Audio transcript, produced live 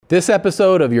This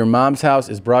episode of Your Mom's House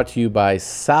is brought to you by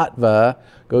Saatva.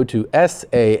 Go to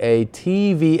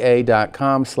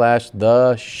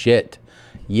saatva.com/theshit.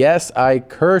 Yes, I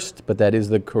cursed, but that is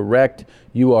the correct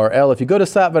URL. If you go to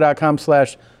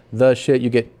saatva.com/theshit, you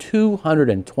get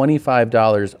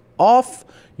 $225 off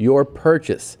your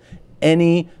purchase.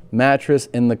 Any mattress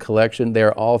in the collection,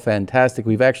 they're all fantastic.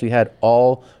 We've actually had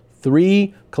all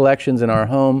 3 collections in our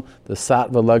home: the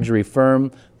Saatva Luxury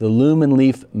Firm, the Lumen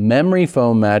Leaf Memory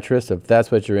Foam Mattress, if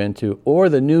that's what you're into, or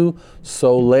the new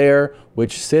Solaire,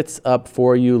 which sits up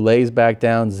for you, lays back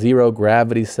down, 0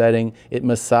 gravity setting. It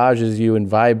massages you and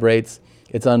vibrates.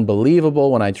 It's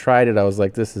unbelievable. When I tried it, I was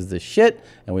like, this is the shit,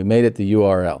 and we made it the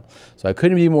URL. So I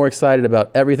couldn't be more excited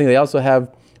about everything. They also have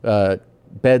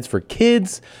beds for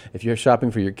kids. If you're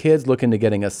shopping for your kids, look into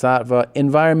getting a Saatva.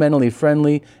 Environmentally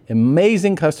friendly,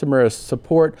 amazing customer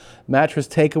support, mattress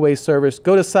takeaway service.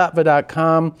 Go to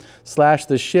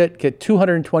saatva.com/theshit. Get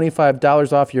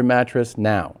 $225 off your mattress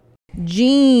now.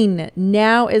 Gene,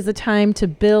 now is the time to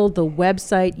build the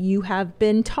website you have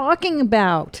been talking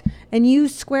about and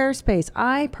use Squarespace.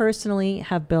 I personally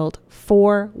have built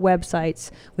 4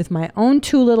 websites with my own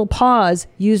 2 little paws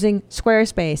using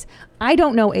Squarespace. I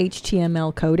don't know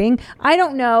HTML coding. I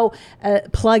don't know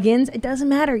plugins. It doesn't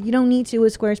matter. You don't need to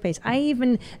with Squarespace. I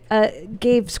even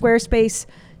gave Squarespace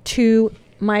to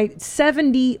my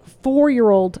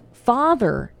 74-year-old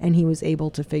father, and he was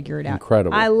able to figure it out.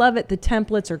 Incredible. I love it. The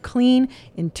templates are clean,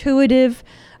 intuitive.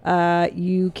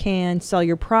 You can sell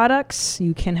your products.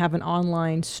 You can have an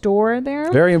online store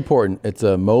there. Very important. It's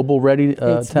a mobile-ready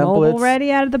It's template.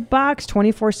 mobile-ready out of the box,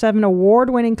 24/7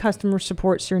 award-winning customer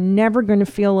support, so you're never going to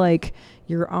feel like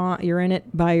you're in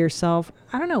it by yourself.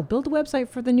 I don't know. Build a website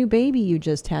for the new baby you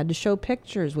just had to show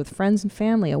pictures with friends and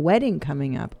family, a wedding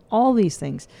coming up, all these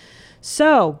things.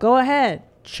 So go ahead.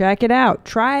 Check it out.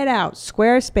 Try it out.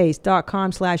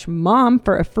 Squarespace.com/mom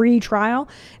for a free trial.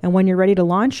 And when you're ready to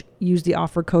launch, use the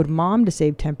offer code MOM to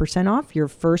save 10% off your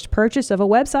first purchase of a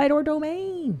website or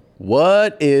domain.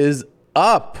 What is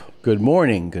up? Good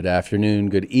morning, good afternoon,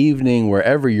 good evening,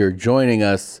 wherever you're joining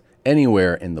us,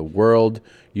 anywhere in the world.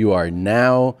 You are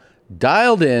now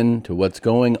dialed in to what's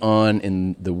going on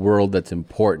in the world that's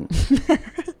important.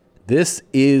 This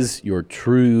is your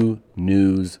true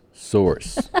news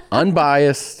source.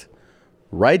 Unbiased,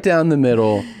 right down the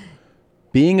middle,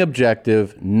 being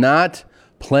objective, not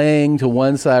playing to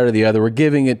one side or the other. We're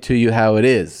giving it to you how it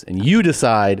is. And you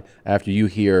decide after you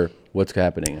hear what's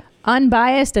happening.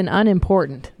 Unbiased and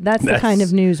unimportant. That's the kind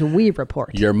of news we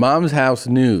report. Your Mom's House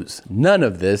news. None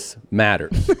of this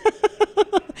matters.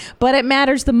 But it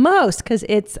matters the most because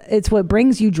it's what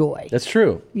brings you joy. That's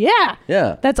true. Yeah.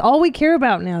 Yeah. That's all we care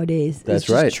about nowadays. That's it's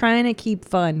just right. Trying to keep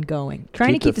fun going.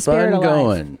 Trying to keep the spirit fun alive.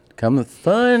 going. Come the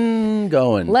fun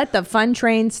going. Let the fun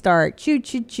train start. Choo,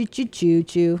 choo, choo, choo, choo,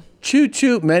 choo. Choo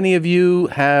choo. Many of you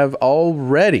have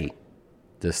already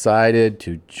decided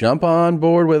to jump on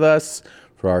board with us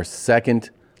for our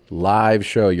second live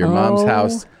show, Your Mom's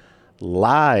House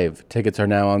Live. Tickets are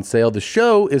now on sale. The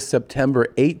show is September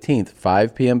 18th,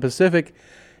 5 p.m. Pacific,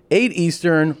 8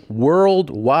 Eastern,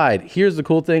 worldwide. Here's the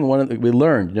cool thing. We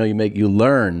learned, you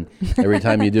learn every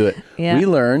time you do it. Yeah. We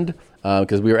learned,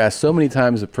 because we were asked so many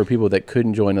times for people that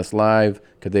couldn't join us live,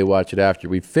 could they watch it after?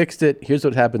 We fixed it. Here's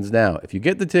what happens now. If you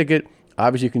get the ticket,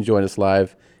 obviously you can join us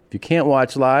live. If you can't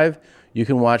watch live, you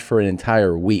can watch for an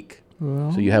entire week.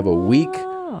 So you have a week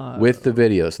with the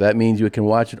video. So that means you can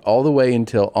watch it all the way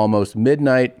until almost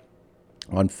midnight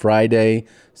on Friday,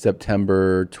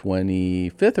 September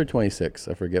 25th or 26th.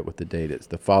 I forget what the date is.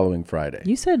 The following Friday.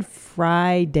 You said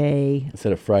Friday.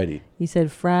 Instead of Friday. You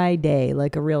said Friday,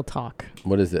 like a real talk.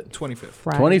 What is it? 25th.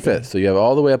 Friday. 25th. So you have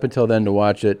all the way up until then to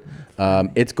watch it.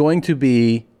 It's going to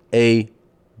be a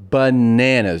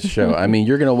bananas show. I mean,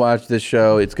 you're going to watch this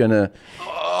show. It's going to...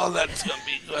 Oh, that's going to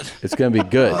be good. It's going to be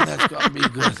good. Oh, that's going to be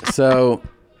good. So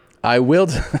I will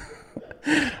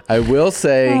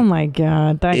say... Oh, my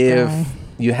God. That if guy.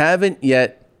 you haven't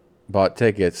yet bought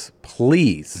tickets,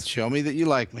 please, Show me that you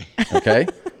like me. okay,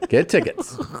 get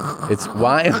tickets. It's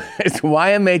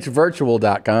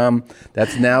ymhvirtual.com.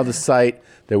 That's now the site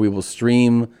that we will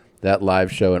stream that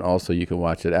live show, and also you can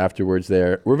watch it afterwards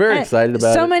there. We're very excited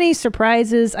about it. So many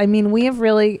surprises. I mean, we have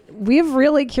really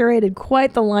curated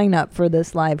quite the lineup for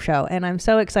this live show, and I'm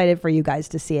so excited for you guys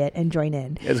to see it and join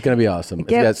in. It's going to be awesome. It's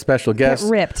got special guests.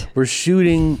 Get ripped. We're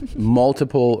shooting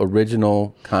multiple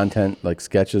original content, like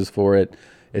sketches for it.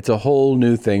 It's a whole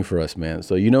new thing for us, man.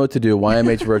 So you know what to do,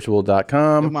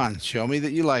 ymhvirtual.com. Come on, show me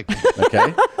that you like me.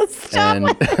 Okay. and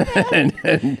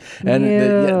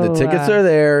the tickets are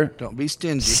there. Don't be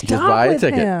stingy. Just buy a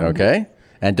ticket, him. okay?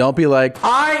 And don't be like,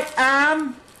 I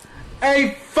am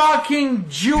a fucking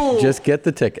jewel. Just get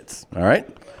the tickets. All right.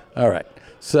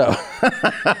 So,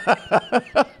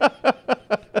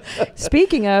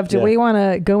 Speaking of, do we want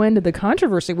to go into the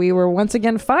controversy? We were once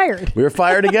again fired. we were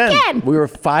fired again. We were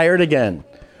fired again.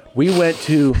 We went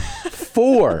to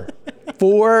four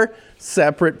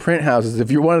separate print houses. If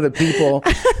you're one of the people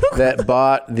that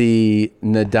bought the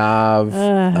Nadav,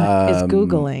 is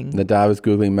Googling. Nadav is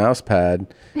Googling mouse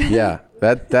pad. Yeah,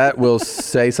 that will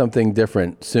say something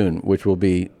different soon, which will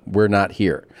be, we're not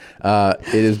here.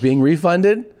 It is being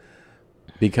refunded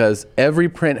because every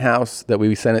print house that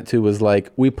we sent it to was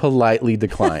like, we politely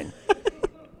decline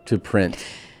to print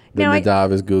the Now,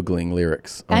 Nadav is Googling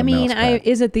lyrics on a mouse pad.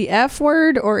 is it the F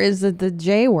word or is it the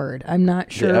J word? I'm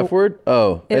not sure. The F word?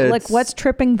 Oh. Like, what's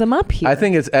tripping them up here? I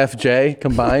think it's FJ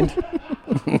combined.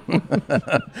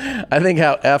 I think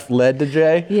how F led to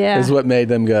J is what made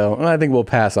them go, I think we'll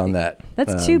pass on that.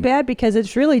 That's too bad because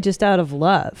it's really just out of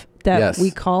love that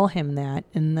we call him that.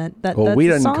 And that well, we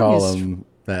didn't song call is him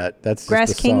that. That's Grass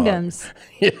just the song. Kingdoms.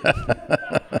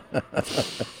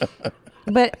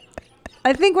 But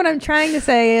I think what I'm trying to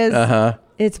say is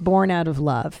it's born out of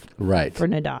love. Right. For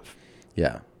Nadav.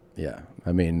 Yeah. Yeah.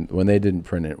 I mean, when they didn't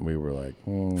print it, we were like,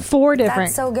 Four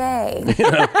different. That's so gay.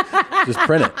 Just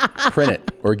print it. Print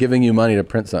it. We're giving you money to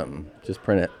print something. Just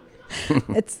print it.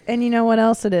 And you know what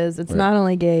else it is? It's not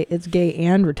only gay, it's gay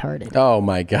and retarded. Oh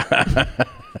my God.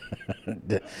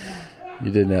 You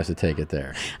didn't have to take it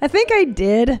there. I think I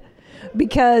did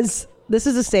because this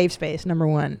is a safe space, number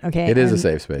one. Okay. It is a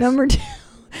safe space. Number two.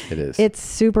 It is. It's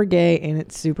super gay and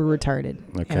it's super retarded.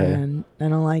 Okay. And I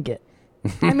don't like it.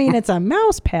 I mean, it's a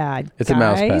mouse pad. It's guys. a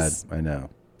mouse pad. I know.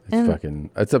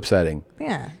 It's upsetting.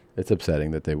 Yeah. It's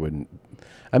upsetting that they wouldn't.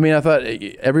 I mean, I thought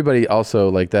everybody also,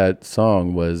 like, that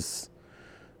song was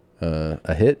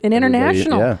a hit. An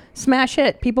international yeah. smash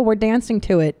hit. People were dancing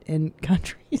to it in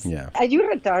countries. Yeah. Are you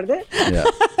retarded? Yeah.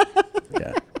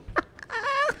 Yeah.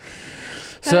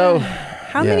 So,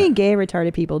 how many gay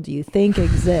retarded people do you think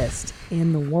exist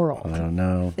in the world? I don't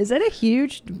know. Is it a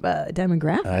huge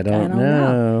demographic? I don't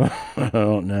know. I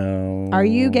don't know. Are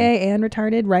you gay and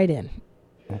retarded? Write in.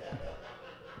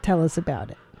 Tell us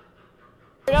about it.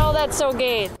 Oh, that's so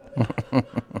gay.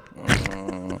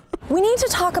 We need to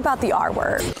talk about the R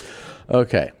word.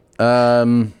 Okay.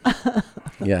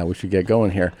 Yeah, we should get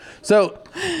going here. So,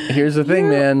 here's the thing,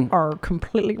 man. Are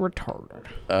completely retarded.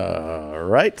 All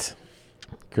right.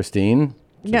 Christine,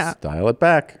 just Yeah. dial it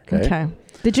back. Okay.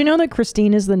 Did you know that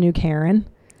Christine is the new Karen?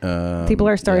 People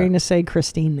are starting to say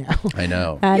Christine now. I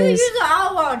know. That You is use the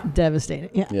R word. devastating.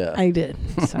 Yeah, Yeah. I did.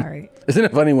 Sorry. Isn't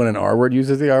it funny when an R word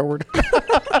uses the R word?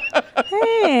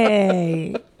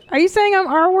 Hey, are you saying I'm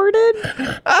R-worded?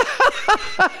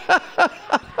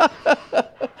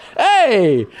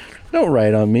 Hey, don't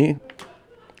write on me.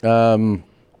 I'm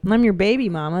your baby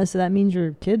mama, so that means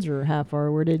your kids are half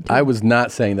R-worded. I was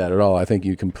not saying that at all. I think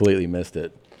you completely missed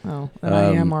it. Oh, and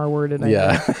I am R-worded.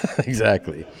 Yeah,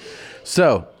 exactly.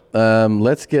 So,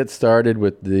 let's get started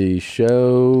with the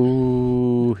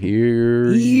show.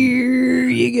 Here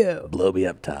you go. Blow me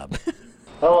up top.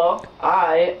 Hello,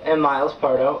 I am Miles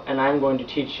Pardo, and I'm going to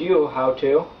teach you how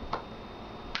to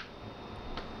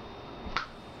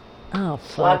Oh,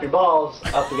 slap fuck. your balls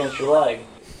up against your leg.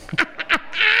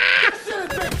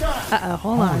 Uh-oh,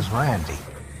 hold on. Randy.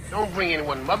 Don't bring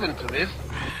anyone mother into this.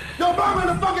 Yo, mom in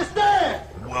the fucking stand.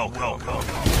 Welcome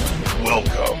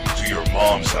to your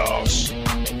mom's house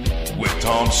with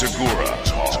Tom Segura.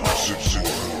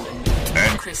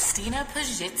 And Christina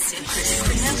Pajitsin.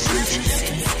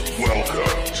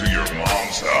 welcome to your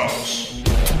mom's house.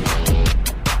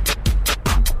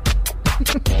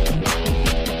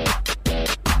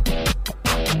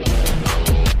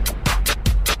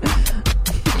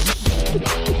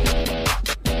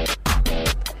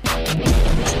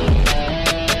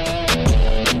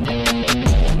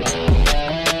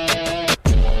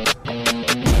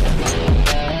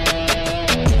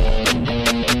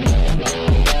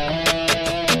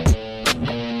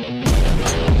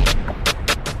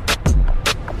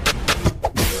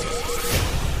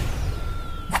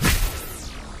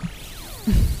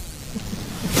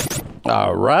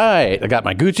 All right. I got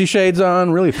my Gucci shades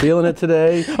on. Really feeling it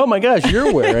today. Oh my gosh,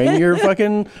 you're wearing your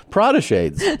fucking Prada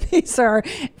shades. These are,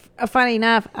 funny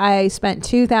enough, I spent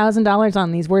 $2,000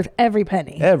 on these, worth every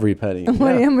penny. Every penny. How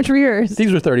much were yours?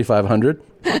 These were $3,500.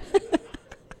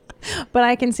 But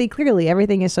I can see clearly.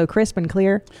 Everything is so crisp and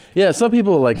clear. Yeah, some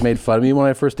people like made fun of me when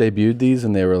I first debuted these,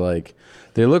 and they were like,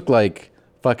 they look like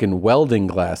fucking welding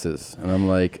glasses. And I'm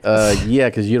like, yeah,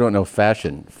 because you don't know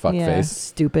fashion, fuckface. Yeah,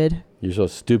 stupid. You're so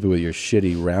stupid with your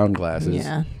shitty round glasses.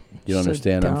 Yeah. You don't so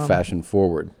understand dumb. I'm fashion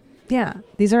forward. Yeah,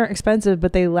 these are expensive,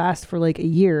 but they last for like a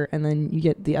year, and then you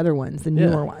get the other ones, the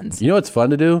newer ones. You know what's fun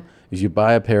to do is you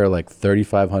buy a pair of like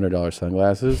 $3,500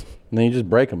 sunglasses, and then you just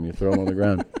break them. You throw them on the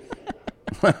ground.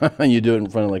 And you do it in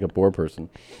front of like a poor person.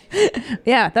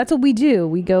 Yeah, that's what we do.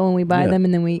 We go and we buy them,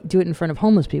 and then we do it in front of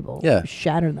homeless people. Yeah. We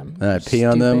shatter them. And I pee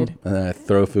on them, and then I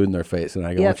throw food in their face, and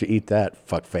I go, why don't you eat that,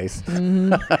 fuck face?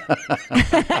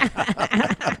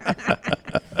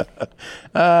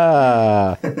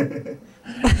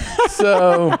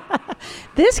 So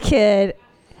this kid,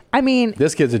 I mean,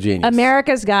 this kid's a genius.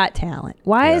 America's Got Talent.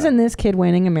 Why isn't this kid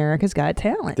winning America's Got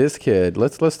Talent? This kid,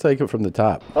 let's take it from the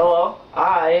top. Hello,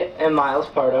 I am Miles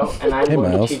Pardo, and I'm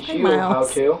going Miles. to teach you how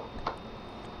to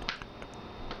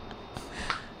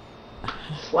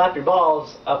slap your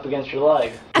balls up against your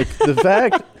leg. The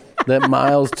fact that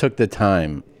Miles took the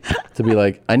time to be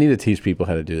like, I need to teach people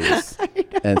how to do this.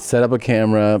 And set up a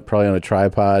camera, probably on a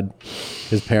tripod.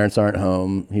 His parents aren't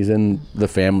home. He's in the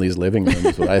family's living room,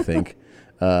 is what I think.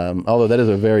 Although that is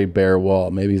a very bare wall.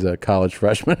 Maybe he's a college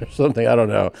freshman or something. I don't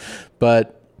know.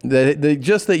 But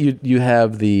just that you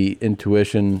have the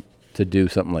intuition to do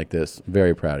something like this,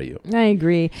 very proud of you. I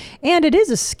agree. And it is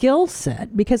a skill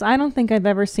set, because I don't think I've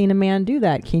ever seen a man do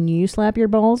that. Can you slap your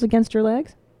balls against your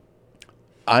legs?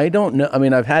 I don't know. I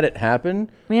mean, I've had it happen,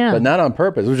 Yeah. but not on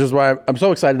purpose, which is why I'm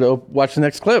so excited to watch the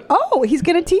next clip. Oh, he's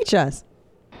going to teach us.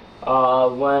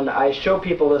 When I show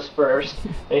people this first,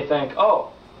 they think,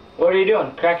 oh, what are you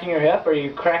doing? Cracking your hip? Are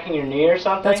you cracking your knee or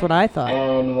something? That's what I thought.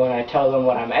 And when I tell them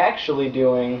what I'm actually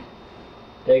doing,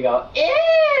 they go,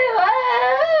 ew,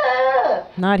 ah.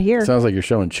 Not here. Sounds like you're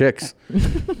showing chicks,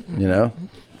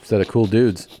 instead of cool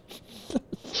dudes.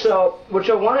 So what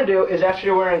you'll want to do is, after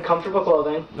you're wearing comfortable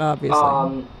clothing, Obviously.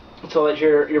 so that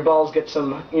your balls get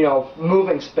some,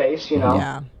 moving space,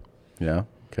 Yeah. Yeah.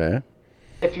 Okay.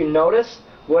 If you notice,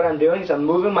 what I'm doing is I'm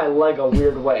moving my leg a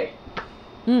weird way.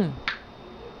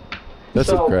 That's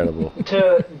incredible.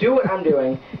 To do what I'm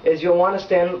doing is you'll want to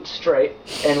stand straight,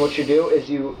 and what you do is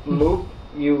you move.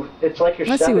 It's like you're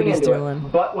Let's see stepping what he's into doing.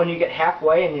 it. But when you get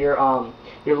halfway and your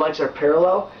legs are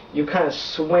parallel, you kind of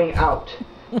swing out,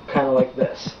 kind of like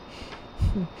this.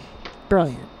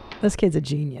 Brilliant. This kid's a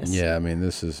genius. Yeah, I mean, I'm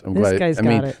This glad. guy's I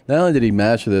mean, got it. not only did he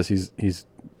master this, he's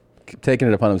taken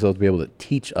it upon himself to be able to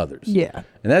teach others. Yeah.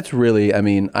 And that's really, I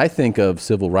mean, I think of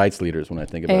civil rights leaders when I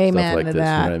think about Amen stuff like to this.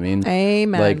 that. You know what I mean?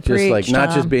 Amen. Like, just Preach, like, not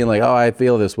Tom. just being like, oh, I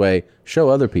feel this way. Show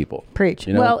other people. Preach.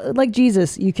 You know? Well, like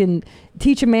Jesus, you can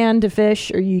teach a man to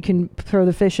fish, or you can throw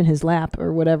the fish in his lap,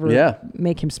 or whatever. Yeah.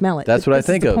 Make him smell it. That's what I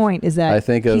think the of. point is that I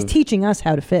think he's of- teaching us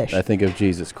how to fish. I think of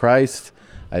Jesus Christ.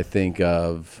 I think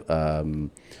of,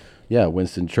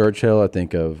 Winston Churchill. I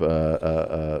think of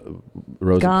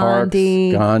Rosa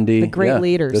Gandhi, Parks. Gandhi. the great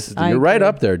leaders. You're right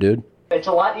up there, dude. It's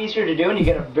a lot easier to do, and you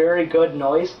get a very good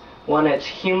noise when it's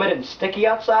humid and sticky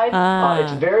outside.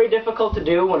 It's very difficult to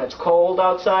do when it's cold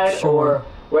outside, or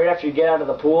right after you get out of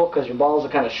the pool, because your balls are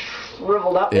kind of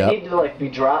shriveled up. Yep. They need to be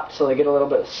dropped so they get a little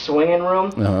bit of swinging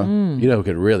room. You know who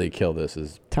could really kill this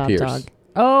is Top Pierce. dog.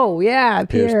 Oh yeah,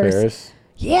 Pierce Paris.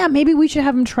 Yeah, maybe we should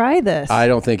have him try this. I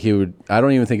don't think he would. I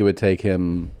don't even think it would take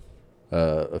him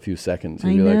a few seconds. He'd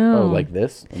I be like, know. oh, like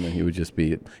this? And then he would just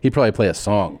be, he'd probably play a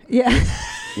song. Yeah.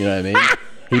 You know what I mean?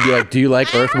 He'd be like, do you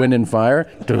like Earth, Wind, and Fire?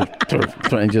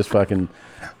 And just fucking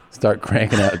start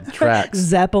cranking out tracks.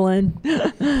 Zeppelin.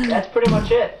 That's pretty much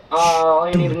it. All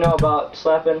you need to know about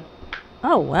slapping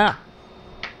Oh wow.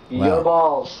 your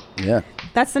balls. Yeah.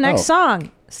 That's the next Oh.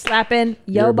 song. Slapping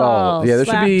yo Your balls. balls. Yeah, there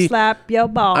should slap, be- slap yo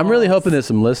balls. I'm really hoping that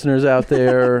some listeners out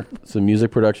there, some music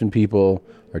production people,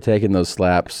 are taking those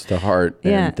slaps to heart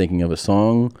and Yeah. thinking of a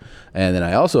song. And then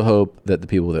I also hope that the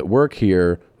people that work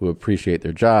here who appreciate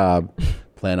their job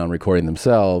plan on recording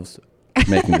themselves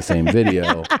making the same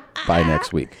video by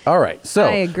next week. All right. So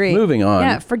I agree. moving on.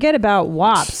 Yeah, forget about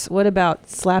wops. What about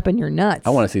slapping your nuts? I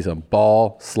want to see some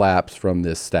ball slaps from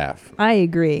this staff. I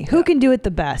agree. Who can do it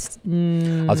the best?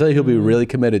 I'll tell you who'll be really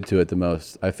committed to it the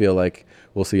most. I feel like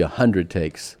we'll see 100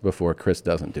 takes before Chris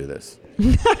doesn't do this.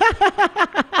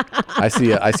 I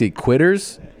see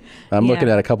quitters. I'm Yeah. looking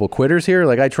at a couple quitters here.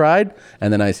 Like, I tried,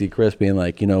 and then I see Chris being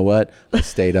like, you know what? I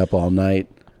stayed up all night,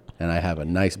 and I have a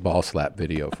nice ball slap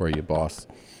video for you, boss.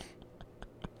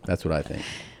 That's what I think.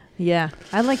 Yeah,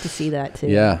 I'd like to see that too.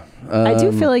 Yeah. I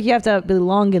do feel like you have to be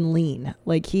long and lean,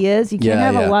 like he is. You can't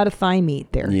have yeah. a lot of thigh meat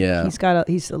there. Yeah.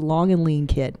 he's a long and lean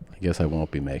kid. I guess I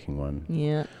won't be making one.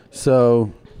 Yeah.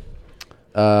 So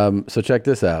check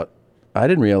this out. I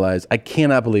didn't realize. I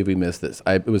cannot believe we missed this.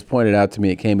 It was pointed out to me.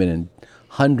 It came in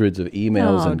hundreds of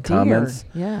emails and dear. comments.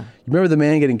 Yeah. You remember the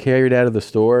man getting carried out of the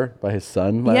store by his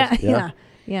son last?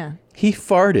 Yeah. He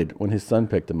farted when his son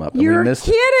picked him up. And You're we missed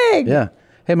kidding. Yeah.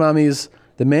 Hey, mommies,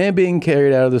 the man being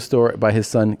carried out of the store by his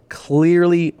son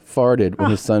clearly farted when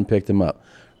his son picked him up.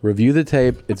 Review the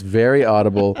tape. It's very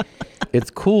audible. It's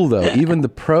cool, though. Even the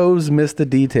pros miss the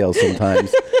details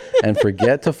sometimes and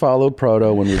forget to follow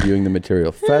proto when reviewing the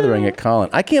material. Feathering at Colin.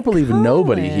 I can't believe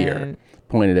nobody here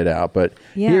pointed it out, but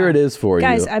here it is for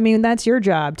guys, you. I mean, that's your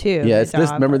job, too. Yeah, it's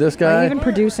this. Remember this guy? Are you even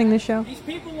producing the show? These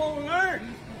people won't learn.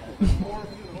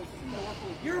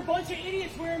 You're a bunch of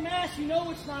idiots wearing masks. You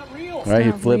know it's not real. All right,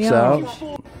 he flips out.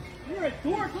 You're a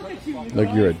dork. Look at you.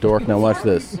 Look, you're a dork. Now watch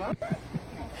this.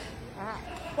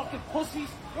 Fucking pussies.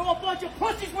 You're a bunch of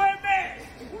pussies wearing masks.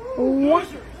 What?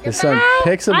 His son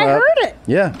picks him up. I heard it.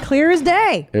 Yeah. Clear as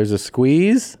day. There's a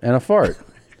squeeze and a fart.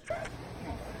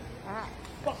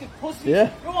 Fucking pussies.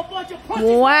 Yeah. You're a bunch of pussies.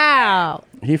 Wow.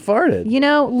 He farted. You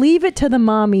know, leave it to the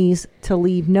mommies to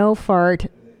leave no fart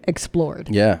explored.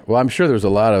 Yeah. Well, I'm sure there's a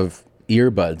lot of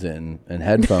earbuds in and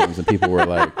headphones, and people were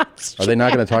like, are they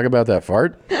not going to talk about that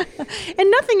fart?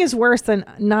 And nothing is worse than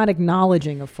not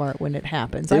acknowledging a fart when it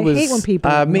happens. I hate when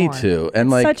people me ignore. too. And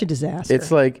It's like such a disaster.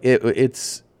 It's like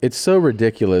it's so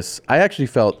ridiculous. I actually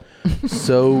felt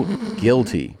so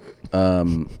guilty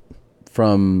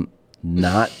from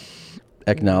not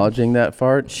acknowledging that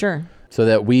fart. Sure. So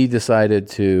that we decided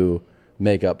to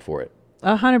make up for it.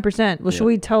 100%. Well, should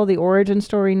we tell the origin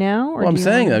story now? Or Well, I'm do you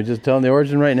saying wanna- I'm just telling the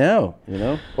origin right now, you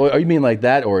know? Or you mean like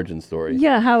that origin story?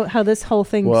 Yeah, how this whole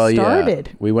thing started.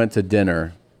 Yeah. We went to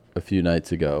dinner a few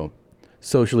nights ago,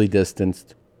 socially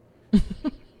distanced.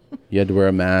 You had to wear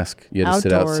a mask. You had to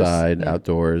sit Outdoors, outside, yeah.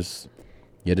 outdoors.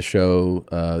 You had to show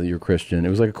you're Christian. It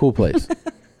was like a cool place.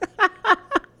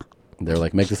 They're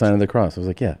like, make the sign of the cross. I was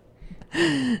like, yeah.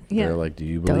 They're like, do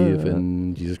you believe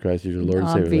in Jesus Christ as your Lord and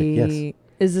Savior? I was like, yes.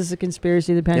 Is this a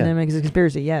conspiracy? The pandemic is a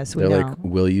conspiracy. Yes, we They're know. like,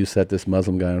 will you set this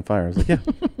Muslim guy on fire? I was like, yeah.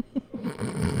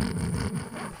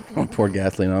 Pour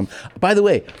gasoline on him. By the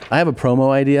way, I have a promo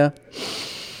idea.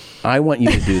 I want you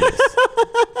to do this.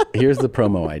 Here's the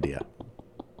promo idea.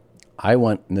 I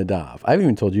want Nadav, I haven't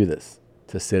even told you this,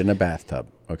 to sit in a bathtub,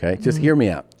 okay? Just hear me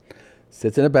out.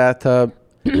 Sits in a bathtub.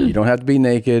 You don't have to be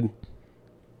naked.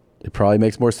 It probably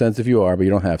makes more sense if you are, but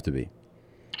you don't have to be.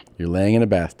 You're laying in a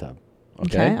bathtub.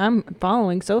 Okay, I'm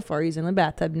following so far. He's in the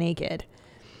bathtub naked.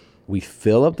 We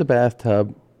fill up the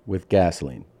bathtub with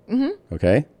gasoline. Mm-hmm.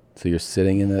 Okay, so you're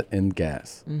sitting in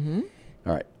gas. Mm-hmm.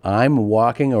 All right, I'm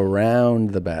walking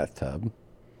around the bathtub,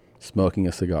 smoking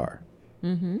a cigar,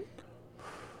 Mm-hmm.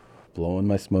 blowing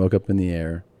my smoke up in the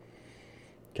air.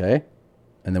 Okay,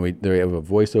 and then we have a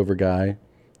voiceover guy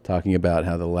talking about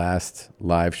how the last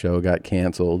live show got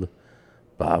canceled.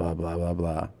 Blah blah blah blah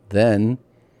blah. Then,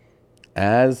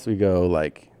 as we go,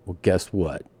 like, well, guess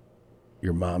what?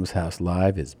 Your Mom's House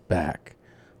Live is back.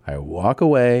 I walk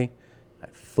away. I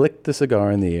flick the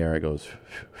cigar in the air. It goes,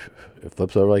 it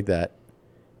flips over like that.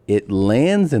 It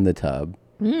lands in the tub.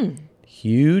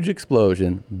 Huge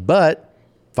explosion, but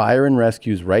fire and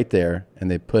rescue's right there, and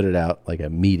they put it out like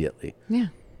immediately. Yeah.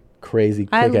 Crazy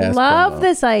I kick-ass love promo.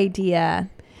 this idea.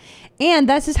 And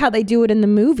that's just how they do it in the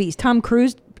movies. Tom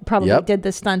Cruise probably did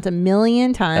this stunt a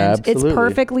million times. Absolutely. It's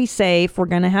perfectly safe. We're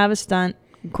going to have a stunt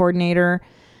coordinator.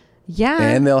 Yeah.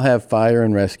 And they'll have fire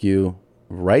and rescue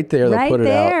right there. They'll Right put it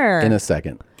there. out in a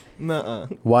second. Nuh-uh.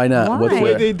 Why not? Why? What's The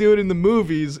way the- they do it in the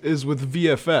movies is with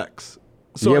VFX.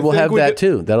 So yeah, I we'll think have that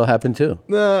too. That'll happen too.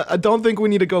 I don't think we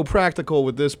need to go practical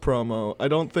with this promo. I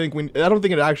don't think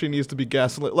it actually needs to be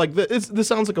gasoline. Like this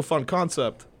sounds like a fun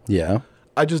concept. Yeah.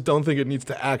 I just don't think it needs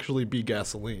to actually be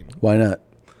gasoline. Why not?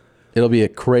 It'll be a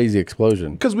crazy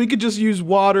explosion. Because we could just use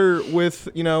water with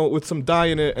some dye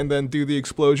in it and then do the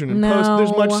explosion in post.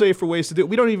 There's much No. safer ways to do it.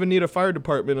 We don't even need a fire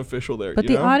department official there. But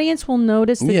you the know? audience will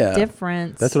notice the Yeah.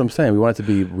 difference. That's what I'm saying. We want it to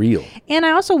be real. And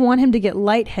I also want him to get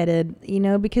lightheaded,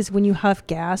 because when you huff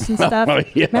gas and stuff, Oh,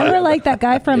 yeah. remember like that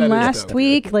guy from That is last dope.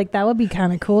 week? Like that would be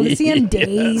kind of cool to see him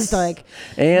dazed. Like,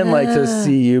 And like to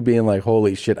see you being like,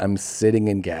 holy shit, I'm sitting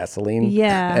in gasoline.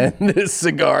 Yeah. And this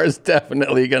cigar is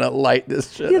definitely going to light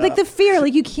this shit like up. the fear,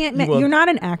 like you can't, you're not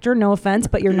an actor, no offense,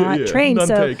 but you're not Yeah, trained. none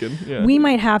So taken, yeah. we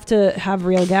might have to have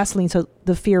real gasoline so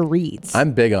the fear reads.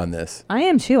 I'm big on this. I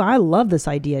am too. I love this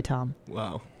idea, Tom.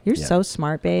 Wow. You're Yeah. so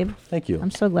smart, babe. Thank you. I'm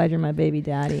so glad you're my baby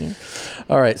daddy.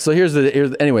 All right. So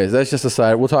anyways, that's just a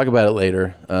side. We'll talk about it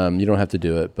later. You don't have to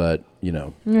do it, but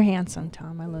You're handsome,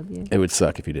 Tom. I love you. it would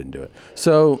suck if you didn't do it.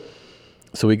 So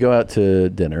we go out to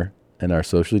dinner in our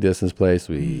socially distanced place.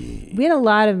 We We had a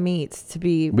lot of meats to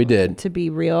be. We did. To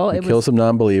be real. We kill some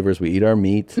non-believers. We eat our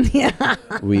meat. Yeah.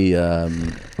 We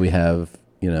have,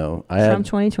 From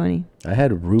 2020. I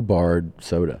had rhubarb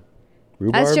soda.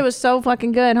 That shit was so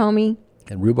fucking good, homie.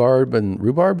 And rhubarb.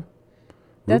 Remember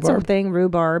That's something.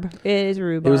 Rhubarb. It is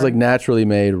rhubarb. It was like naturally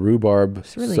made rhubarb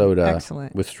really soda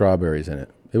excellent. with strawberries in it.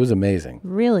 It was amazing.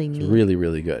 Really neat. Really,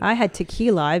 really good. I had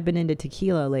tequila. I've been into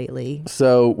tequila lately.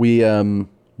 So we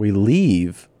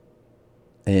leave,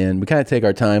 and we kind of take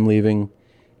our time leaving.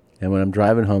 And when I'm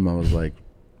driving home, I was like,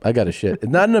 I got to shit.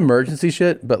 It's not an emergency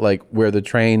shit, but like where the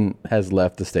train has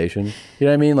left the station. You know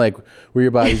what I mean? Like where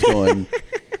your body's going.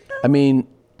 I mean,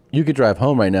 you could drive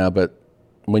home right now, but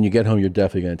when you get home, you're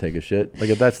definitely going to take a shit. Like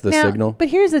if that's the signal. But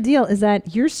here's the deal: is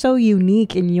that you're so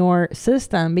unique in your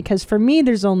system, because for me,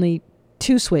 there's only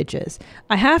 2 switches.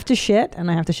 I have to shit, and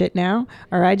I have to shit now,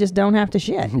 or I just don't have to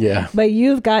shit. Yeah. But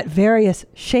you've got various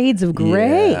shades of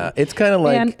gray. Yeah. It's kind of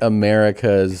like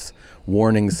America's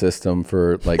warning system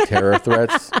for like terror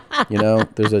threats. You know,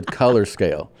 there's a color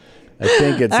scale. I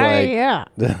think it's like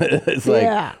it's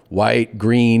like white,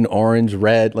 green, orange,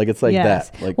 red. Like it's like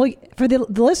that. Like, well, for the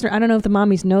listener, I don't know if the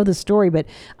mommies know the story, but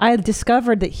I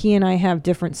discovered that he and I have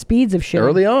different speeds of shit.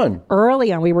 Early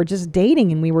on, we were just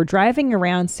dating, and we were driving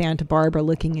around Santa Barbara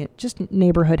looking at just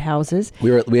neighborhood houses.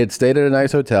 We had stayed at a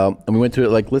nice hotel, and we went to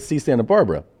like, let's see Santa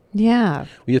Barbara. Yeah.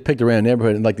 We just picked around a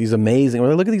neighborhood and like these amazing. We're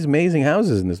like, look at these amazing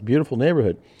houses in this beautiful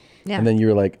neighborhood. Yeah. And then you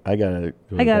were like, I gotta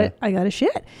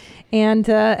shit. And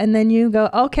then you go,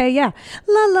 okay, yeah,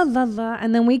 la la la la,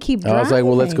 and then we keep driving. I was like,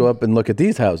 well, let's go up and look at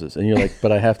these houses. And you're like,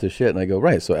 but I have to shit. And I go,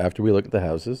 right. So after we look at the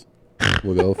houses,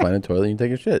 we'll go find a toilet and you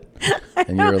take a shit.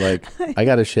 And you're like, I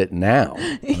got to shit now.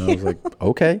 And I was like,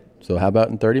 okay. So how about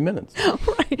in 30 minutes?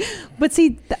 Right. But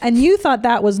see, and you thought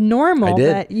that was normal, I did.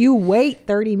 that you wait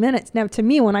 30 minutes. Now, to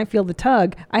me, when I feel the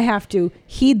tug, I have to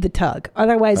heed the tug.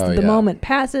 Otherwise, the moment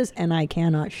passes and I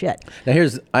cannot shit. Now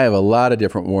I have a lot of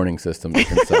different warning systems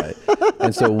inside.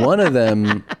 And so one of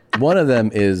them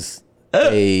is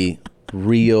a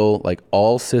real, like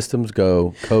all systems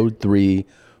go, code 3,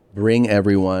 bring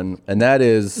everyone, and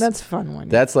that's a fun one.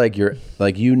 That's like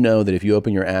you know that if you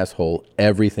open your asshole,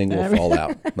 everything will fall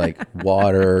out, like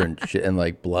water and shit, and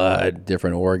like blood,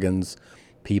 different organs,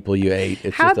 people you ate.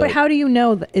 It's how do you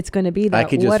know that it's going to be that? I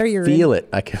can just feel it.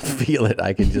 I can feel it.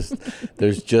 I can just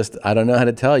I don't know how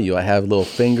to tell you. I have little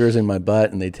fingers in my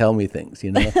butt, and they tell me things.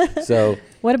 You know. So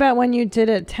what about when you did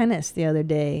a tennis the other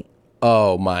day?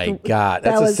 Oh my God,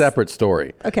 that's a separate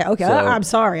story. Okay. So, I'm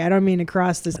sorry, I don't mean to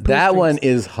cross this. That one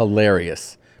is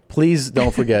hilarious. Please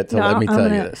don't forget to let me tell you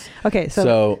this. Okay,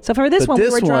 so for this one, we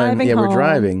were driving home. We're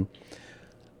driving.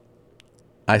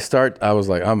 I was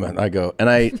like, I go, and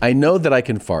I know that I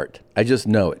can fart. I just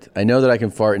know it. I know that I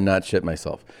can fart and not shit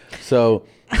myself. So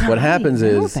what happens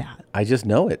is I just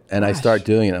know it, and I start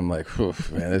doing it. I'm like,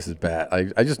 man, this is bad.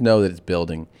 I just know that it's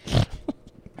building.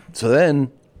 So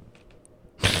then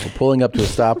we're pulling up to a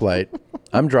stoplight.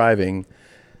 I'm driving,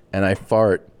 and I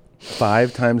fart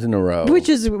 5 times in a row, which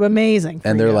is amazing.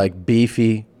 And they're like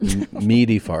beefy,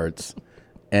 meaty farts,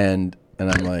 and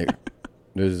I'm like,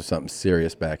 there's something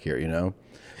serious back here, you know.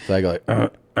 So I go like,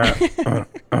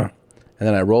 and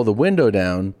then I roll the window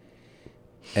down,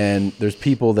 and there's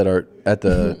people that are at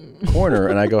the corner,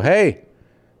 and I go, hey,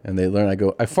 and they learn. I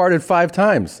go, I farted 5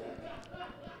 times,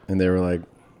 and they were like,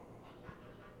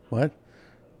 what?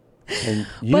 And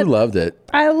you loved it.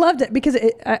 I loved it because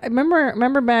I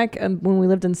remember back when we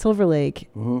lived in Silver Lake,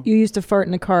 you used to fart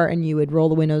in the car and you would roll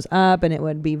the windows up and it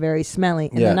would be very smelly.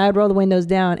 And then I'd roll the windows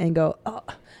down and go, oh,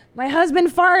 my husband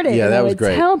farted. Yeah, and that was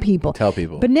great. Tell people.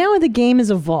 But now the game has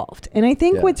evolved. And I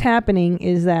think what's happening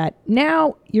is that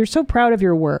now you're so proud of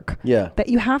your work that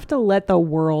you have to let the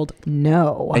world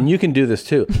know. And you can do this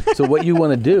too. So what you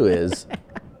want to do is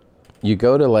you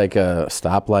go to like a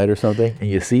stoplight or something and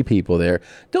you see people there.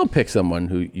 Don't pick someone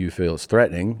who you feel is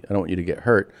threatening. I don't want you to get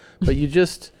hurt. But you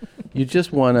just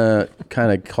want to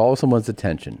kind of call someone's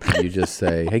attention. You just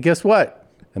say, hey, guess what?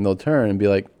 And they'll turn and be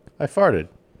like, I farted.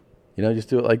 You know, just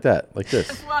do it like that, like this.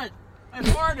 Guess what? I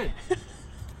farted.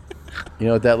 You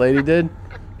know what that lady did?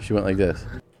 She went like this.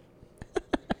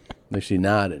 Like she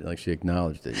nodded, like she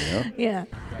acknowledged it, you know? Yeah.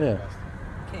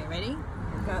 Okay, ready? Here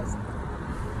it goes.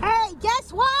 Hey,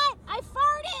 guess what? I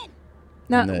farted.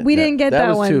 No, we didn't get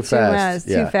that one too fast.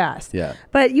 Too fast. Yeah.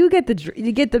 But you get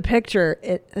the picture.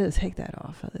 Take that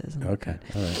off of this. Okay.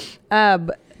 All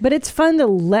right. But it's fun to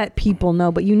let people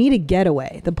know. But you need a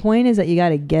getaway. The point is that you got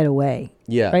to get away.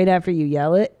 Yeah. Right after you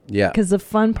yell it. Yeah. Because the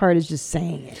fun part is just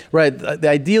saying it. Right.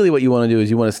 Ideally, what you want to do is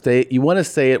you want to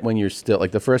say it when you're still.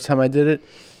 Like the first time I did it,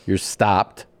 you're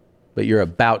stopped, but you're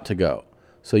about to go.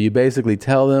 So you basically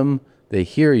tell them, they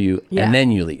hear you, and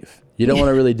then you leave. You don't want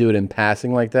to really do it in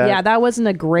passing like that. Yeah, that wasn't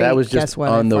a great. That was just guess what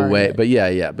on the way. But But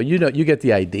yeah. But you get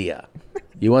the idea.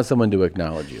 You want someone to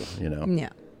acknowledge you. You know. Yeah.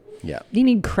 Yeah. You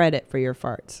need credit for your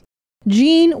farts.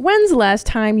 Gene, when's the last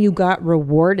time you got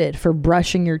rewarded for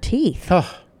brushing your teeth?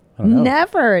 Oh, I don't know.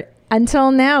 Never.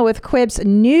 Until now, with Quip's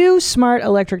new smart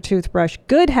electric toothbrush,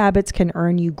 good habits can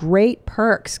earn you great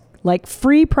perks like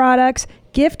free products,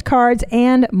 gift cards,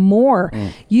 and more.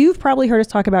 You've probably heard us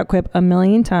talk about Quip a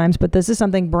million times, but this is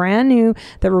something brand new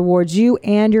that rewards you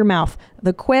and your mouth.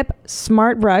 The Quip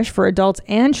Smart Brush for adults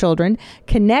and children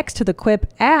connects to the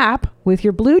Quip app with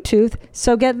your Bluetooth.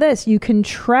 So get this, you can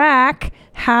track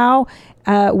how,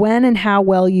 when and how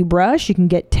well you brush. You can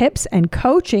get tips and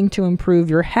coaching to improve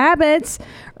your habits,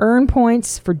 earn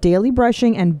points for daily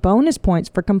brushing, and bonus points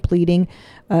for completing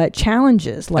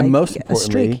challenges like and most a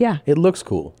importantly, streak. Yeah, it looks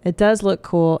cool. it does look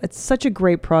cool. It's such a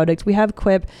great product. We have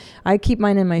Quip. I keep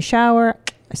mine in my shower.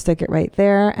 I stick it right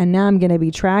there. And now I'm going to be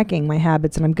tracking my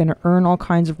habits, and I'm going to earn all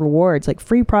kinds of rewards like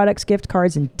free products, gift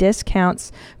cards, and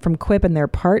discounts from Quip and their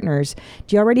partners.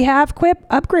 Do you already have Quip?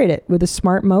 Upgrade it with a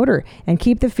smart motor and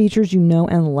keep the features you know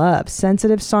and love.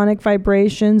 Sensitive sonic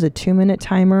vibrations, a 2-minute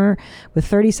timer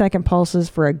with 30-second pulses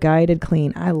for a guided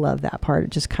clean. I love that part.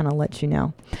 It just kind of lets you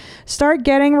know. Start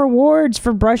getting rewards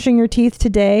for brushing your teeth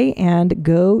today and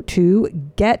go to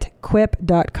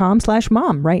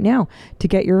getquip.com/mom right now to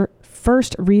get your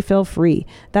first refill free.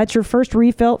 That's your first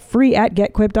refill free at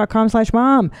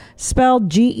getquip.com/mom. Spelled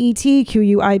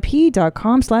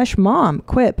GETQUIP.com/mom.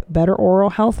 Quip, better oral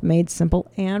health made simple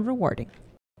and rewarding.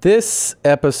 This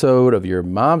episode of Your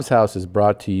Mom's House is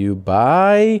brought to you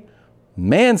by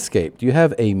Manscaped. Do you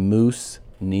have a moose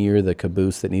near the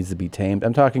caboose that needs to be tamed?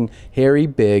 I'm talking hairy,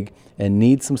 big, and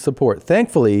needs some support.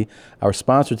 Thankfully, our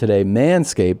sponsor today,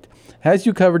 Manscaped, has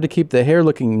you covered to keep the hair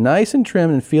looking nice and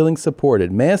trim and feeling supported.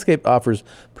 Manscaped offers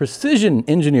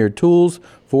precision-engineered tools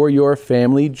for your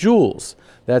family jewels.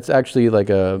 That's actually like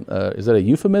is that a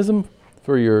euphemism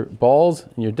for your balls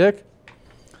and your dick?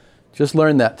 Just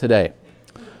learned that today.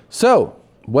 So,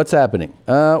 what's happening?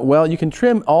 Well, you can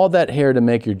trim all that hair to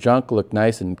make your junk look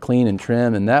nice and clean and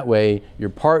trim, and that way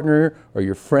your partner or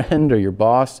your friend or your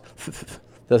boss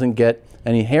doesn't get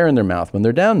any hair in their mouth when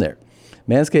they're down there.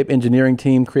 Manscaped engineering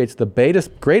team creates the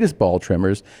greatest ball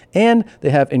trimmers, and they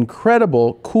have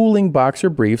incredible cooling boxer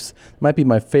briefs. Might be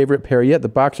my favorite pair yet. The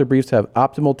boxer briefs have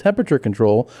optimal temperature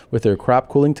control with their crop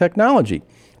cooling technology.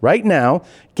 Right now,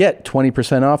 get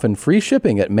 20% off and free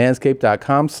shipping at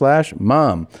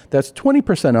manscaped.com/mom. That's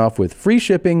 20% off with free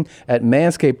shipping at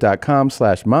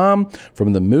manscaped.com/mom.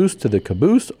 From the moose to the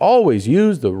caboose, always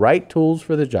use the right tools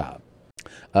for the job.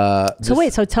 So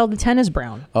tell the tennis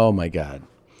brown. Oh my God.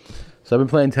 So I've been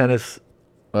playing tennis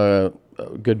a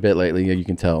good bit lately. You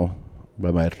can tell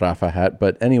by my Rafa hat.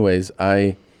 But anyways,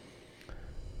 I'm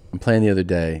playing the other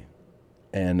day,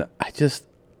 and I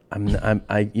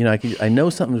know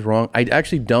something's wrong. I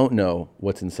actually don't know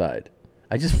what's inside.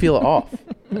 I just feel off.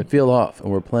 I feel off,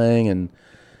 and we're playing, and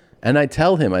I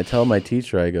tell my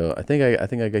teacher, I go, I think I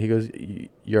go. He goes,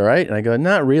 "You're right," and I go,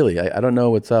 "Not really. I don't know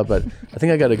what's up, but I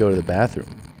think I got to go to the bathroom."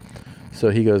 So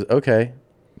he goes, "Okay."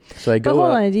 So I go. But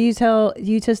hold up. on. Do you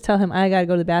just tell him I gotta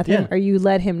go to the bathroom, or you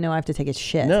let him know I have to take a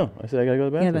shit? No, I said I gotta go to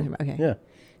the bathroom. Yeah, bathroom. Okay. Yeah.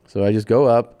 So I just go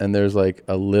up, and there's like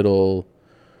a little,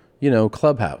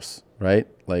 clubhouse, right?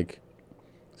 Like,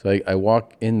 so I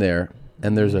walk in there,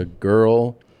 and there's a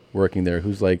girl working there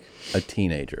who's like a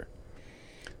teenager,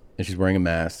 and she's wearing a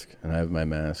mask, and I have my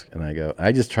mask, and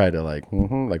I just try to like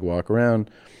walk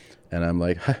around, and I'm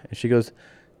like, huh, and she goes,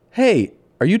 "Hey,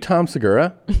 are you Tom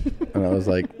Segura?" And I was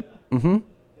like, "Mm-hmm."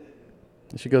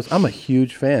 And she goes, "I'm a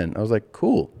huge fan." I was like,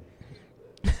 "Cool.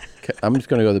 I'm just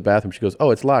going to go to the bathroom." She goes,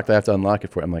 "Oh, it's locked. I have to unlock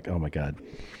it for you." I'm like, "Oh my God."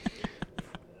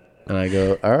 And I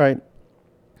go, "All right."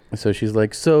 So she's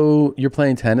like, "So you're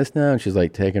playing tennis now?" And she's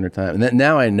like taking her time. And then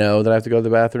now I know that I have to go to the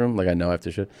bathroom. Like I know I have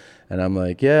to shit. And I'm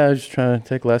like, "Yeah, I was just trying to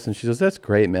take lessons." She goes, "That's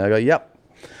great, man." I go, "Yep."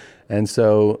 And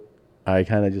so I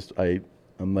kind of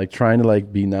I'm like trying to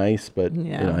like be nice, but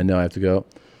I know I have to go.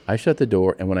 I shut the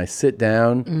door, and when I sit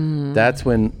down, that's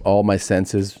when all my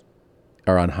senses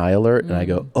are on high alert, and I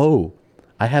go, "Oh,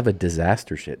 I have a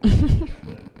disaster shit."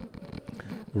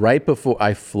 Right before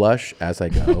I flush as I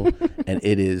go, and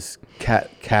it is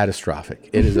catastrophic.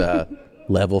 It is a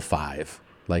level 5.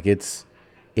 Like it's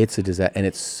a disaster, and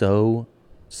it smells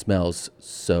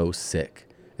so sick.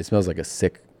 It smells like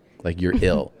like you're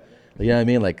ill. You know what I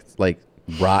mean? Like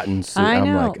rotten soup. I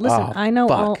know. I'm like, Listen, oh, I know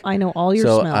fuck. all your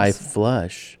smells. So I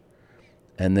flush,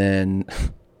 and then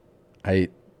I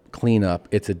clean up.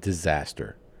 It's a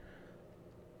disaster.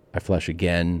 I flush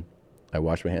again. I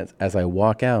wash my hands. As I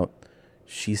walk out,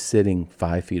 she's sitting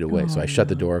 5 feet away. So I shut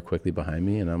the door quickly behind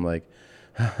me, and I'm like,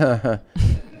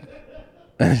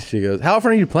 and she goes, "How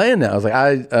often are you playing now?" I was like,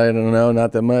 I don't know,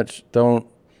 not that much.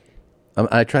 I'm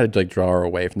I try to like draw her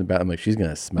away from the bathroom. I'm like, she's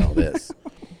gonna smell this,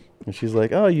 and she's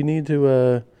like, oh, you need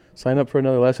to sign up for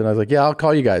another lesson. I was like, yeah, I'll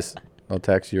call you guys. I'll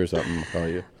text you or something. I'll call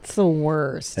you. It's the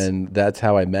worst. And that's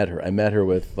how I met her. I met her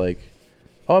with like,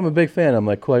 oh, I'm a big fan. I'm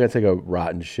like, cool. I gotta take a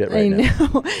rotten shit right now. I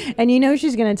know. And you know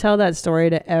she's gonna tell that story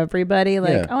to everybody. Like,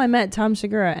 Yeah. oh, I met Tom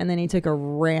Segura, and then he took a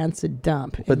rancid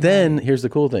dump. But then here's the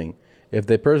cool thing: if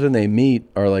the person they meet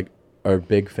are a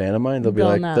big fan of mine, they'll be They'll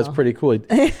like, know. that's pretty cool.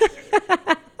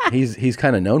 He's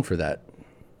kind of known for that.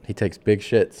 He takes big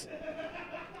shits.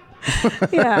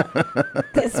 Yeah,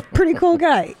 that's a pretty cool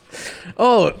guy.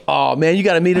 Oh man, you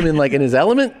got to meet him in his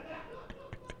element.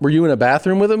 Were you in a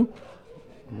bathroom with him?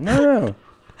 No.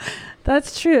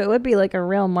 That's true. It would be like a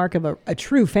real mark of a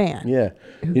true fan. Yeah.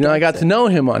 I got to know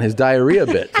him on his diarrhea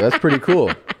bit. So that's pretty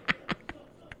cool.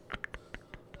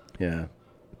 Yeah.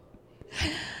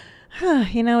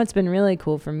 It's been really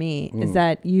cool for me is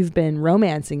that you've been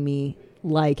romancing me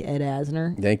like Ed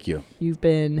Asner. Thank you. You've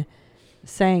been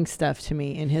saying stuff to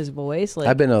me in his voice. Like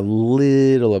I've been a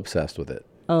little obsessed with it.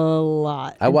 A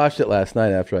lot. I watched it last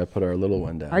night after I put our little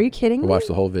one down. Are you kidding I me? watched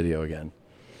the whole video again.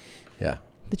 Yeah.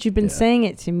 But you've been saying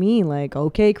it to me like,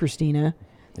 okay, Christina.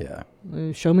 Yeah.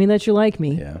 Show me that you like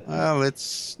me. Yeah. Well,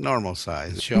 it's normal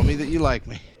size. Show me that you like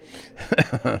me.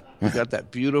 You got that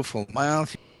beautiful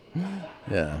mouth.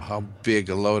 Yeah. How big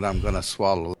a load I'm going to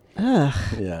swallow. Ugh.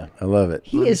 Yeah, I love it.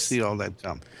 Let me see all that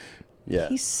gum. Yeah.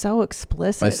 He's so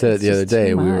explicit. I said it It's the other just too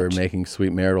day. We were much. making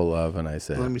sweet marital love, and I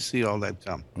said, Let me see all that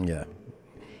gum. yeah.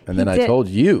 And then I did. told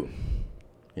you,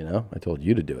 I told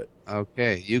you to do it.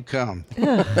 Okay, you come.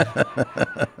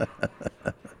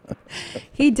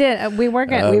 He did. We were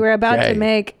about Okay. to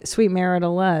make sweet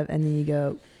marital love, and then you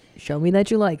go, "Show me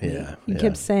that you like me." Yeah, You yeah.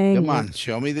 kept saying, Come on,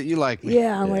 show me that you like me.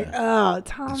 Yeah, I'm like, oh,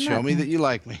 Tom. Show me that you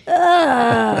like me.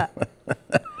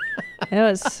 It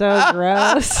was so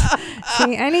gross.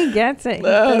 See, and he gets it. He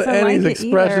doesn't Annie's like it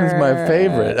expression's my either.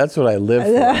 favorite. That's what I live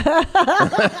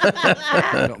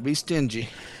for. Don't be stingy.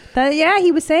 Yeah,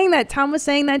 he was saying that. Tom was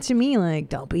saying that to me, like,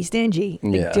 don't be stingy.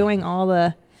 Like, Yeah. doing all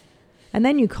the. And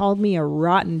then you called me a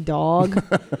rotten dog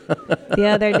the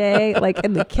other day, like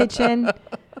in the kitchen.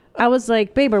 I was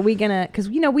like, babe, are we gonna? Because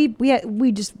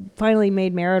we just finally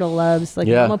made marital loves like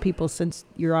normal people since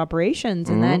your operations,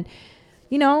 and then,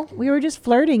 we were just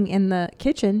flirting in the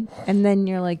kitchen, and then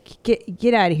you're like,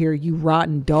 get out of here, you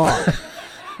rotten dog.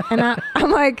 And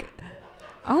I'm like,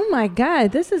 oh my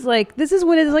God, this is what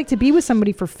it's like to be with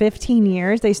somebody for 15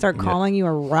 years. They start calling you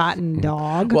a rotten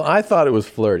dog. Well, I thought it was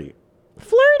flirty.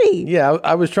 Flirty. Yeah,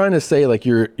 I was trying to say like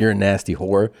you're a nasty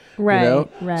whore, Right,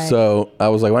 right. So I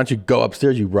was like, why don't you go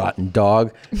upstairs, you rotten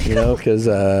dog, because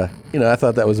I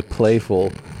thought that was a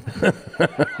playful.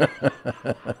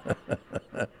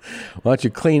 Why don't you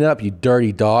clean up, you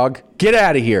dirty dog? Get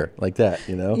out of here, like that,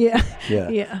 Yeah. Yeah.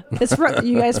 Yeah.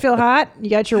 You guys feel hot? You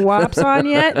got your wops on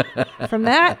yet? From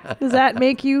that, does that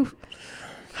make you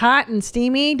hot and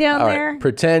steamy down All there? right,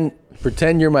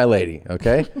 pretend you're my lady,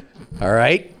 okay? All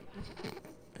right.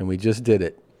 And we just did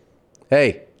it.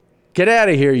 Hey, get out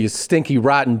of here, you stinky,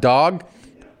 rotten dog.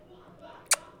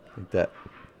 Like that.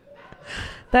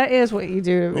 That is what you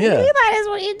do to me. Yeah. That is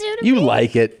what you do to me. You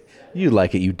like it. You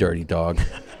like it, you dirty dog.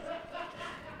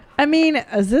 I mean,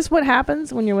 is this what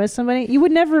happens when you're with somebody? You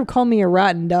would never call me a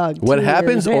rotten dog. What 2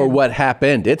 happens years or in. what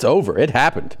happened? It's over. It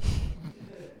happened.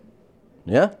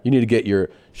 Yeah? You need to get your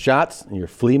shots and your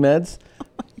flea meds. Oh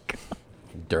my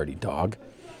God. Dirty dog.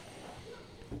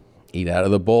 Eat out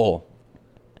of the bowl.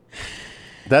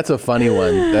 That's a funny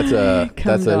one. That's a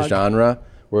dog. genre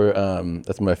where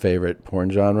that's my favorite porn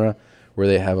genre, where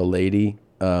they have a lady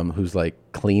who's like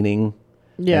cleaning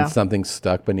Yeah. and something's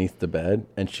stuck beneath the bed,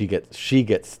 and she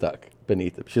gets stuck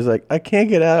beneath it. She's like, I can't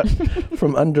get out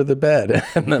from under the bed,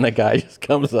 and then a guy just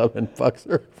comes up and fucks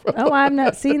her. Oh, I've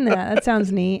not seen that. That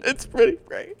sounds neat. It's pretty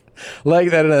great. Like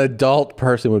that an adult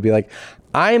person would be like,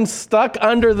 I'm stuck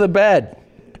under the bed.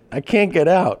 I can't get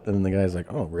out. And the guy's like,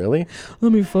 oh, really?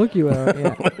 Let me fuck you out.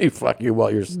 Yeah. Let me fuck you while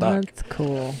you're stuck. That's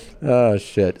cool. Oh,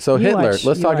 shit. So You Hitler, watch-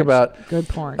 let's you talk watch about... good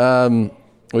porn.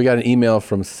 We got an email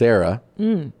from Sarah.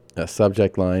 A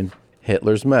subject line,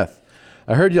 Hitler's meth.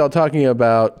 I heard y'all talking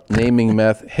about naming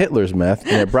meth Hitler's meth,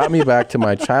 and it brought me back to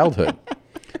my childhood.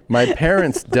 My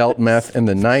parents dealt meth in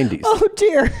the 90s. Oh,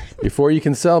 dear. Before you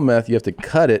can sell meth, you have to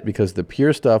cut it because the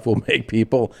pure stuff will make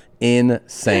people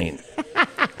insane.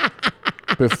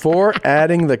 Before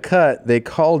adding the cut, they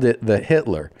called it the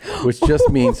Hitler, which just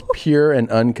means pure and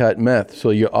uncut meth.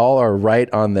 So you all are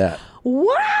right on that.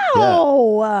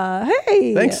 Wow.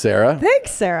 Hey. Thanks, Sarah.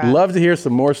 Thanks, Sarah. Love to hear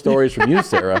some more stories from you,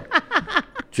 Sarah.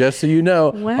 Just so you know,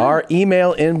 Wow. our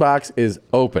email inbox is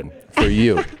open for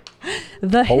you.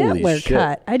 The Holy Hitler shit.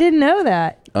 cut. I didn't know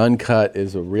that. Uncut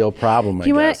is a real problem, I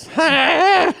guess.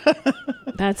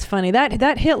 That's funny.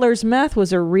 That Hitler's meth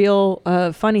was a real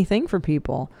funny thing for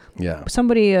people. Yeah.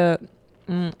 Somebody, our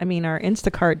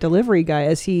Instacart delivery guy,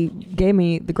 as he gave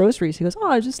me the groceries, he goes, "Oh,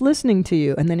 I was just listening to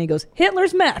you," and then he goes,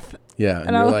 "Hitler's meth." Yeah,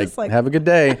 and you're I was like, have a good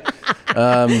day.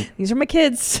 These are my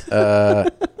kids.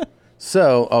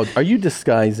 So, are you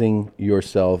disguising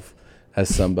yourself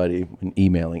as somebody when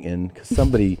emailing in? Because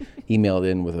somebody emailed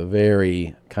in with a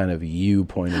very kind of you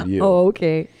point of view. Oh,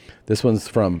 okay. This one's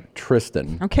from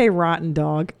Tristan. Okay, rotten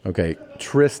dog. Okay,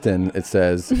 Tristan, it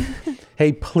says,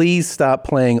 "Hey, please stop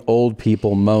playing old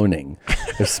people moaning,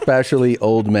 especially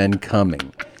old men coming.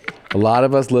 A lot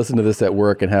of us listen to this at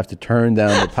work and have to turn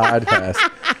down the podcast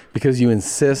because you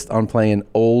insist on playing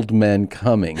old men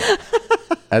coming.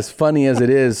 As funny as it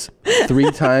is,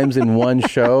 3 times in one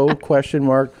show, ?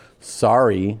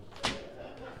 Sorry,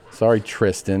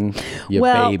 Tristan, you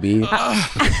baby."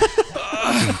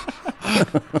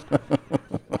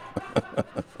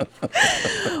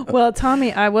 Well,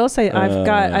 Tommy, I will say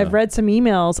I've read some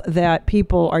emails that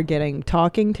people are getting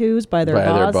talking tos by their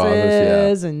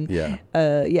bosses, and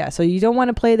so you don't want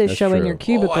to play this show in your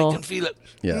cubicle. Oh, I can feel it.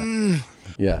 Yeah.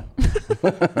 Yeah.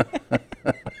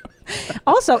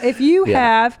 Also, if you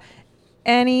have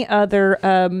any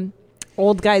other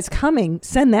old guys coming,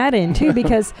 send that in too,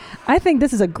 because I think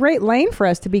this is a great lane for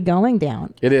us to be going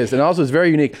down. It is. And also it's very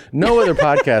unique. No other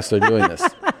podcasts are doing this.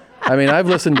 I mean, I've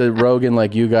listened to Rogan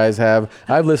like you guys have.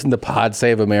 I've listened to Pod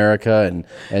Save America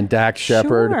and Dax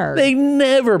Shepard. Sure. They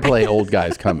never play old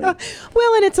guys coming.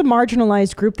 Well, and it's a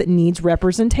marginalized group that needs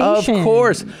representation. Of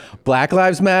course. Black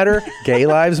lives matter. Gay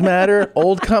lives matter.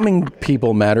 Old coming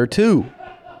people matter too.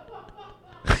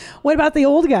 What about the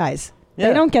old guys? Yeah.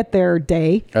 They don't get their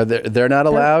day. They're not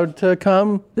allowed to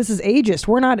come? This is ageist.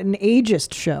 We're not an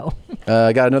ageist show.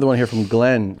 I got another one here from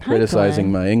Glenn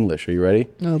criticizing my English. Are you ready?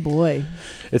 Oh, boy.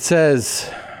 It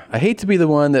says, "I hate to be the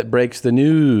one that breaks the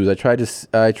news.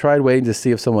 I tried waiting to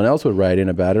see if someone else would write in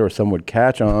about it or someone would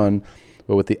catch on.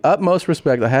 But with the utmost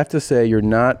respect, I have to say you're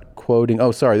not quoting."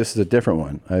 Oh, sorry. This is a different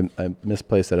one. I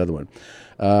misplaced that other one.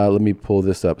 Let me pull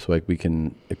this up so we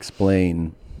can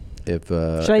explain.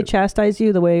 Should I chastise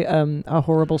you the way a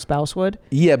horrible spouse would?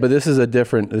 Yeah, but this is a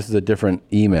different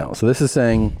email. So this is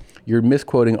saying you're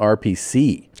misquoting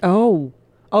RPC. Oh,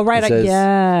 right.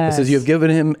 It says you have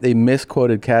given him a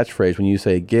misquoted catchphrase when you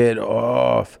say "get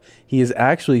off." He is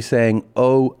actually saying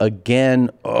 "oh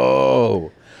again, oh,"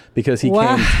 because he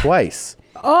came twice.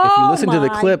 If you listen to the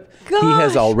clip, he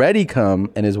has already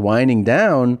come and is winding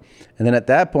down, and then at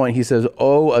that point he says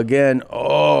 "oh again,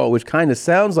 oh," which kind of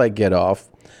sounds like "get off."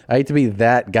 I hate to be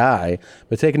that guy,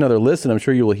 but take another listen. I'm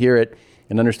sure you will hear it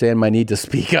and understand my need to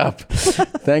speak up.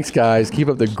 Thanks, guys. Keep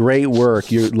up the great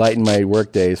work. You lighten my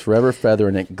work days. Forever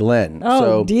feathering it, Glenn.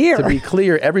 Oh, dear. To be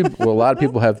clear, a lot of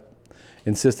people have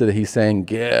insisted that he's saying,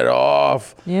 "get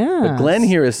off." Yeah. But Glenn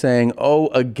here is saying, "oh,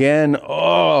 again,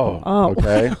 oh."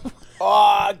 Okay.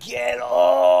 Oh, get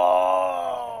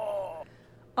off.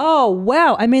 Oh,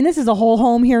 wow. I mean, this is a whole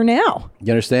home here now.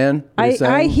 You understand what he's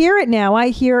saying? I hear it now.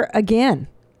 I hear again.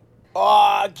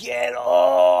 Oh, get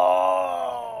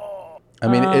off. I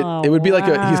mean, it would be like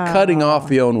he's cutting off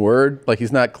the own word. Like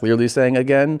he's not clearly saying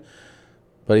again,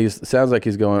 but it sounds like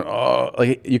he's going, "oh."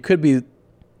 Like you could be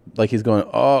like he's going,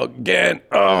 "oh, again,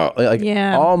 oh." Like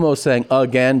almost saying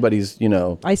again, but he's,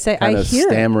 I hear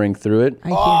stammering through it.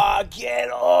 Oh, get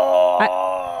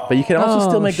off. But you can also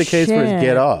still make the case for his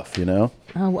 "get off,"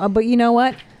 Oh, but you know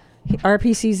what?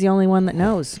 RPC's the only one that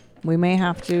knows. We may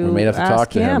have to talk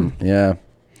to him. Yeah.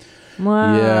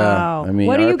 Wow. Yeah. I mean,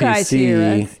 what do you RPC guys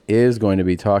hear? is going to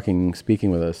be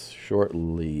speaking with us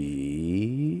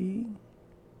shortly.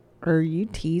 Are you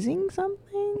teasing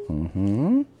something?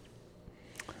 Mm-hmm.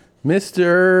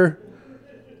 Mr.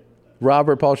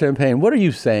 Robert Paul Champagne, what are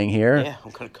you saying here? Yeah,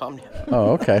 I'm going to calm down.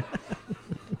 Oh, okay.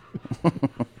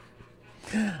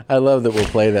 I love that we'll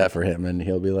play that for him, and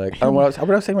he'll be like, "Oh, what I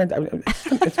was saying,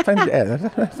 it's fine. I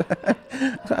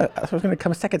was going to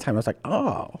come a second time." I was like,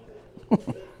 "Oh."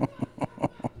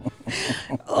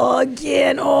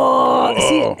 Again,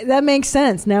 oh. See, that makes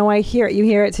sense. Now I hear it. You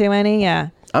hear it too, Annie? Yeah.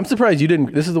 I'm surprised you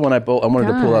didn't. This is the one I wanted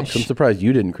to pull up. I'm surprised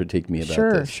you didn't critique me about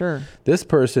this. Sure. This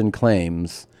person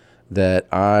claims that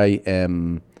I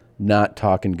am not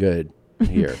talking good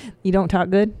here. You don't talk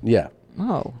good? Yeah.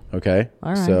 Oh. Okay.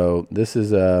 All right. So this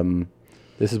is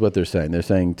what they're saying. They're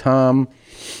saying, "Tom,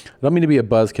 I don't mean to be a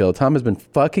buzzkill. Tom has been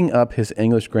fucking up his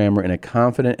English grammar in a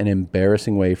confident and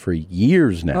embarrassing way for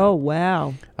years now. Oh,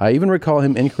 wow. I even recall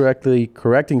him incorrectly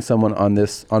correcting someone on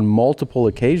this on multiple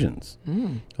occasions.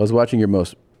 I was watching your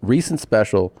most recent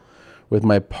special with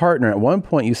my partner, at one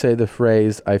point you say the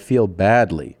phrase, I feel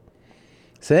badly.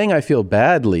 Saying I feel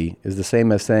badly is the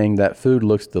same as saying that food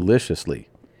looks deliciously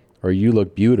or you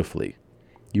look beautifully.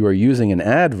 You are using an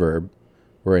adverb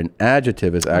where an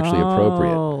adjective is actually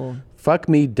appropriate. Fuck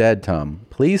me dead, Tom.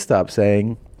 Please stop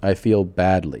saying I feel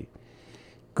badly.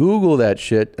 Google that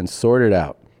shit and sort it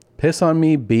out. Piss on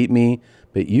me, beat me,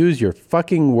 but use your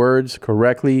fucking words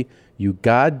correctly, you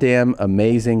goddamn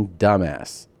amazing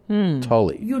dumbass.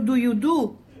 Tully. You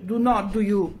do not do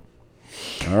you.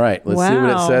 All right, let's see what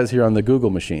it says here on the Google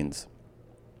machines.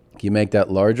 Can you make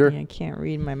that larger? Yeah, I can't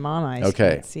read. My mom eyes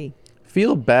Okay. can't see.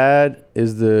 Feel bad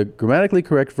is the grammatically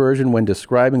correct version when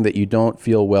describing that you don't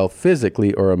feel well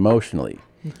physically or emotionally.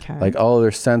 Okay. Like all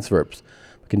other sense verbs.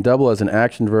 It can double as an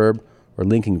action verb or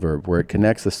linking verb where it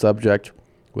connects the subject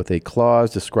with a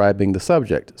clause describing the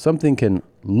subject. Something can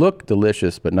look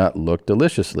delicious but not look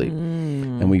deliciously.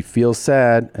 And we feel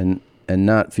sad and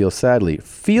not feel sadly.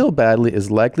 Feel badly is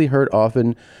likely heard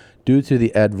often due to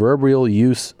the adverbial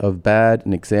use of bad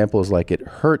in examples like it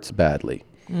hurts badly.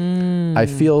 I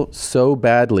feel so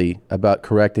badly about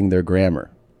correcting their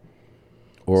grammar.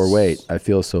 Or wait, I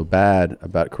feel so bad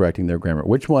about correcting their grammar.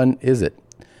 Which one is it?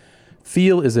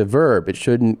 Feel is a verb. It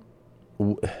shouldn't...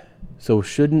 So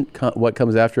shouldn't what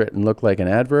comes after it and look like an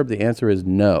adverb? The answer is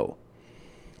no.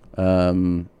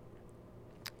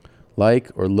 Like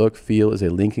or look, feel is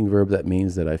a linking verb. That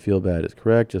means that I feel bad is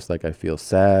correct, just like I feel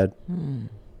sad.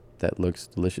 That looks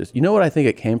delicious. You know what I think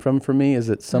it came from for me is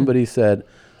that somebody said,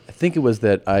 I think it was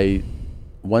that I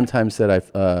one time said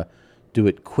I do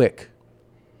it quick.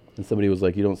 And somebody was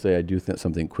like, you don't say I do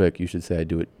something quick. You should say I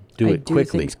do it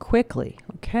quickly. Things quickly.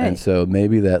 Okay. And so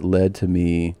maybe that led to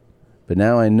me... But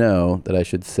now I know that I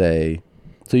should say,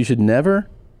 so you never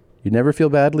feel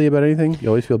badly about anything? You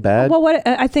always feel bad? Well, what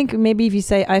I think maybe if you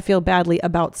say, I feel badly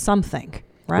about something,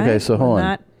 right? Okay, so hold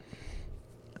on.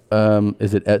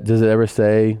 Does it ever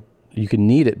say you can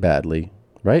need it badly,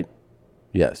 right?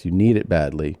 Yes, you need it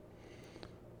badly.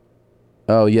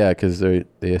 Oh, yeah, because they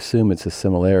assume it's a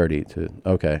similarity to,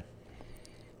 okay.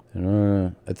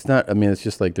 It's not, I mean, it's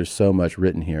just like there's so much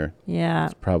written here. Yeah.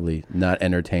 It's probably not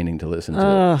entertaining to listen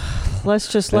to. Let's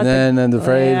just let the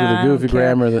phrase with the goofy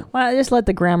grammar. Well, just let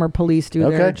the grammar police do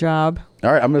their job.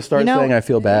 All right, I'm going to start saying I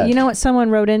feel bad. You know what? Someone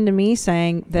wrote into me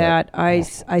saying that I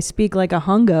speak like a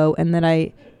hungo and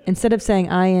that instead of saying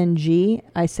ing,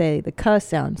 I say the cuh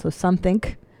sound. So something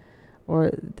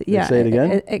or, yeah. Say it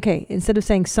again? Okay. Instead of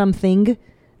saying something,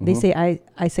 they say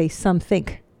I say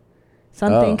something.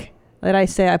 Something. Oh. That I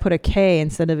say I put a K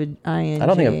instead of an ing. I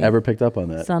don't think I've ever picked up on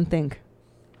that. Something.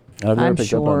 I've never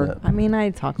picked up on that. I mean,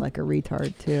 I talk like a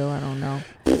retard too. I don't know.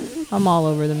 I'm all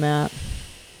over the map.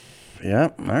 Yeah.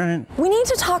 All right. We need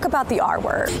to talk about the R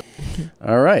word.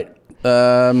 All right.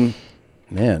 Man,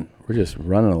 we're just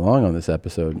running along on this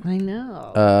episode. I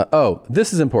know.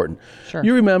 This is important. Sure.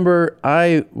 You remember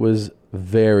I was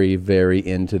very, very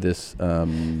into this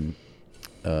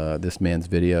this man's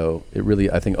video. It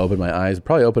really, I think, opened my eyes,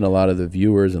 probably opened a lot of the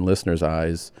viewers and listeners'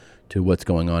 eyes to what's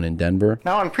going on in Denver.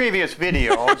 Now, in previous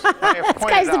videos, I have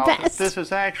pointed out that this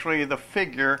is actually the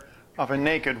figure of a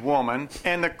naked woman,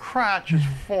 and the crotch is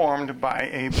formed by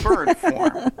a bird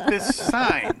form. This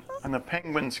sign on the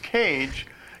penguin's cage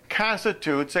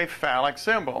constitutes a phallic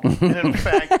symbol, and in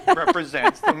fact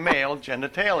represents the male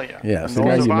genitalia. Yes, and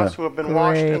those of us who have been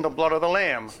washed in the blood of the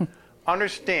Lamb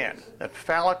understand that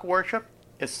phallic worship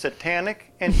is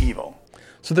satanic and evil.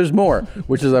 So there's more,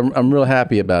 which is I'm real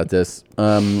happy about this.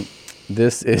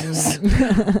 This is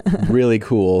really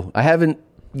cool. I haven't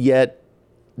yet.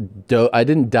 I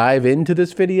didn't dive into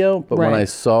this video, but when I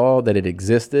saw that it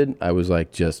existed, I was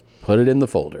like, just put it in the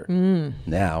folder.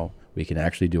 Now we can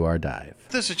actually do our dive.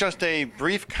 This is just a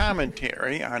brief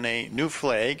commentary on a new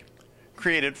flag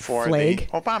created for the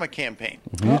Obama campaign.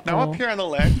 Now up here on the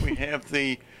left, we have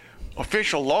the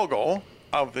official logo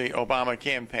of the Obama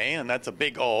campaign, and that's a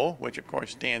big O, which of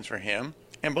course stands for him.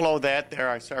 And below that, there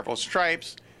are several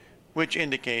stripes, which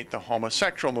indicate the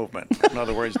homosexual movement. In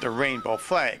other words, the rainbow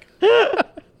flag.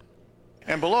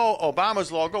 And below Obama's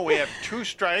logo, we have 2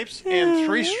 stripes and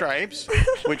 3 stripes,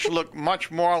 which look much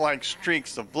more like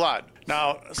streaks of blood.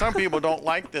 Now, some people don't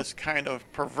like this kind of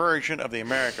perversion of the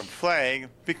American flag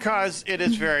because it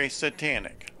is very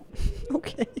satanic.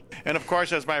 Okay. And of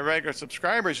course, as my regular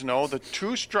subscribers know, the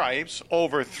 2 stripes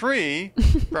over 3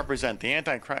 represent the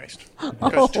Antichrist.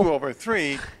 Because 2 over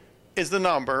 3 is the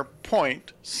number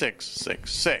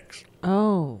 0.666.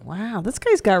 Oh, wow. This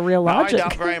guy's got real logic. Now, I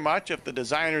doubt very much if the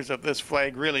designers of this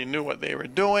flag really knew what they were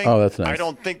doing. Oh, that's nice. I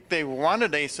don't think they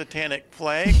wanted a satanic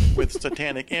flag with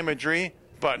satanic imagery,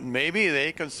 but maybe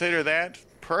they consider that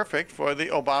perfect for the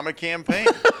Obama campaign.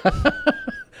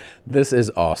 This is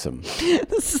awesome.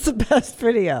 This is the best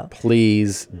video.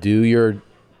 Please do your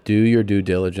due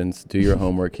diligence, do your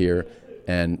homework here,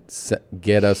 and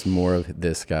get us more of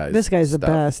this guy's. This guy's stuff. the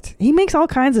best. He makes all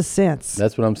kinds of sense.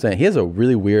 That's what I'm saying. He has a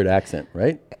really weird accent,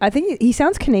 right? I think he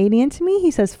sounds Canadian to me.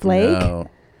 He says flake. No.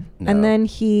 And then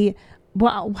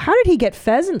well, how did he get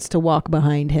pheasants to walk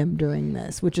behind him during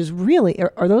this? Which is really,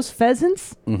 are those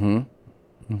pheasants? Mm-hmm.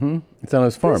 Mm-hmm. It's on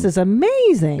his farm. This is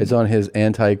amazing. It's on his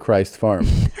Antichrist farm.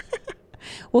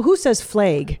 Well, who says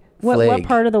flag? What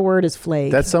part of the word is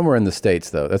flag? That's somewhere in the States,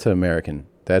 though. That's an American.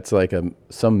 That's like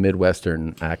some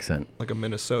Midwestern accent. Like a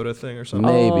Minnesota thing or something.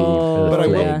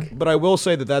 Maybe. But I will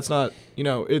say that that's not,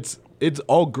 it's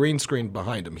all green screen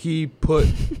behind him. He put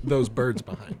those birds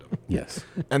behind him. Yes.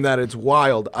 And that it's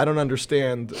wild. I don't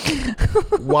understand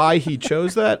why he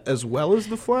chose that as well as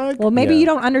the flag. Well, maybe you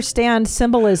don't understand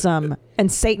symbolism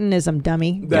and Satanism,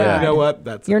 dummy. You know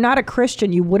what? You're not a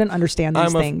Christian. You wouldn't understand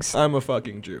these things. I'm a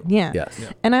fucking Jew. Yeah. Yes.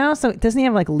 And I also, doesn't he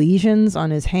have like lesions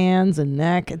on his hands and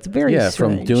neck? It's very strange.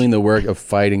 From doing the work of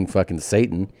fighting fucking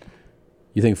Satan.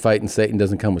 You think fighting Satan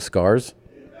doesn't come with scars?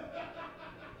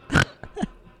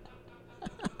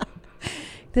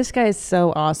 This guy is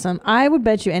so awesome. I would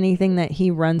bet you anything that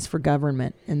he runs for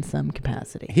government in some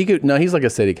capacity. He's like a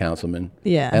city councilman.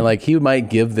 Yeah. And like he might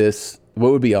give this,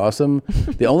 what would be awesome?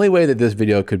 The only way that this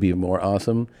video could be more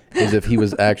awesome is if he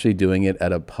was actually doing it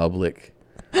at a public,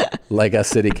 like a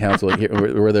city council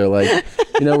where they're like,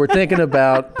 we're thinking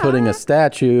about putting a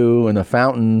statue and a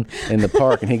fountain in the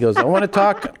park. And he goes, I want to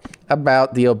talk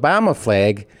about the Obama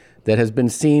flag that has been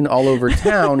seen all over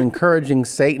town encouraging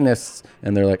Satanists.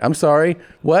 And they're like, I'm sorry,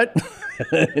 what?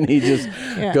 And he just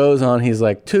goes on. He's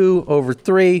like, 2 over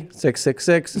 3,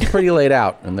 666. It's pretty laid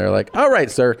out. And they're like, all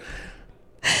right, sir.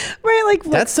 Right, like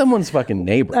that's someone's fucking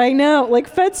neighbor. I know. Like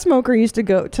Fed Smoker used to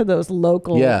go to those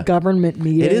local government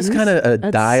meetings. It is kind of a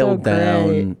dialed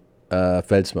down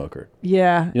Fed Smoker.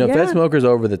 Yeah. Fed Smoker's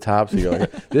over the top. So you're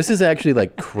like, this is actually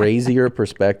like crazier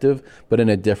perspective, but in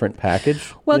a different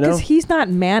package. Well, because he's not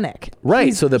manic.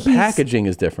 Right. So the packaging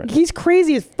is different. He's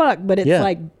crazy as fuck, but it's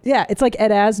it's like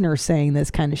Ed Asner saying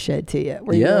this kind of shit to you.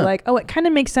 Where you're like, oh, it kind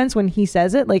of makes sense when he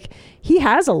says it. Like, he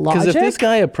has a logic. Because if this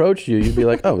guy approached you, you'd be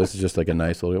like, oh, this is just like a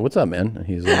nice little, what's up, man? And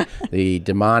he's like, the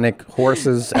demonic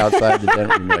horses outside the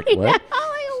den. And you're like, what?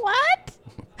 What?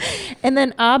 And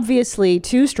then obviously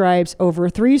 2 stripes over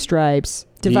 3 stripes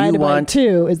divided by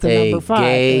 2 is the number 5. A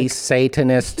gay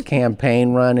Satanist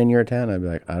campaign run in your town? I'd be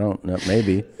like, I don't know,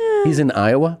 maybe. He's in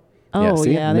Iowa? Oh,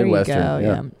 yeah, there you Midwestern.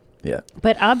 go. Yeah.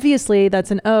 But obviously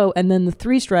that's an O, and then the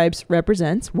 3 stripes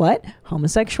represents what?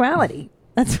 Homosexuality.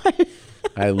 That's why.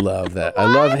 I love that. I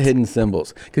love hidden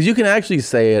symbols. Because you can actually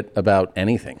say it about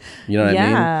anything. You know what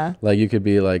I mean? Like you could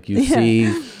be like, you see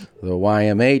the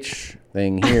YMH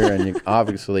thing here, and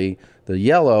obviously the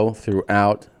yellow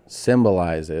throughout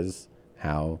symbolizes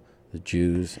how the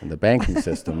Jews and the banking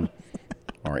system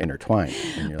are intertwined.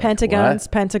 Pentagons,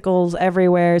 pentacles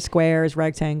everywhere, squares,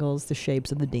 rectangles, the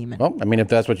shapes of the demon. Well, I mean, if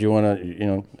that's what you want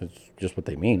to, it's just what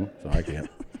they mean. So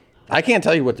I can't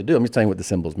tell you what to do. I'm just telling you what the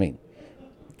symbols mean.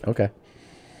 Okay.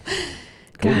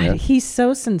 Cool, God, man. he's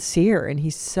so sincere and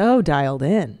he's so dialed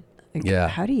in. Like,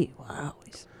 how do you?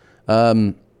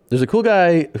 Wow. There's a cool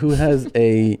guy who has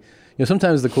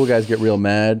sometimes the cool guys get real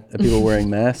mad at people wearing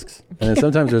masks, and then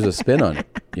sometimes there's a spin on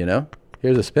it,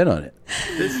 Here's a spin on it.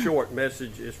 This short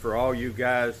message is for all you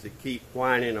guys that keep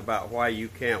whining about why you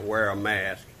can't wear a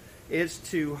mask. It's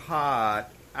too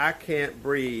hot. I can't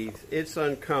breathe. It's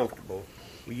uncomfortable.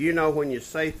 When you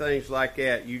say things like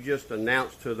that, you just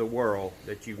announce to the world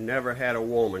that you've never had a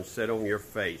woman sit on your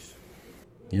face.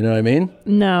 You know what I mean?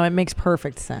 No, it makes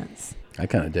perfect sense. I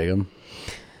kind of dig him.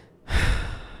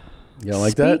 You don't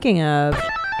like Speaking of.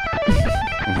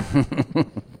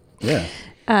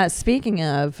 Yeah. Speaking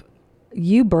of,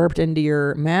 you burped into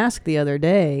your mask the other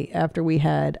day after we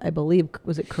had, I believe,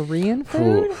 was it Korean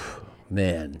food?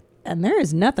 Man. And there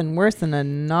is nothing worse than a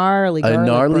gnarly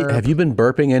burp. Have you been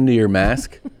burping into your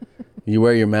mask? You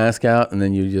wear your mask out and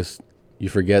then you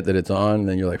forget that it's on, and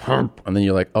then you're like, and then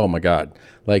you're like, oh my God.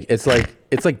 Like it's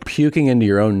like puking into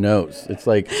your own nose. It's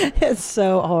like it's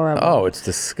so horrible. Oh, it's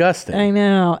disgusting. I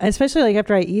know. Especially like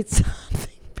after I eat something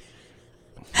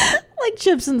like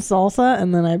chips and salsa,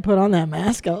 and then I put on that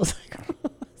mask. I was like,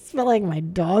 I smell like my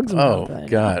dog's mouth. Oh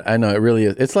God, I know, it really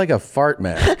is. It's like a fart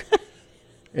mask.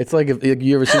 It's like if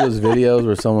you ever see those videos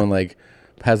where someone like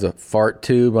has a fart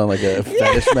tube on like a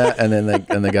fetish mat, and then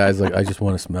the guy's like, I just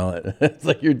want to smell it. It's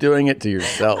like you're doing it to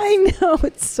yourself. I know,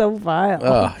 it's so vile.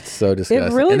 Oh, it's so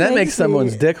disgusting. It really and that makes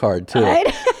someone's dick hard too.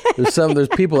 There's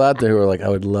people out there who are like, I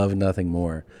would love nothing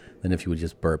more than if you would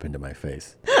just burp into my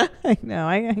face. I know.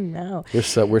 I know.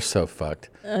 We're so fucked.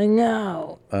 I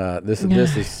know. This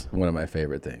is one of my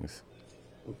favorite things.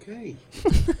 Okay.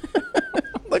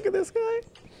 Look at this guy.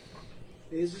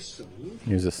 Here's a song.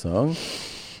 Here's a song.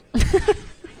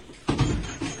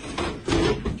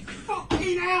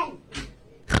 Fucking hell!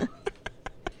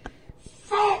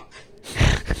 Fuck!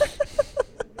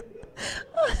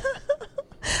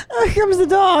 Here comes the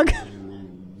dog.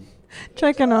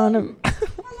 Checking on him. I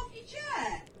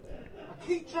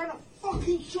keep trying to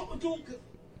fucking shut the door.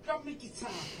 Grab me guitar,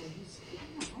 please.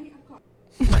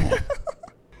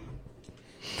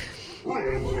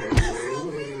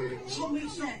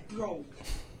 Something's not broke.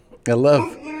 I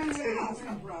love.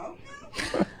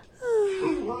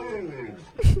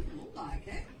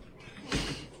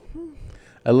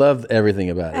 I love everything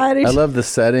about it. I love the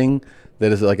setting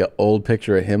that is like an old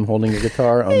picture of him holding a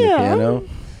guitar on the piano.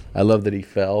 I love that he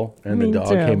fell and the dog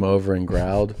came over and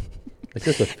growled. It's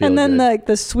just a feel And then good.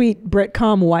 the sweet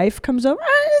Britcom wife comes over.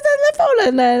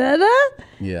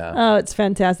 Yeah. Oh, it's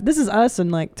fantastic. This is us in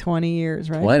like 20 years,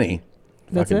 right? 20.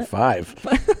 That's Fucking it? 5.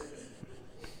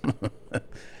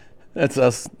 That's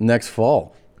us next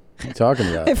fall. What are you talking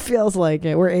about? It feels like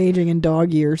it. We're aging in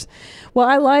dog years. Well,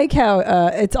 I like how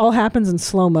it all happens in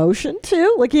slow motion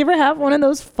too. Like, you ever have one of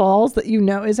those falls that you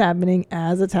know is happening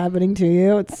as it's happening to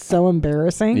you? It's so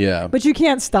embarrassing. Yeah. But you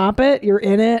can't stop it. You're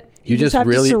in it. You just have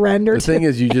really to surrender. The thing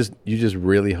is, you just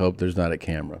really hope there's not a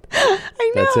camera.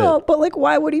 I That's know, it. but like,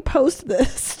 why would he post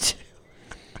this?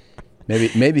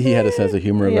 Maybe he had a sense of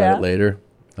humor Yeah. about it later.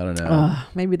 I don't know.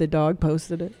 Maybe the dog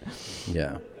posted it.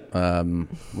 Yeah.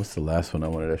 What's the last one I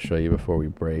wanted to show you before we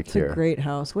break It's here? a great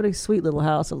house. What a sweet little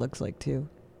house it looks like too.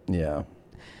 Yeah.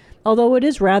 Although it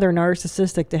is rather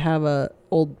narcissistic to have a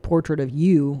old portrait of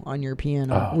you on your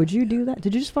piano. Oh. Would you do that?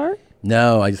 Did you just fart?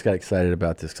 No, I just got excited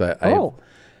about this.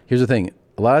 Here's the thing.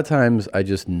 A lot of times I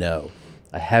just know.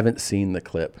 I haven't seen the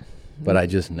clip, but I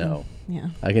just know. Yeah.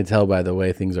 I can tell by the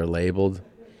way things are labeled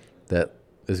that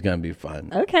this is going to be fun.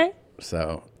 Okay.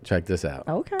 So check this out.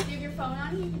 Okay. You have your phone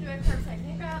on, you can do it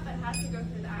curbside pickup, but it has to go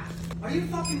through the app. Are you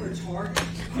fucking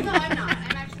retarded? No, I'm not.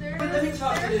 I'm actually there. Let me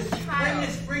talk to this. Child.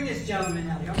 Bring this gentleman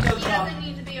out here. I'm He so sorry. doesn't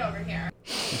need to be over here.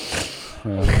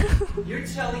 You're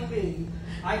telling me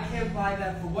I can't buy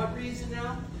that for what reason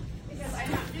now? Because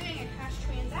I'm not doing a cash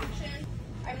transaction.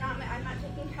 I'm not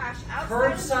taking cash outside.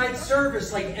 Curbside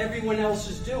service like everyone else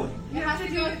is doing. You have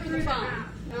to go through the phone.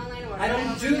 Online order. I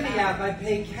don't do the app. I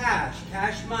pay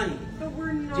cash money. But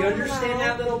we're not. Do you understand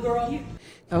that, little girl?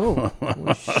 Oh,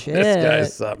 shit. This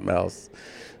guy's something else.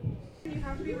 You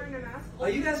have to be wearing a mask. Are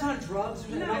you guys on drugs?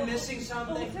 Am I missing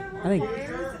something? I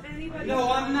think.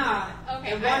 No, I'm not.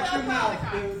 Okay, And watch your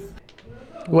mouth, dude.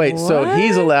 Wait, so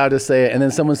he's allowed to say it, and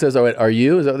then someone says, "Oh, wait, are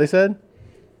you?" Is that what they said?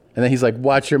 And then he's like,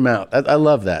 "Watch your mouth." I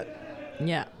love that.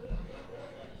 Yeah.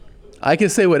 I can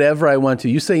say whatever I want to.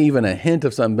 You say even a hint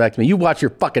of something back to me. You watch your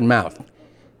fucking mouth.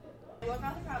 Look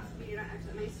out the cops if you do not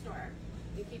exit my store.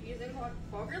 You keep using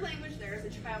vulgar language, there is a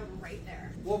child right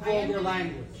there. What I am vulgar doing-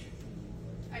 language?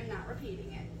 I'm not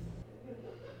repeating it.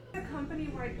 A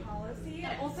company-wide policy,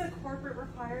 and also corporate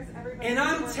requires everybody. And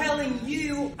I'm telling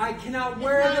you, I cannot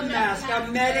wear the mask.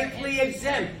 I'm medically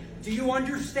exempt. Do you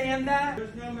understand that?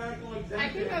 There's no medical exemption. I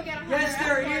can go get a Yes,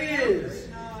 there is.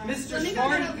 Mr. Let me go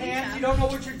Smarty get a Pants, visa. you don't know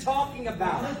what you're talking My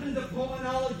about. husband's a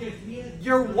pulmonologist. He is.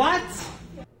 You're what?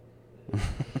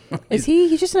 Is he?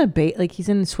 He's just in a bait. Like, he's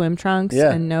in swim trunks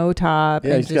Yeah. and no top.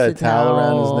 Yeah, and he's just got a towel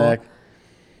around his neck.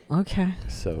 Okay.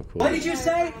 So cool. What did you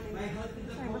say?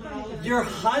 Your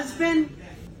husband?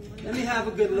 Let me have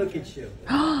a good look at you.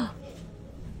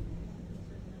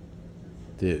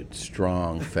 Dude,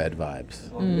 strong Fed vibes.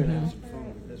 Mhm.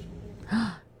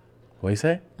 What do you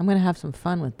say? I'm gonna have some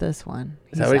fun with this one.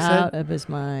 Is He's that what he said? out of his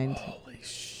mind. Holy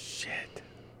shit.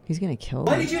 He's gonna kill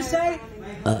What him. did you say?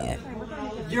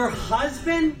 Your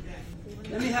husband?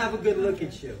 Let me have a good look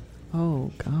at you.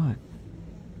 Oh God.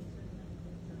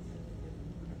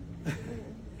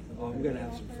 Oh, I'm gonna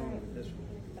have some fun with this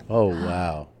one. Oh,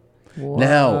 wow.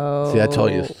 Now, see, I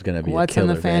told you this was going to be What's a killer.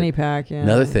 in the fanny vid. pack? Yeah.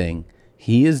 Another thing,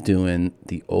 he is doing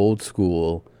the old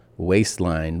school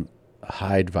waistline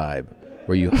hide vibe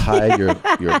where you hide your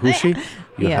hoochie,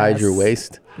 you hide your Yes.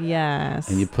 waist, Yes.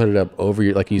 and you put it up over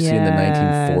your, like you see in the Yes.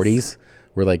 1940s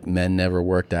where like men never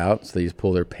worked out, so they just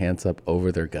pull their pants up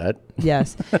over their gut.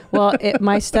 Yes. Well,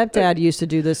 my stepdad used to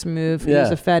do this move. He was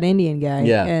Yeah. a fat Indian guy.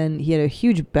 Yeah. And he had a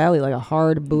huge belly, like a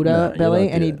hard Buddha No, you belly,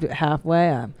 don't and do he'd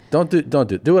halfway. Don't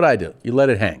do what I do. You let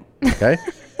it hang, okay?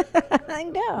 I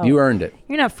know. You earned it.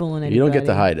 You're not fooling anybody. You don't get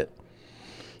to hide it.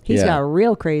 He's got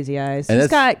real crazy eyes. And He's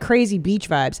got crazy beach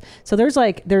vibes. So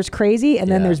there's crazy,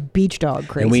 and then there's beach dog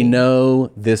crazy. And we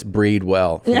know this breed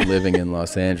well from living in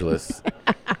Los Angeles.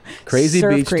 Crazy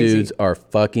beach dudes are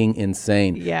fucking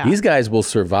insane. Yeah. These guys will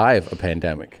survive a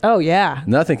pandemic. Oh, yeah.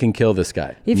 Nothing can kill this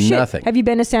guy. Nothing. Have you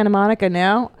been to Santa Monica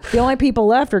now? The only people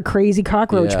left are crazy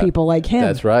cockroach people like him.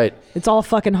 That's right. It's all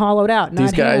fucking hollowed out.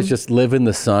 These guys just live in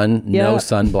the sun, no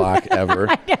sunblock ever.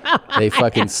 They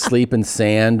fucking sleep in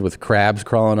sand with crabs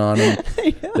crawling on them.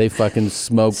 They fucking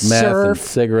smoke meth and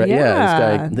cigarette.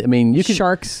 Yeah, this guy. I mean,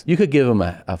 Sharks. You could give him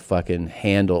a fucking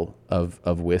handle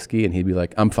of whiskey, and he'd be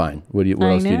like, "I'm fine. What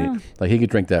else do you need?" Like he could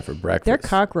drink that for breakfast. They're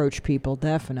cockroach people,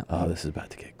 definitely. Oh, this is about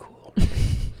to get cool.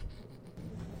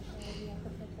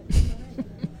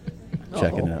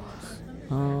 Check it out.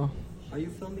 Oh. Are you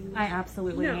filming? I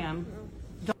absolutely am.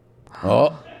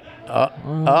 Oh,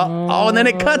 and then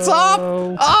it cuts off.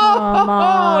 Oh, come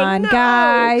on, no.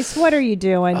 guys. What are you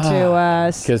doing to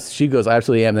us? Because she goes, I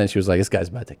absolutely am. And then she was like, this guy's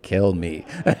about to kill me.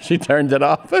 She turned it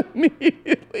off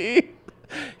immediately.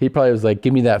 He probably was like,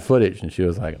 give me that footage. And she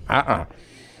was like,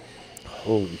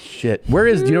 Holy shit. Do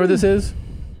you know where this is?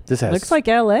 This has looks like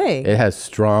L.A. It has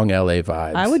strong L.A.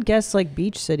 vibes. I would guess like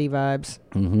Beach City vibes.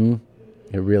 Mm-hmm.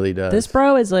 It really does. This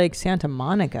bro is like Santa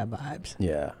Monica vibes.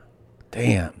 Yeah.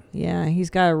 Damn. Yeah, he's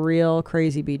got a real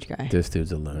crazy beach guy. This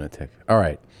dude's a lunatic. All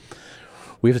right.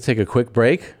 We have to take a quick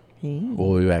break.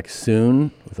 We'll be back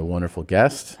soon with a wonderful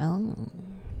guest. Oh.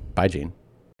 Bye, Gene.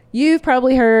 You've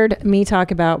probably heard me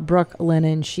talk about Brook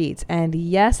Linen sheets. And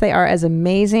yes, they are as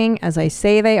amazing as I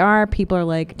say they are. People are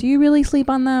like, do you really sleep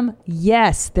on them?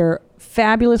 Yes, they're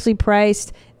fabulously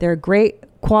priced. They're a great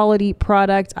quality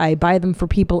product. I buy them for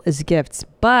people as gifts.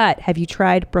 But have you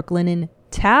tried Brook Linen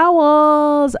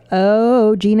towels?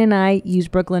 Oh, Gene and I use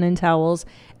Brook Linen towels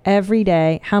every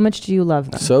day. How much do you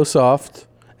love them? So soft.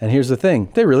 And here's the thing.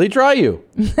 They really dry you.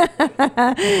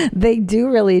 They do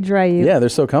really dry you. Yeah, they're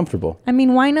so comfortable. I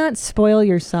mean, why not spoil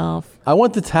yourself? I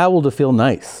want the towel to feel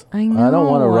nice. I know. I don't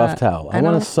want a rough towel. I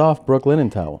want a soft Brook Linen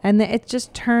towel. And it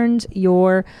just turns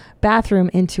your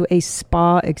bathroom into a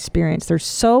spa experience. They're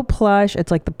so plush. It's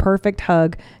like the perfect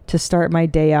hug to start my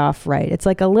day off right. It's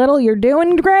like a little, you're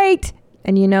doing great.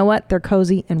 And you know what? They're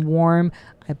cozy and warm.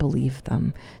 I believe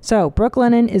them. So Brook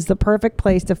Linen is the perfect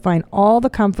place to find all the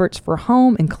comforts for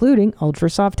home, including ultra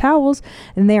soft towels.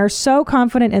 And they are so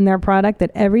confident in their product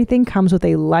that everything comes with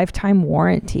a lifetime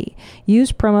warranty.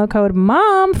 Use promo code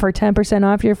MOM for 10%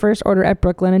 off your first order at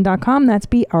brooklinen.com. That's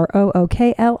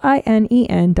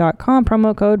BROOKLINEN.com.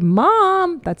 Promo code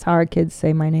MOM. That's how our kids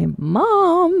say my name,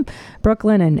 Mom. Brook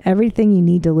Linen, everything you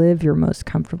need to live your most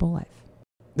comfortable life.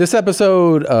 This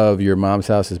episode of Your Mom's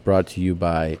House is brought to you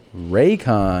by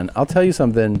Raycon. I'll tell you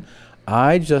something.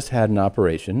 I just had an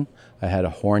operation. I had a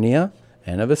hernia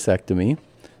and a vasectomy,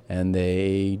 and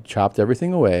they chopped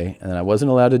everything away, and I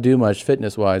wasn't allowed to do much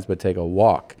fitness-wise but take a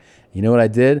walk. You know what I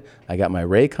did? I got my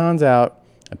Raycons out,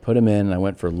 I put them in, and I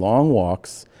went for long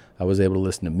walks. I was able to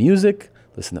listen to music,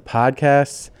 listen to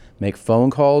podcasts, make phone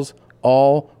calls,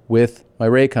 all with my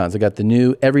Raycons. I got the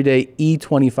new Everyday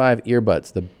E25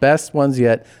 earbuds, the best ones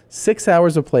yet. 6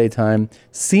 hours of playtime,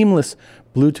 seamless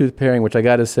Bluetooth pairing, which I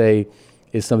got to say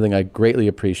is something I greatly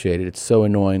appreciated. It's so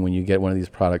annoying when you get one of these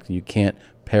products and you can't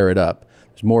pair it up.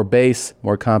 There's more bass,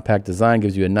 more compact design,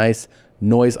 gives you a nice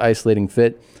noise isolating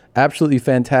fit. Absolutely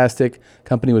fantastic.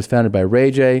 Company was founded by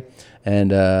Ray J,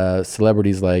 and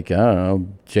celebrities like, I don't know,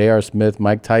 J.R. Smith,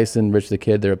 Mike Tyson, Rich the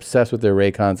Kid, they're obsessed with their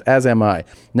Raycons, as am I.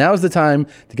 Now is the time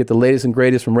to get the latest and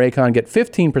greatest from Raycon. Get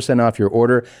 15% off your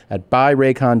order at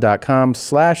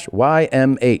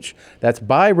buyraycon.com/YMH. That's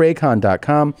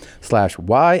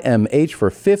buyraycon.com/YMH for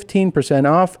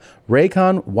 15% off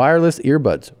Raycon wireless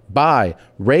earbuds.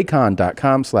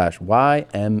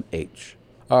 Buyraycon.com/YMH.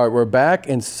 All right, we're back,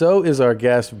 and so is our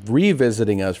guest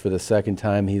revisiting us for the second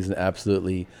time. He's an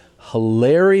absolutely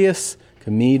hilarious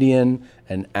comedian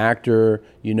and actor.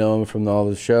 You know him from all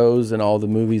the shows and all the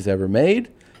movies ever made.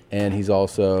 And he's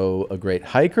also a great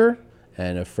hiker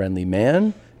and a friendly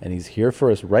man. And he's here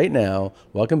for us right now.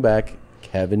 Welcome back,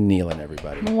 Kevin Nealon,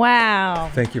 everybody.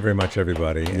 Wow. Thank you very much,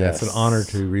 everybody. And Yes. it's an honor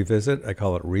to revisit. I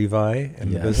call it revi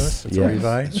in the business. It's a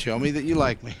revi. Show me that you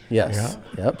like me. Yes.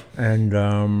 Yeah. Yep.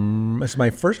 And it's my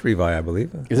first revi, I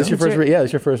believe. Is this your first? Yeah,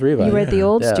 it's your first revive. You were at the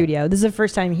old Yeah. studio. This is the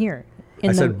first time here.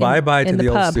 I said bye-bye to the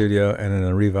old pub. studio and then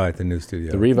a revi at the new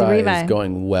studio. The revive is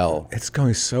going well. It's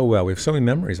going so well. We have so many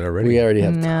memories already. We already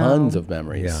have tons of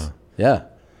memories. Yeah.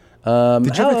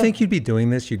 Did you ever think you'd be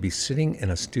doing this? You'd be sitting in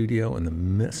a studio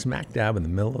in the smack dab in the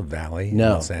middle of the valley in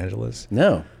Los Angeles?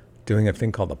 No. Doing a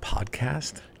thing called a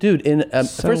podcast? Dude,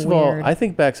 first of all, I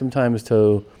think back sometimes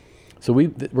to, so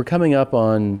we're coming up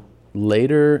on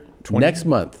later next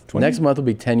month. 20? Next month will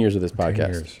be 10 years of this 10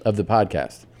 podcast, years. of the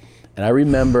podcast. And I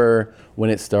remember when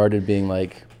it started being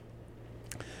like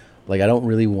I don't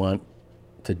really want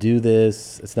to do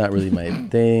this. It's not really my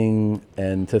thing.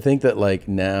 And to think that like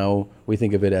now we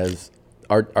think of it as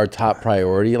our top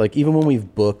priority. Like even when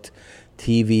we've booked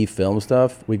TV, film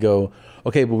stuff, we go,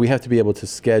 okay, but we have to be able to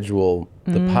schedule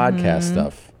the podcast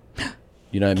stuff.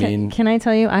 You know what I mean? Can I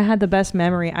tell you, I had the best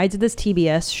memory. I did this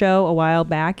TBS show a while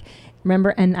back.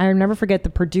 Remember, and I'll never forget the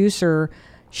producer.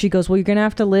 She goes, well, you're going to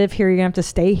have to live here. You're going to have to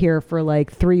stay here for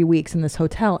like 3 weeks in this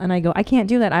hotel. And I go, I can't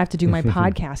do that. I have to do my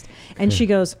podcast. And she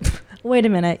goes, wait a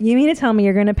minute. You mean to tell me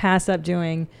you're going to pass up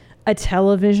doing a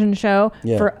television show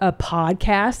for a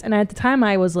podcast? And at the time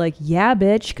I was like, yeah,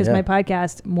 bitch, because my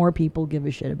podcast, more people give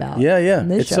a shit about. Yeah.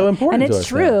 This It's show. so important and to it's us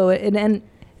true. And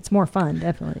it's more fun,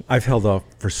 definitely. I've held off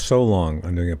for so long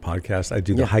on doing a podcast. I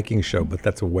do the hiking show, but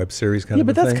that's a web series kind of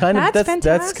but a that's thing. kind of That's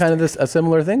that's kind of a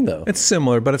similar thing though. It's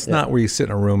similar, but it's not where you sit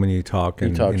in a room and you talk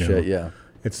and talk you know, shit, yeah.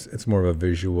 It's more of a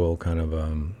visual kind of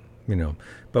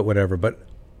but whatever. But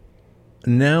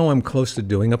now I'm close to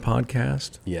doing a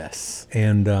podcast. Yes.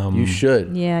 And you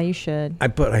should. Yeah, you should.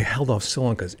 But I held off so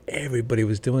long because everybody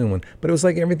was doing one. But it was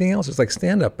like everything else. It's like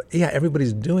stand up. Yeah,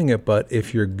 everybody's doing it, but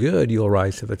if you're good, you'll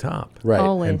rise to the top. Right.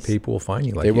 Always. And people will find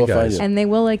you like They will you guys. find you. And they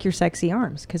will like your sexy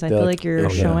arms because I feel like you're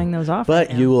showing those off. But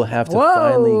right you now. will have to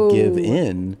finally give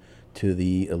in to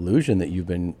the illusion that you've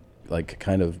been like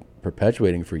kind of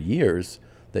perpetuating for years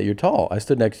that you're tall. I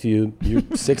stood next to you. You're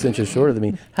 6 inches shorter than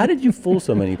me. How did you fool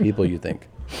so many people, you think?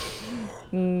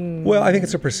 Well, I think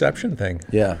it's a perception thing.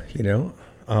 Yeah. You know,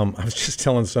 I was just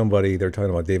telling somebody, they're talking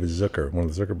about David Zucker, one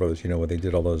of the Zucker brothers, you know, where they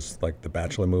did all those, like, the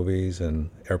Bachelor movies and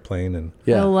Airplane. And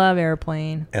I love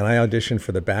Airplane. And I auditioned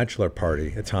for the Bachelor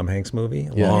Party, a Tom Hanks movie,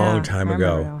 a Yeah. long time I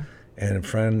ago. remember And a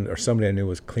friend or somebody I knew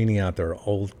was cleaning out their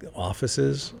old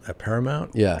offices at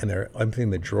Paramount. Yeah. And they're emptying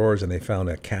the drawers, and they found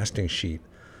a casting sheet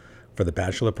for the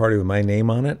Bachelor Party with my name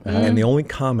on it. And the only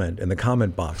comment in the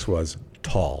comment box was,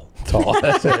 tall.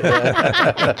 That's it.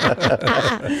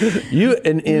 You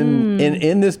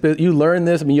in this you learn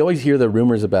this. I mean, you always hear the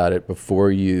rumors about it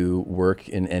before you work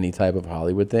in any type of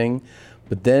Hollywood thing,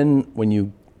 but then when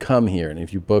you come here and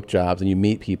if you book jobs and you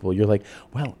meet people, you're like,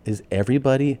 well, is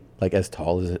everybody like as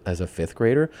tall as a fifth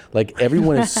grader? Like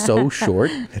everyone is so short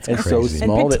and crazy. so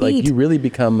small that like you really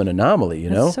become an anomaly,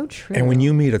 you know? That's so true. And when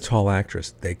you meet a tall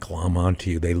actress, they glom onto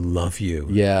you. They love you.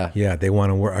 Yeah. Yeah, they want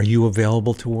to work. Are you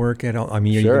available to work at all? I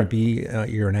mean, Sure. you're going to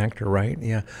be, you're an actor, right?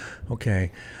 Yeah.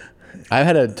 Okay. I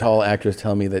had a tall actress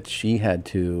tell me that she had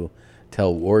to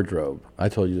tell wardrobe. I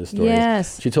told you this story.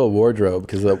 Yes. She told wardrobe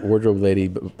because the wardrobe lady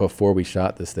before we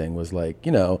shot this thing was like,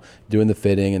 you know, doing the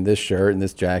fitting and this shirt and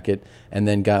this jacket, and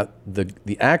then got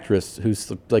the actress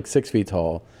who's like 6 feet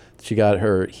tall. She got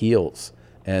her heels,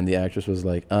 and the actress was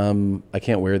like, I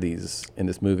can't wear these in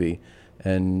this movie.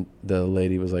 And the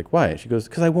lady was like, why? She goes,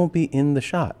 because I won't be in the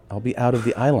shot. I'll be out of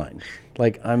the eye line.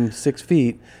 Like I'm 6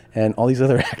 feet and all these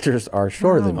other actors are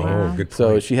shorter than me. wow. Oh, good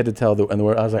So point. she had to tell I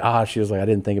was like, she was like, I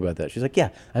didn't think about that. She's like, yeah,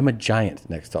 I'm a giant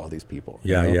next to all these people.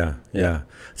 you know? Yeah.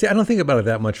 See, I don't think about it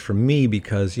that much for me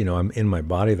because, you know, I'm in my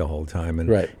body the whole time. And,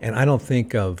 Right. and I don't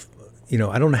think of, you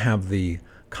know, I don't have the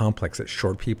complex that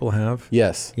short people have.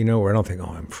 Yes. You know, where I don't think,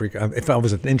 I'm freak. If I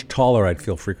was an inch taller, I'd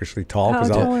feel freakishly tall. How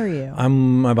tall are you? I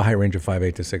have a height range of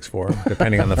 5'8" to 6'4",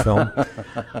 depending on the film.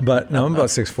 But no, I'm about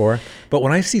 6'4". But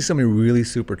when I see somebody really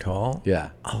super tall,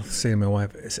 Yeah. I'll say to my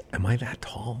wife, am I that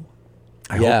tall?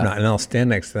 I Yeah. hope not. And I'll stand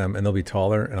next to them and they'll be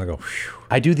taller and I'll go, phew.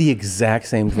 I do the exact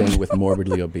same thing with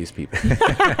morbidly obese people.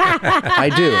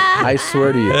 I do. I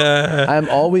swear to you. I'm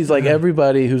always like,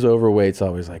 everybody who's overweight's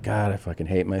always like, God, I fucking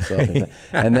hate myself.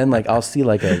 And then like, I'll see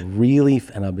like a really,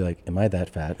 and I'll be like, am I that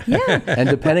fat? Yeah. And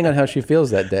depending on how she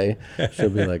feels that day, she'll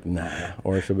be like, nah.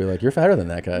 Or she'll be like, you're fatter than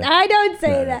that guy. I don't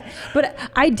say that. But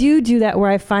I do that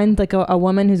where I find like a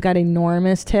woman who's got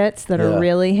enormous tits that are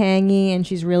really hangy and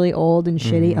she's really old and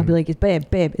shitty. I'll be like,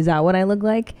 babe, is that what I look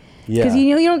like? Because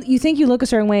you think you look a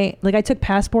certain way. Like I took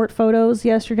passport photos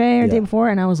yesterday or the day before,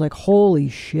 and I was like, "Holy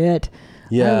shit,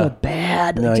 I look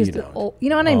bad." No, like, you don't. You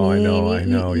know what I mean? I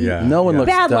know, yeah. No one looks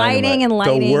bad dynamite. lighting and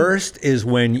lighting. The worst is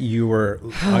when you were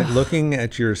looking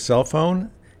at your cell phone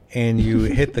and you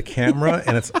hit the camera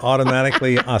and it's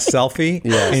automatically a selfie.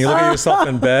 Yes. And you look at yourself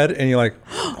in bed and you're like,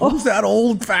 who's that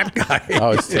old fat guy?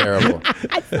 Oh, it's terrible.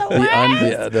 That's the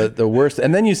worst. The worst.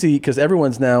 And then you see, because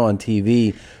everyone's now on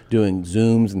TV doing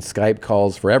Zooms and Skype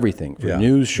calls for everything, for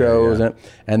news shows.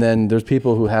 And then there's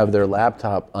people who have their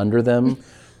laptop under them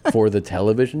for the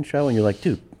television show. And you're like,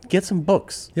 dude, get some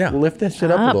books. Yeah. Lift that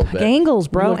shit up a little bit. Angles,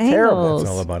 bro. You look terrible. Angles.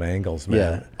 It's all about angles, man.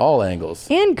 Yeah, all angles.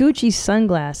 And Gucci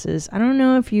sunglasses. I don't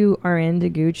know if you are into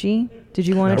Gucci. Did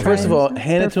you want to try First of all, them?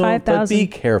 hand it to They're them, but be 5,000.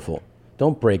 careful.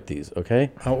 Don't break these,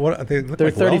 okay? What, they look They're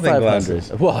like welding glasses.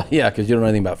 $3,500. Well, yeah, because you don't know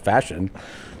anything about fashion.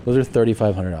 Those are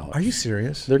 $3,500. Are you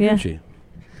serious? They're Yeah. Gucci.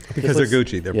 Because they're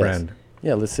Gucci, their Yes. brand.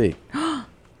 Yeah, let's see.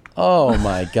 Oh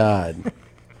my God.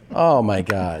 Oh my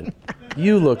God.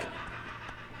 You look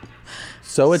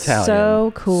so Italian.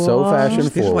 So cool. So fashion These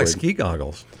are forward. like ski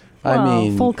goggles. I Well,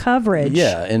 mean, full coverage.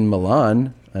 Yeah, in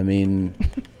Milan. I mean,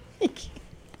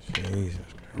 Jesus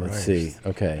let's Christ. see.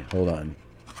 Okay, hold on.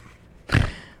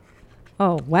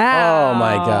 Oh, wow. Oh,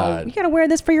 my God. You got to wear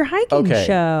this for your hiking Okay.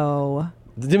 show.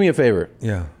 Do me a favor.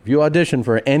 Yeah. If you audition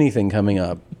for anything coming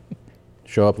up,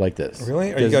 show up like this.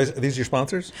 Really? Are these your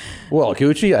sponsors? Well,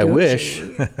 Gucci, I wish.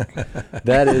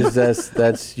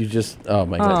 That's you just, oh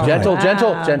my God. Oh,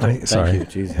 Gentle. wow. Thank Sorry. you,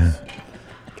 Jesus.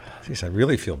 Jeez, I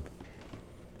really feel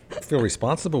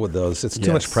responsible with those. It's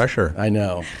too much Yes. pressure. I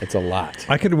know. It's a lot.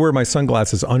 I could wear my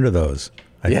sunglasses under those.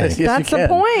 I Yes, think. yes, That's you the can.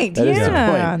 point, That is the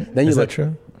yeah. point. Then you Is that look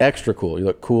true? extra cool. You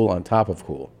look cool on top of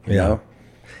cool. You know?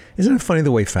 Isn't it funny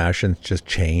the way fashions just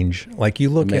change? Like you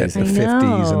look Amazing. at the I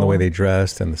 50s and the way know. they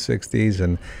dressed and the 60s.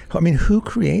 And I mean, who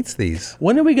creates these?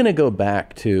 When are we going to go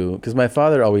back to, because my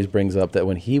father always brings up that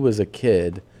when he was a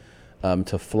kid,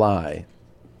 to fly,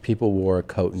 people wore a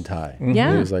coat and tie.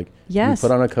 Yeah. He was like, Yes. you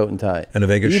put on a coat and tie. And a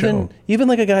Vegas show. Even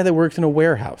like a guy that works in a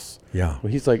warehouse. Yeah.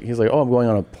 Where he's like, oh, I'm going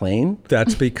on a plane.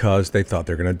 That's because they thought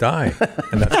they were going to die.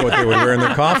 And that's what they would wear in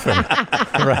their coffin.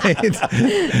 Right?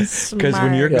 Because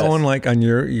when you're Yes. going like on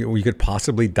you could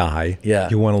possibly die. Yeah.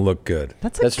 You want to look good.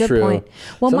 That's a That's good true. point.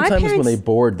 Well, my Sometimes when parents. they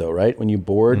board, though, right? When you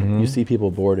board, Mm-hmm. you see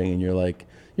people boarding, and you're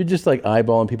just like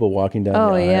eyeballing people walking down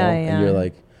Oh, the aisle, yeah, and yeah. you're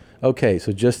like, okay,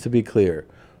 so just to be clear,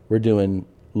 we're doing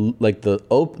like the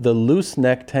loose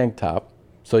neck tank top.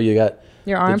 So you got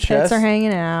Your the armpits chest, are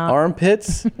hanging out.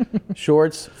 armpits,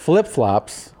 shorts, flip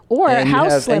flops. Or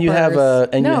house And you have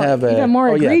slippers. Even more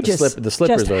oh, egregious, Yeah, the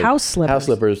slippers just are house slippers. House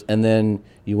slippers, and then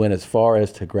you went as far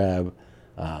as to grab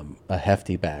a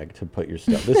hefty bag to put your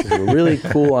stuff. This is a really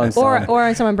cool ensemble.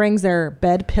 Or someone brings their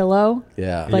bed pillow.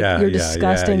 Yeah. Like Yeah, your yeah,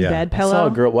 disgusting yeah, yeah. bed I pillow. saw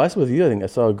a girl. Well, I was with you. I think I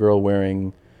saw a girl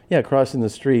wearing, crossing the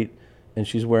street, and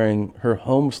she's wearing her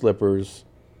home slippers,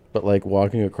 but like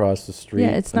walking across the street. Yeah,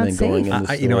 it's and not then going safe. in the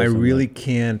I stores and really like-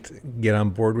 can't get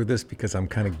on board with this because I'm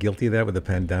kind of guilty of that with the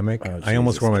pandemic. Oh, I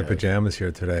almost Jesus, wore my Kev. pajamas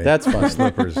here today. That's fine.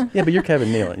 Slippers. Yeah, but you're Kevin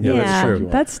Nealon. You know, Yeah, that's true.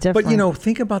 that's different. But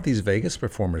think about these Vegas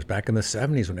performers back in the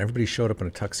 70s when everybody showed up in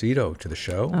a tuxedo to the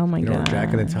show. Oh, my God.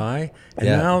 Jacket and tie. And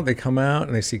Yeah. now they come out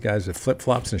and they see guys with flip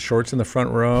flops and shorts in the front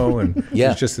row, and Yeah.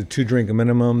 there's just a 2-drink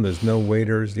minimum. There's no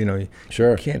waiters.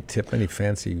 Sure. You can't tip any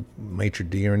fancy maitre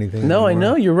d' or anything. No, I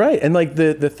anymore. know you're right. And like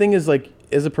the thing is, like,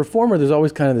 as a performer, there's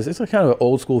always kind of this. It's like kind of an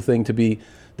old school thing to be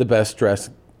the best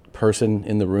dressed person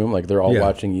in the room. Like they're all Yeah.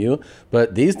 watching you.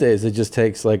 But these days, it just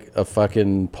takes like a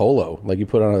fucking polo. Like you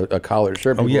put on a collared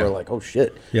shirt. People yeah. are like, "Oh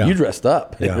shit, Yeah. you dressed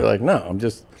up." And Yeah. you're like, "No, I'm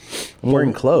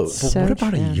wearing clothes." But So what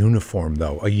about true. a uniform,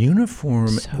 though? A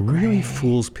uniform really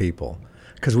fools people.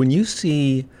 Because when you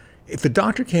see, if the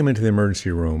doctor came into the emergency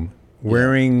room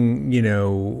wearing,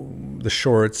 the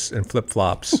shorts and flip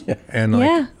flops and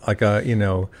like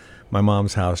a, my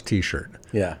mom's house T-shirt,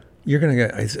 Yeah. you're gonna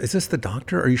get. Is this the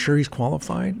doctor? Are you sure he's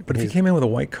qualified? But if he came in with a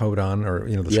white coat on, or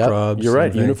the Yep, scrubs, you're right.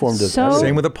 and things- Uniform does So everything.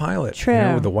 Same with a pilot.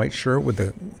 True. With the white shirt,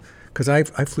 because I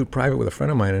flew private with a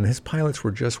friend of mine, and his pilots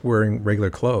were just wearing regular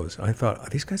clothes. I thought, are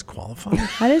these guys qualified?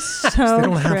 That is so They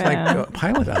don't true. have like a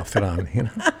pilot outfit on.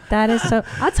 That is so.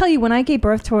 I'll tell you, when I gave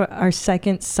birth to our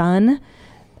second son,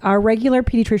 our regular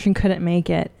pediatrician couldn't make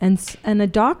it, and a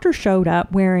doctor showed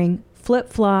up wearing flip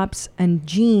flops and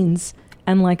jeans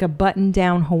and like a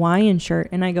button-down Hawaiian shirt.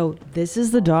 And I go, "This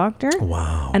is the doctor?"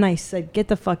 Wow. And I said, "Get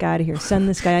the fuck out of here! Send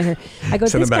this guy out here." I go,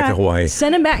 Send "This him back guy, to Hawaii."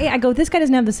 Send him back. Yeah, I go, "This guy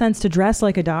doesn't have the sense to dress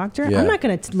like a doctor. Yeah. I'm not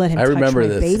going to let him I touch remember my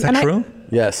this. baby." Is that true?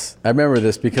 Yes, I remember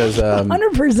this because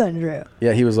 100% true.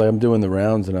 yeah, he was like, "I'm doing the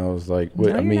rounds," and I was like, "What?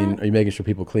 No, I you're mean, not. are you making sure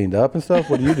people cleaned up and stuff?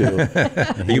 What do you do?"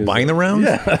 Are you buying the rounds?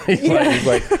 Yeah.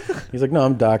 He's like, "No,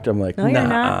 I'm doctor." I'm like, No, you're "Nah."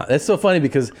 not. That's so funny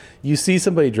because you see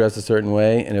somebody dressed a certain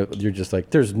way, and you're just like,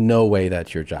 "There's no way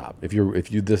that's your job if you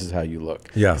this is how you look."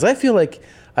 Yeah. Because I feel like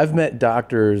I've met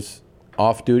doctors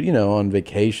off duty, on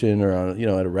vacation or on,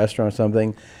 at a restaurant or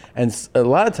something, and a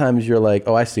lot of times you're like,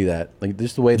 "Oh, I see that." Like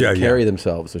just the way they carry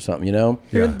themselves or something,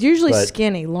 You're usually But-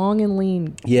 skinny, long and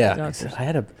lean. Yeah, doctors.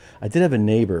 I did have a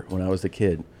neighbor when I was a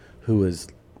kid who was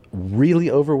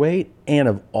really overweight, and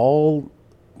of all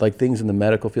like things in the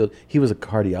medical field, he was a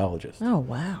cardiologist. Oh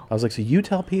wow. I was like, so you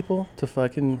tell people to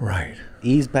fucking Right.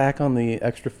 ease back on the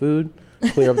extra food?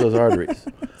 clear up those arteries.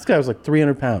 This guy was like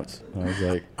 300 pounds. I was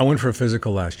like, I went for a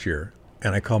physical last year,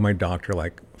 and I called my doctor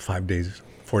like 4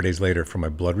 days later for my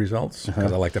blood results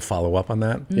because I like to follow up on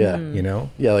that. Yeah. You know?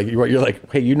 Yeah, like you're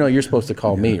like, hey, you're supposed to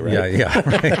call me, right? Yeah,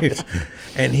 right.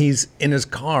 And he's in his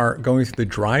car going through the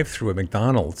drive-through at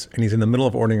McDonald's, and he's in the middle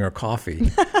of ordering our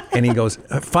coffee, and he goes,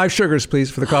 5 sugars,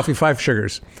 please, for the coffee, 5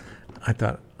 sugars. I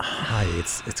thought, hi,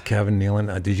 it's Kevin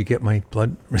Nealon. Did you get my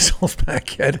blood results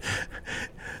back yet?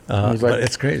 He's like, but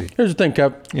it's crazy. Here's the thing,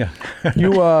 Kev. Yeah.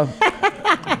 You,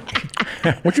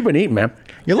 what you been eating, man?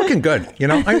 You're looking good. You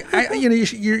know,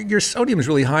 your sodium is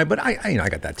really high, but I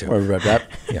got that too. Worry about that.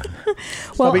 Yeah.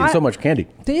 Stop eating so much candy.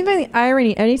 Do you find the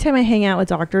irony? Anytime I hang out with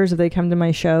doctors, if they come to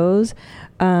my shows,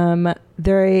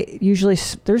 they usually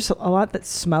there's a lot that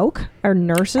smoke. Our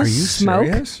nurses Are you smoke.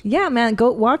 serious? Yeah, man.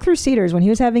 Go walk through Cedars when he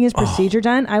was having his procedure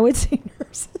done. I would see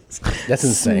nurses. That's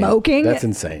insane. Smoking. That's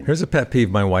insane. Here's a pet peeve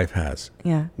my wife has.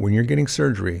 Yeah. When you're getting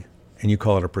surgery and you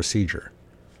call it a procedure,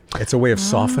 it's a way of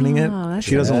softening it.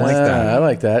 She doesn't like that. I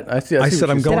like that. I see. I said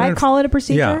I'm going. Did I call it a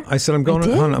procedure? Yeah, I said I'm going.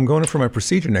 did? I'm going in for my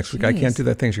procedure next week. I can't Jeez. do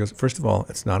that thing. She goes, first of all,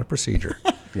 it's not a procedure.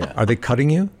 Yeah. Are they cutting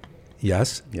you?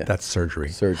 Yes. Yeah. That's surgery.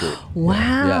 Surgery.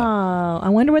 Wow. I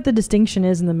wonder what the distinction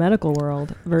is in the medical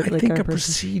world. I think a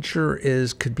procedure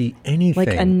could be anything.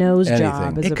 Like a nose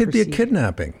job. Is It could be a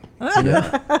kidnapping.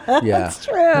 Yeah. That's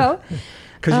true.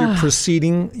 Because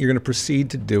you're going to proceed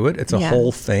to do it. It's a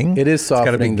whole thing. It is softening.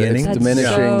 It's got a beginning. It's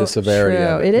diminishing the severity true.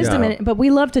 of it. It is diminishing, but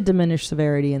we love to diminish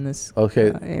severity in this.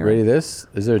 Okay, era. ready this?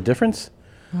 Is there a difference?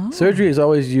 Oh. Surgery is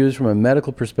always used from a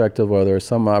medical perspective, while there are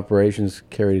some operations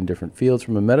carried in different fields.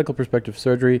 From a medical perspective,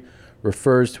 surgery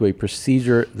refers to a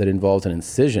procedure that involves an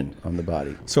incision on the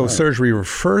body. So surgery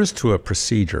refers to a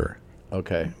procedure.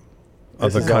 Okay.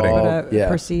 Of the This is cutting. all- But a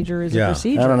procedure is a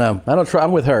procedure. I don't know. I don't try.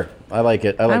 I'm with her. I like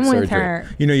it. I like I'm surgery. with her.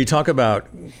 You know, you talk about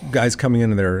guys coming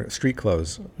in their street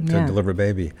clothes to Yeah. deliver a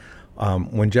baby.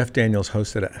 When Jeff Daniels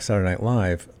hosted Saturday Night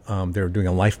Live, they were doing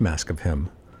a life mask of him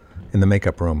in the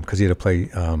makeup room because he had to play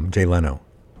Jay Leno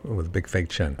with a big fake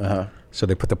chin. So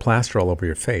they put the plaster all over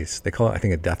your face. They call it, I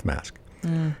think, a death mask.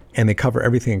 And they cover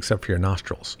everything except for your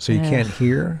nostrils. So you can't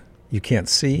hear, you can't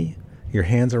see, your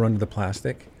hands are under the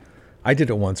plastic. I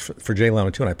did it once for Jay Leno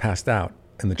too, and I passed out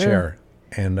in the chair,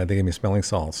 and they gave me smelling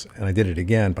salts, and I did it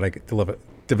again, but I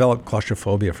developed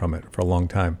claustrophobia from it for a long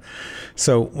time.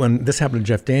 So when this happened to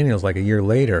Jeff Daniels, like a year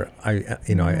later, I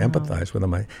empathized with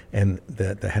him, and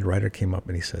the head writer came up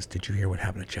and he says, "Did you hear what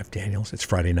happened to Jeff Daniels? It's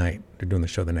Friday night. They're doing the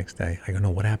show the next day." I go, "No,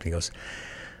 what happened?" He goes,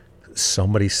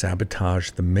 "Somebody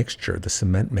sabotaged the mixture, the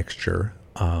cement mixture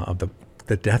of the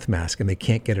death mask, and they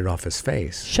can't get it off his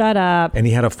face." Shut up. And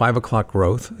he had a 5 o'clock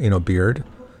growth, beard,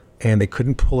 and they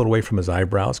couldn't pull it away from his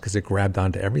eyebrows because it grabbed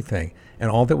onto everything. And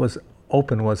all that was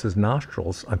open was his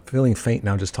nostrils. I'm feeling faint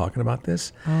now just talking about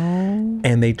this. Oh.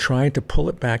 And they tried to pull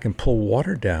it back and pull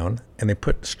water down, and they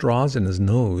put straws in his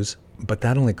nose, but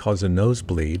that only caused a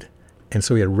nosebleed. And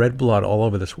so he had red blood all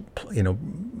over this,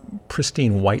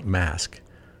 pristine white mask.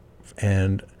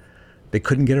 And they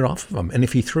couldn't get it off of him. And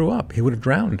if he threw up, he would have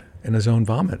drowned in his own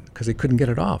vomit because they couldn't get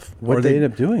it off. What did they end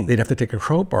up doing? They'd have to take a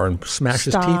crowbar and smash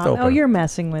his teeth Stop. open. Oh, you're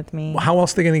messing with me. How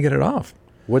else are they going to get it off?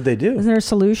 What'd they do? Isn't there a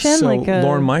solution? So like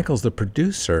Lorne Michaels, the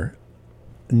producer,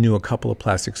 knew a couple of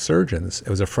plastic surgeons. It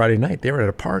was a Friday night. They were at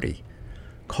a party.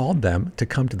 Called them to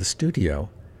come to the studio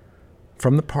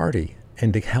from the party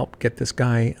and to help get this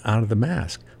guy out of the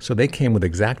mask. So they came with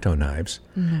X-Acto knives.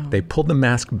 No. They pulled the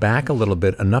mask back a little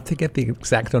bit, enough to get the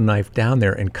X-Acto knife down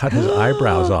there and cut his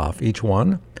eyebrows off, each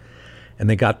one. And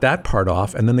they got that part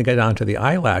off, and then they got down to the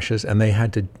eyelashes, and they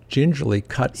had to gingerly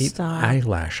cut each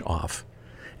eyelash off.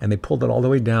 And they pulled it all the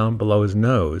way down below his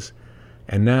nose.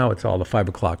 And now it's all the 5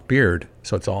 o'clock beard,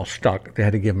 so it's all stuck. They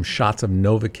had to give him shots of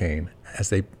Novocaine as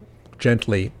they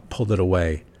gently pulled it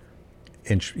away,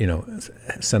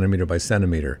 centimeter by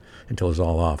centimeter, until it was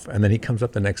all off. And then he comes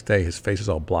up the next day, his face is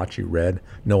all blotchy red,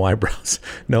 no eyebrows,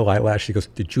 no eyelash. He goes,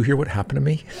 "Did you hear what happened to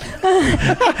me?"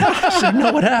 I said,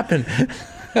 "No, what happened?"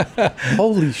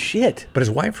 Holy shit. But his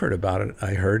wife heard about it,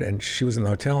 I heard, and she was in the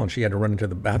hotel, and she had to run into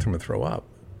the bathroom and throw up.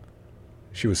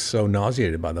 She was so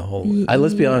nauseated by the whole...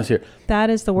 Let's be honest here. That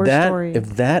is the worst story.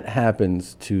 If that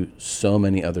happens to so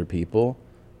many other people,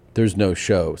 there's no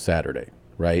show Saturday,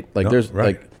 right? Like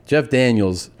like Jeff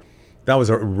Daniels... That was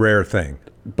a rare thing.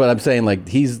 But I'm saying, like,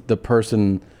 he's the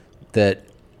person that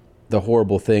the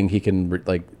horrible thing he can,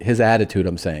 like, his attitude,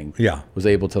 I'm saying, Yeah. was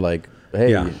able to, like,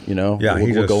 hey, Yeah. you know, Yeah,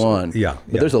 he we'll go just- on. yeah,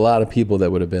 But yeah. there's a lot of people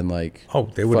that would have been like, oh,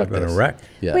 they would have fuck been this. a wreck.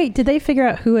 Yeah. Wait, did they figure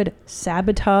out who had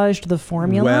sabotaged the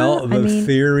formula? Well, the I mean,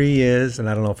 theory is, and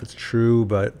I don't know if it's true,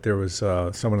 but there was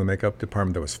someone in the makeup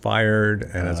department that was fired,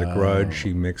 and as a grudge,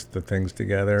 she mixed the things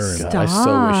together. And God, I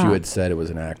so wish you had said it was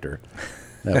an actor.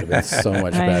 That would have been so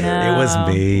much better. It was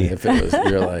me. If it was,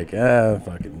 you're like,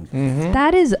 fucking.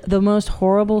 that is the most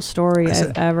horrible story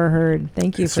I've ever heard.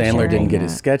 Thank you for Sandler sharing didn't get that.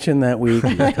 his sketch in that week.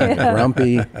 He was kind of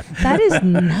grumpy. That is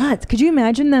nuts. Could you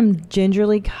imagine them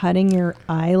gingerly cutting your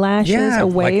eyelashes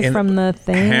away like from the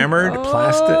thing? Hammered,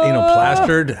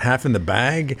 plastered, half in the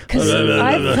bag. Because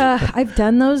I've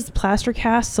done those plaster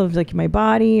casts of like my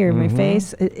body or my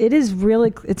face. It is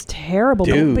really, it's terrible.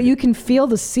 Dude. But you can feel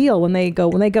the seal when they go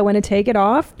in to take it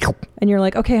off, and you're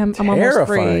like, okay, I'm almost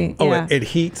free. Oh, Yeah. it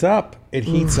heats up. It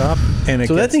heats up, and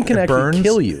So that thing can actually burns.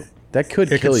 kill you. That could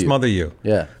It kill could you. smother you.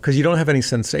 Yeah. Because you don't have any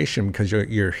sensation because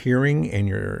your hearing and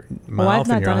your Well, I've mouth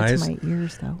not and your done eyes. it to my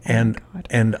ears though.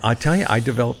 And I tell you, I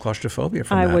developed claustrophobia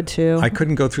from I that. would too. I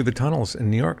couldn't go through the tunnels in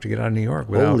New York to get out of New York.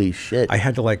 Without, Holy shit. I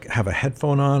had to like have a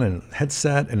headphone on and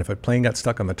headset, and if a plane got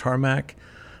stuck on the tarmac,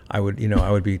 I would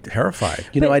be terrified.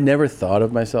 You know, I never thought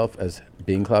of myself as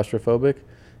being claustrophobic.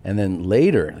 And then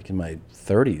later, like in my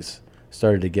 30s,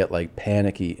 started to get like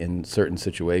panicky in certain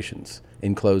situations,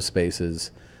 enclosed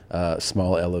spaces,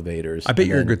 small elevators. I bet And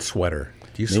you're a then- good sweater.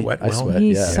 Do you Me? sweat I well? sweat,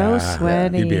 He's yeah. so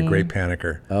sweaty. You'd be a great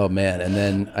panicker. Oh man! And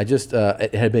then I just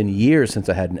it had been years since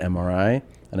I had an MRI,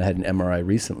 and I had an MRI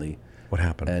recently. What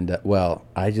happened? And well,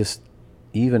 I just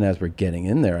even as we're getting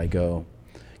in there, I go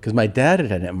because my dad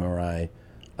had an MRI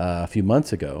a few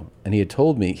months ago, and he had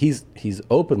told me he's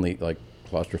openly like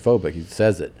claustrophobic. He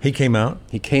says it. He came out?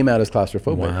 He came out as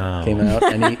claustrophobic. Wow. Came out,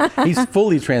 and he's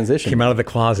fully transitioned. Came out of the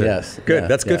closet. Yes. Good. Yeah,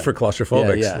 That's good yeah. for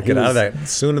claustrophobics. Yeah. Get out of that.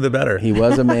 Sooner the better. He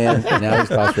was a man, and now he's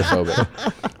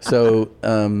claustrophobic. So,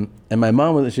 and my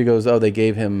mom, she goes, oh, they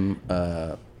gave him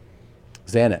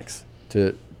Xanax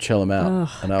to chill him out.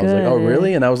 And I was like, oh,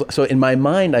 really? And I was, so in my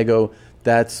mind, I go,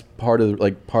 that's part of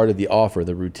the offer,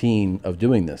 the routine of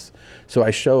doing this. So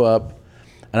I show up,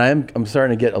 and I'm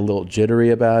starting to get a little jittery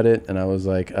about it. And I was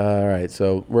like, all right,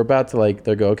 so we're about to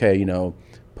they go, okay,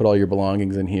 put all your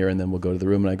belongings in here, and then we'll go to the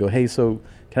room. And I go, hey, so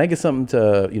can I get something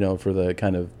to, for the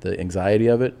kind of the anxiety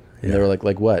of it? And they were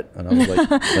like what? And I was like,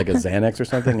 like a Xanax or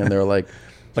something. And they were like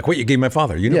what you gave my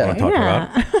father. You know what I'm talking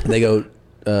about. And they go,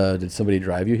 did somebody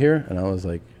drive you here? And I was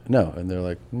like, no. And they're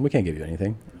like, we can't give you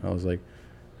anything. I was like,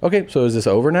 okay, so is this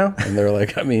over now? And they're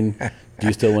like, I mean, do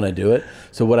you still want to do it?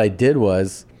 So what I did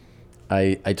was,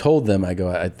 I told them, I go,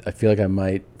 I feel like I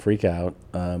might freak out.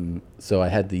 So I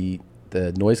had the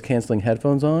noise canceling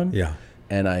headphones on. Yeah.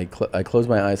 And I closed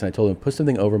my eyes, and I told them, put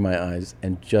something over my eyes,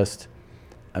 and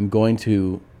I'm going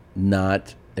to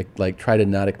not try to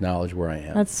not acknowledge where I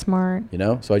am. That's smart.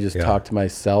 So I just talked to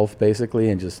myself basically,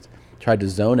 and just tried to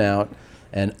zone out,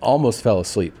 and almost fell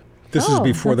asleep. This is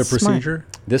before the procedure?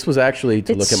 This was actually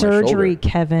to look at my shoulder. Surgery,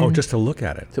 Kevin. Oh, just to look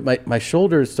at it. So my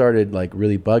shoulders started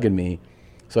really bugging me.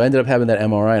 So I ended up having that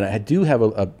MRI, and I do have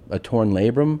a torn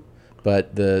labrum,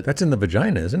 but that's in the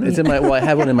vagina, isn't it? It's in my. Well, I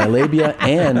have one in my labia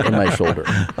and in my shoulder.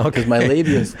 Because my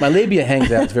labia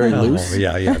hangs out. It's very loose.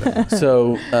 Yeah.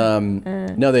 So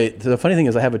no, the funny thing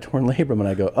is, I have a torn labrum, and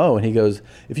I go, oh, and he goes,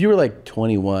 if you were like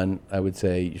 21, I would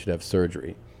say you should have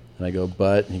surgery. And I go,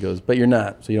 but? And he goes, but you're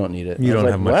not, so you don't need it. You don't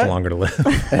have much longer to live.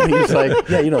 And he's like,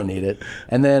 yeah, you don't need it.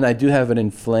 And then I do have an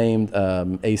inflamed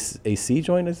AC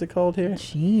joint, is it called here?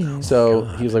 Jeez. So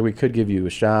he was like, we could give you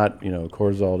a shot,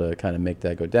 cortisol to kind of make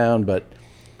that go down. But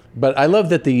I love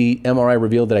that the MRI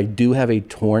revealed that I do have a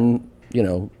torn,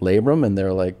 labrum, and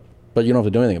they're like, but you don't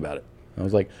have to do anything about it. I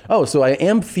was like, oh, so I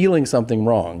am feeling something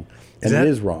wrong, and it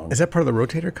is wrong. Is that part of the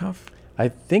rotator cuff? I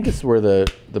think it's where the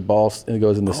ball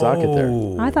goes in the socket there.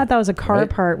 I thought that was a car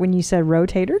part when you said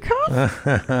rotator cuff.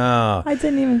 I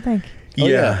didn't even think. Oh,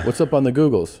 yeah. What's up on the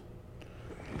Googles?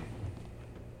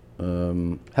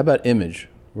 How about image?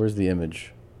 Where's the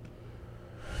image?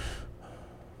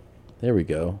 There we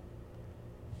go.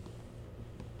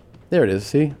 There it is.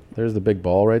 See? There's the big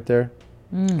ball right there.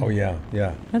 Mm. Oh, yeah.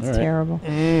 That's terrible.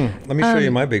 Let me show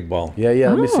you my big ball. Yeah,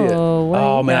 let me see it.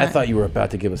 Oh, man, I got? thought you were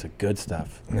about to give us a good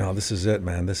stuff. No, this is it,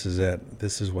 man. This is it.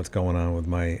 This is what's going on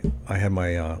with I had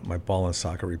my ball and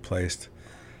socket replaced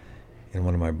in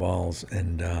one of my balls,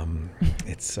 and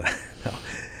it's no.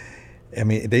 I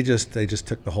mean, they just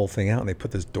took the whole thing out, and they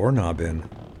put this doorknob in.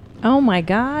 Oh my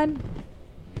God.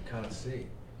 You kind of see.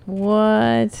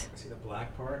 What? See the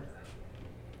black part?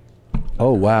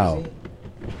 Oh, wow.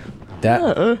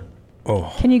 That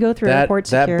Can you go through airport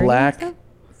security? That black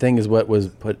thing is what was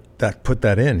put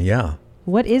that in, yeah.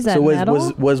 What is that, So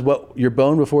metal? was what your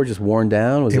bone before just worn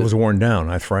down? It was worn down,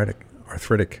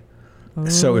 arthritic.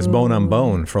 So it's bone on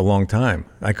bone for a long time.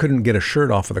 I couldn't get a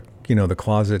shirt off of the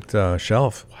closet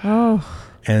shelf. Oh.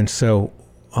 And so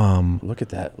look at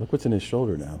that. Look what's in his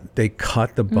shoulder now. They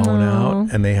cut the bone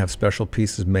out, and they have special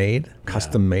pieces made,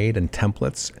 custom made, and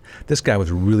templates. This guy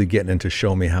was really getting into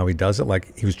showing me how he does it.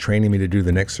 Like he was training me to do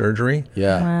the next surgery.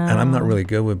 Yeah. Wow. And I'm not really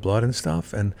good with blood and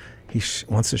stuff. And he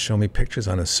wants to show me pictures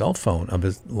on his cell phone of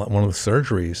one of the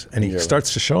surgeries. And he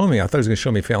starts to show me. I thought he was going to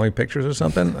show me family pictures or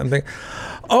something. I'm thinking,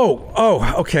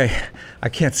 oh, okay. I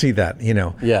can't see that,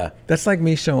 Yeah. That's like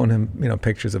me showing him,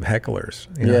 pictures of hecklers.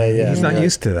 Yeah. He's not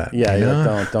used to that.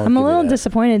 Don't. I'm a little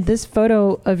disappointed. This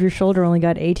photo of your shoulder only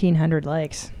got 1,800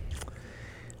 likes.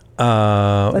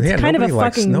 That's kind of a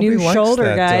fucking new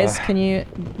shoulder, guys. Can you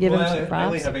give him some props? I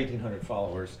only have 1,800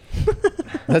 followers.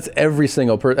 That's every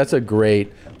single person. That's a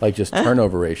great, just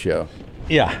turnover ratio.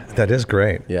 Yeah, that is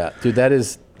great. Yeah, dude,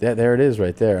 there it is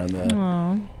right there on the.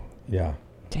 Aww. Yeah.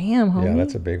 Damn, homie. Yeah,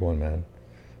 that's a big one, man.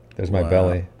 There's my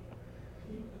belly.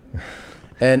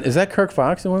 And is that Kirk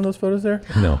Fox in one of those photos there?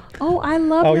 No. Oh, I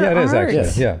love your it is art. actually.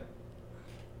 Yes. Yeah.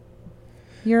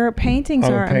 Your paintings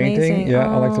I'm are a painting. amazing.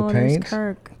 Yeah, I like to there's paint.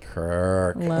 Kirk.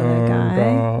 Love that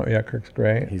guy. Yeah, Kirk's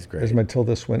great. He's great. There's my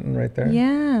Tilda Swinton right there.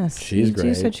 Yes. She's you do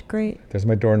great. such great There's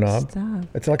my doorknob. stuff.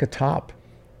 It's like a top.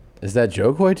 Is that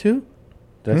Joe Coy too?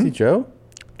 Did I see Joe?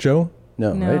 Joe?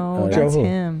 No, right? No, yeah. that's Joe who?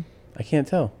 him. I can't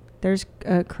tell. There's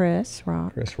Chris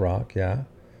Rock. Chris Rock, yeah.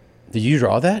 Did you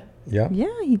draw that? Yeah. Yeah,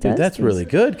 he does. Dude, that's these really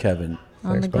good, Kevin.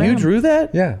 on the Thanks, bud. You gram. drew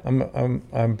that? Yeah,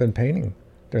 I've been painting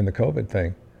during the COVID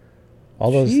thing.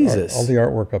 All those Jesus. all the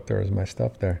artwork up there is my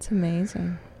stuff there. It's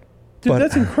amazing. Dude, But-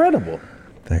 that's incredible.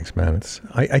 Thanks, man.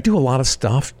 I do a lot of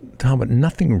stuff, Tom, but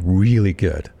nothing really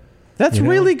good. That's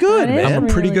really good, That is man. I'm a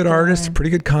pretty really good artist, good.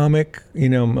 pretty good comic.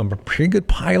 I'm a pretty good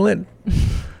pilot.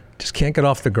 Just can't get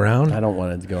off the ground. I don't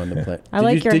want it to go in the play. I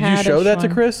like your Did you hat show of that to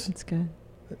Sean. Chris? It's good.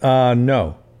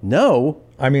 No. No.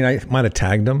 I mean, I might have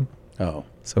tagged him, Oh.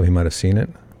 so he might have seen it,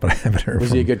 but I haven't heard Was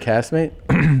from he a him. good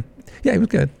castmate? Yeah, he was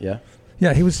good. Yeah.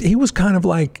 Yeah, he was kind of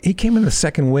like, he came in the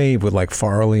second wave with like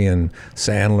Farley and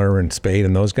Sandler and Spade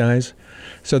and those guys.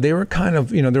 So they were kind of,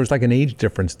 there was like an age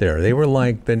difference there. They were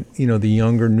like the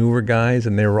younger, newer guys,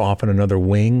 and they were off in another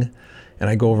wing. And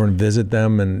I go over and visit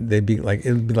them, and they'd be like,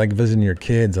 it would be like visiting your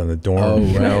kids on the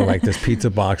dorm, like there's pizza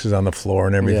boxes on the floor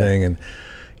and everything,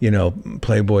 and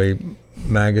Playboy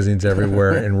magazines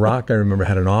everywhere. And Rock, I remember,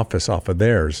 had an office off of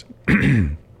theirs.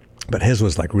 But his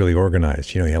was like really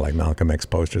organized. He had like Malcolm X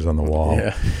posters on the wall,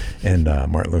 and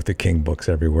Martin Luther King books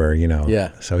everywhere.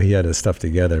 Yeah. So he had his stuff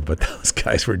together. But those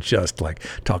guys were just like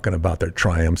talking about their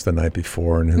triumphs the night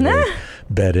before and who they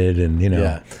bedded, and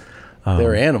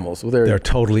they're animals. Well, they're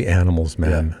totally animals,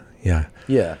 man. Yeah.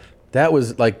 Yeah. That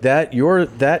was like that.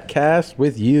 That cast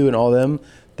with you and all them.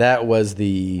 That was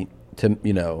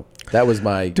that was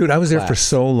my Dude, I was there for class.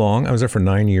 so long. I was there for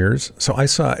 9 years. So I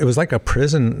saw, it was like a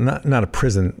prison, not a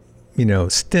prison,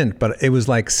 stint, but it was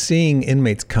like seeing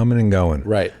inmates coming and going.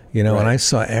 Right. And I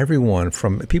saw everyone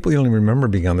from people you don't even remember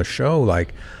being on the show,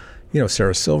 like,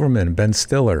 Sarah Silverman, Ben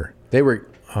Stiller. They were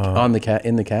in the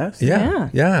cast?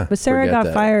 Yeah. But Sarah Forget got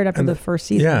that. fired after the first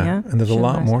season, yeah? And there's a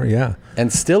lot more,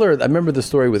 And Stiller, I remember the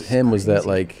story with him was that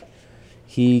like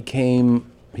he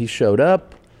showed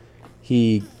up,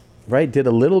 he did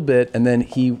a little bit, and then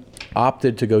he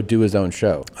opted to go do his own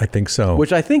show. I think so.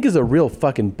 Which I think is a real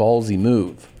fucking ballsy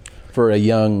move for a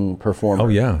young performer. Oh,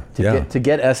 yeah. To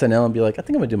get SNL and be like, I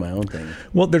think I'm gonna do my own thing.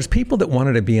 Well, there's people that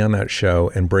wanted to be on that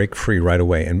show and break free right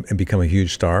away and become a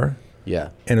huge star. Yeah.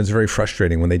 And it was very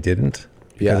frustrating when they didn't,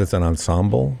 because it's an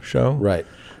ensemble show. Right.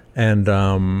 And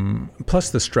plus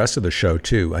the stress of the show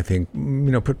too, I think,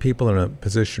 put people in a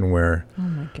position where Oh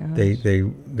my gosh.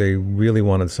 they really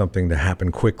wanted something to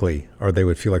happen quickly, or they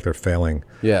would feel like they're failing.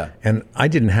 Yeah. And I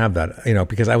didn't have that,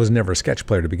 because I was never a sketch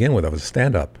player to begin with. I was a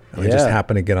stand-up. I just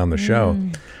happened to get on the show.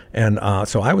 And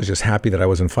so I was just happy that I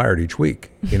wasn't fired each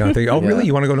week. I think, oh, really?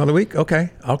 You want to go another week?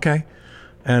 Okay.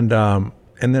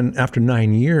 And then after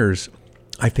 9 years,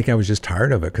 I think I was just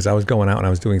tired of it, because I was going out and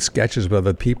I was doing sketches with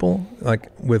other people,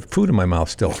 like with food in my mouth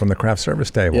still from the craft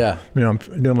service table. Yeah. I'm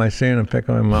doing my scene and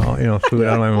picking my mouth, food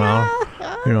out of my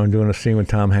mouth, doing a scene with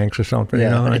Tom Hanks or something,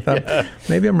 and I thought,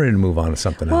 maybe I'm ready to move on to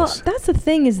something else. Well, that's the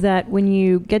thing, is that when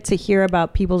you get to hear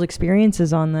about people's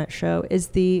experiences on that show,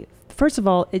 first of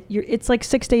all, it's like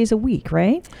 6 days a week,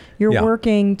 right? You're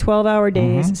working 12-hour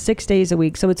days, 6 days a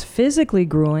week. So it's physically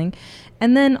grueling.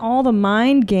 And then all the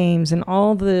mind games and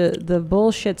all the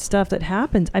bullshit stuff that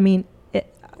happens. I mean,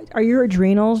 are your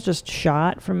adrenals just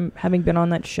shot from having been on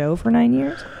that show for 9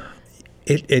 years?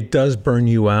 It does burn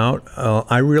you out.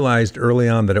 I realized early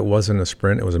on that it wasn't a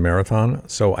sprint, it was a marathon.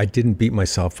 So I didn't beat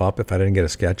myself up if I didn't get a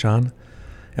sketch on.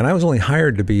 And I was only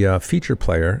hired to be a feature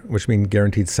player, which means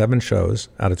guaranteed 7 shows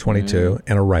out of 22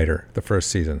 and a writer the first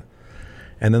season.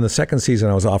 And then the second season,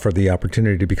 I was offered the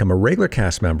opportunity to become a regular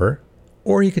cast member,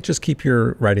 or you could just keep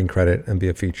your writing credit and be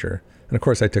a feature. And of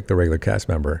course, I took the regular cast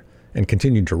member and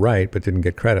continued to write, but didn't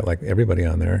get credit like everybody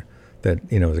on there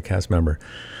that, was a cast member.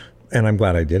 And I'm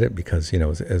glad I did it because, it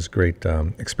was a great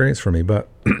experience for me. But,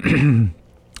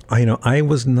 I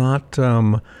was not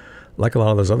like a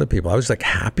lot of those other people. I was like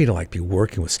happy to be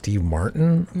working with Steve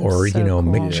Martin or, so cool.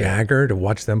 Mick Jagger, to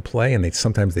watch them play. And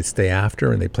sometimes they'd stay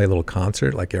after and they'd play a little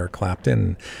concert like Eric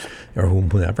Clapton or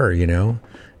whoever,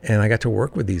 And I got to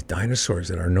work with these dinosaurs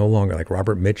that are no longer, like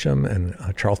Robert Mitchum and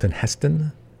Charlton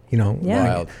Heston,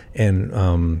 Wild.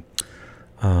 And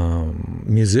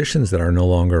musicians that are no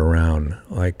longer around,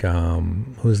 like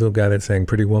who's the guy that sang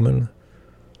Pretty Woman?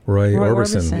 Roy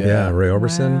Orbison. Yeah, Roy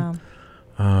Orbison.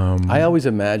 Wow. I always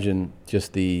imagine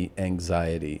just the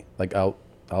anxiety. Like I'll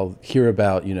hear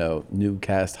about, new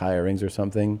cast hirings or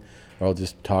something, or I'll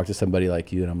just talk to somebody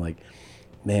like you and I'm like,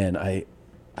 man, I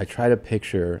try to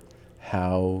picture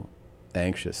how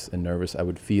anxious and nervous I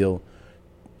would feel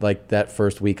like that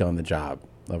first week on the job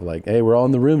of like, hey, we're all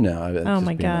in the room now. Oh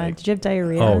my God. Did you have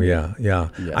diarrhea? Oh yeah.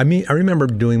 I remember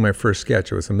doing my first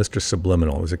sketch. It was a Mr.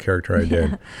 Subliminal. It was a character I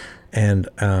did. And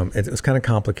it was kind of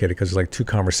complicated because there's like 2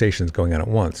 conversations going on at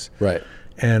once. Right.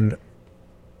 And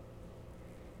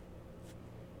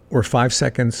we're 5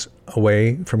 seconds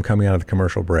away from coming out of the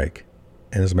commercial break.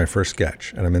 And this is my first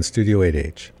sketch. And I'm in Studio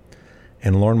 8H.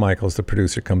 And Lorne Michaels, the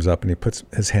producer, comes up and he puts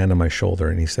his hand on my shoulder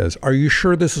and he says, "Are you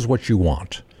sure this is what you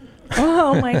want?"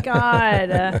 Oh my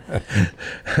God.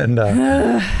 And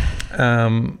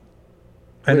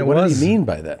Wait, it what was, did he mean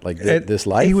by that? Like this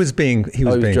life? He was being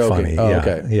joking. funny. Oh, yeah,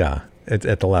 okay. Yeah.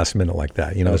 At the last minute like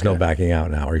that. There's no backing out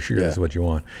now. Are you sure this is what you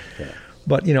want? Yeah.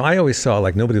 But, I always saw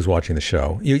like nobody was watching the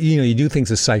show. You do things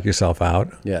to psych yourself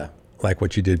out. Yeah. Like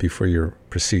what you did before your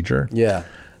procedure. Yeah.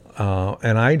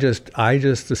 And I just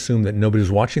assumed that nobody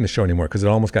was watching the show anymore because it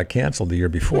almost got canceled the year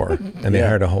before, and they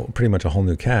hired pretty much a whole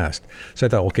new cast. So I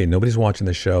thought, okay, nobody's watching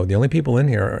the show. The only people in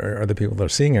here are the people that are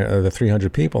seeing it, are the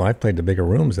 300 people. I've played the bigger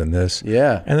rooms than this.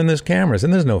 Yeah. And then there's cameras,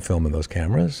 and there's no film in those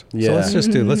cameras. Yeah. So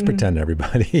let's pretend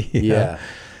everybody. Yeah.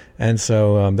 And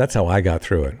so that's how I got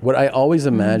through it. What I always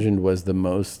imagined was the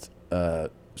most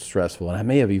stressful, and I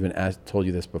may have even told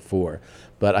you this before,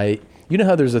 but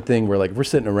how there's a thing where like if we're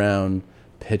sitting around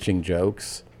pitching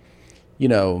jokes,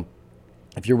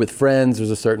 if you're with friends,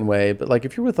 there's a certain way, but like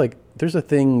if you're with there's a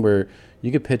thing where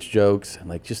you could pitch jokes and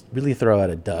like just really throw out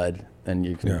a dud, and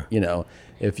you can,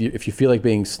 if you feel like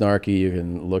being snarky, you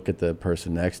can look at the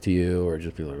person next to you or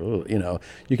just be like, oh,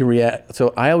 you can react.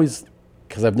 So I always,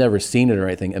 because I've never seen it or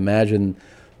anything, imagine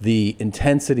the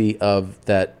intensity of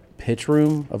that pitch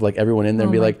room of like everyone in there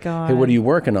and be like, God. Hey, what are you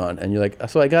working on? And you're like,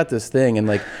 so I got this thing, and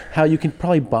like how you can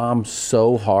probably bomb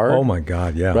so hard. Oh my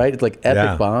God, yeah. Right? It's like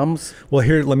epic bombs. Well,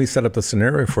 here, let me set up the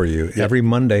scenario for you. Yep. Every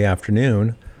Monday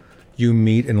afternoon, you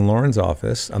meet in Lauren's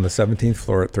office on the 17th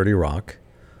floor at 30 Rock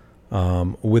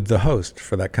with the host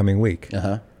for that coming week.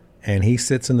 Uh-huh. And he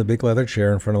sits in the big leather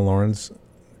chair in front of Lauren's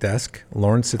desk.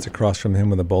 Lauren sits across from him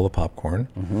with a bowl of popcorn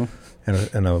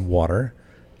and a water.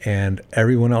 And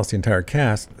everyone else, the entire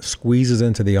cast, squeezes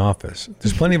into the office.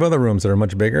 There's plenty of other rooms that are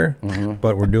much bigger,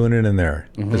 but we're doing it in there.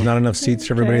 There's not enough seats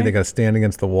for everybody. They got to stand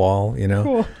against the wall,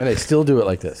 Cool. And they still do it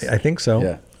like this. I think so.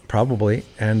 Yeah. Probably.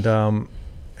 And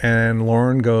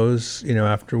Lauren goes,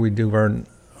 after we do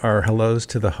our hellos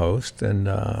to the host, and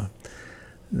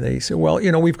they say, well,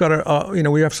 we've got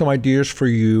we have some ideas for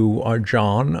you,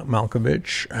 John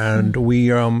Malkovich, and we,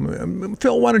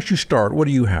 Phil, why don't you start? What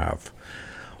do you have?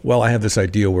 Well, I have this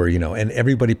idea where, and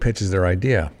everybody pitches their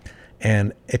idea.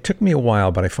 And it took me a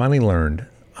while, but I finally learned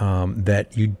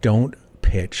that you don't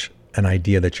pitch an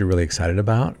idea that you're really excited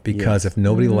about, because if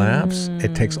nobody laughs,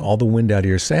 it takes all the wind out of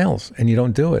your sails and you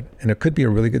don't do it. And it could be a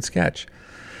really good sketch.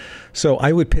 So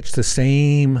I would pitch the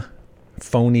same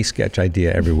phony sketch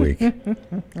idea every week.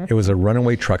 It was a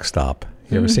runaway truck stop.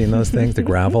 You ever seen those things? The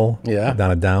gravel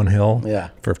down a downhill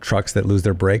for trucks that lose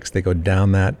their brakes. They go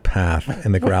down that path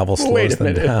and the gravel slows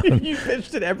them down. You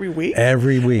pitched it every week?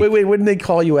 Every week. Wait, wouldn't they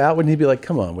call you out? Wouldn't he be like,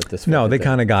 come on with this? No, they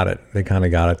kind of got it. They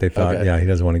thought, he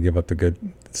doesn't want to give up the good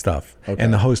stuff. Okay.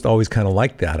 And the host always kind of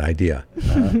liked that idea.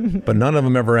 But none of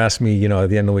them ever asked me, at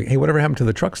the end of the week, hey, whatever happened to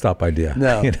the truck stop idea?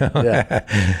 No.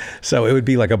 So it would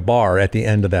be like a bar at the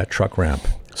end of that truck ramp.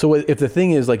 So if the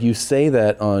thing is, like, you say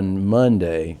that on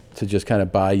Monday to just kind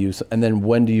of buy you, and then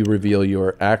when do you reveal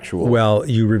your actual? Well,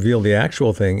 you reveal the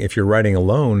actual thing. If you're writing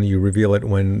alone, you reveal it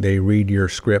when they read your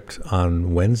script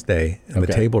on Wednesday in the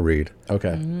table read.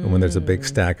 Okay. And when there's a big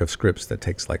stack of scripts that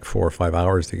takes like 4 or 5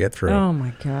 hours to get through. Oh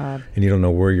my God. And you don't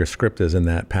know where your script is in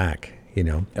that pack, you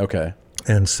know? Okay.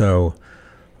 And so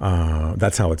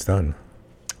that's how it's done.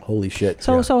 Holy shit.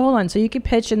 So hold on. So you could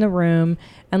pitch in the room,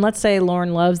 and let's say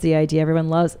Lauren loves the idea. Everyone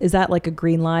loves. Is that like a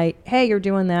green light? Hey, you're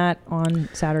doing that on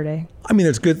Saturday. I mean,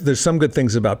 there's some good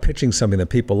things about pitching something that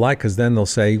people like, because then they'll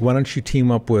say, why don't you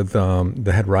team up with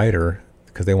the head writer,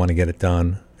 because they want to get it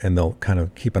done, and they'll kind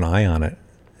of keep an eye on it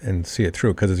and see it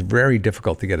through, because it's very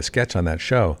difficult to get a sketch on that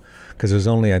show, because there's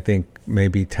only, I think,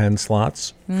 maybe 10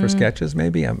 slots for sketches,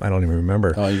 maybe. I don't even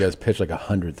remember. Oh, you guys pitch like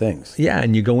 100 things. Yeah,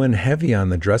 and you go in heavy on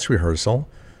the dress rehearsal.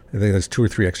 I think there's 2 or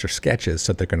 3 extra sketches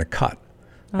that they're going to cut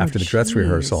after the dress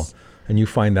rehearsal. And you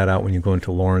find that out when you go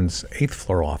into Lauren's 8th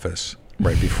floor office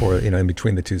right before, in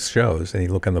between the 2 shows. And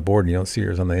you look on the board and you don't see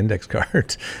yours on the index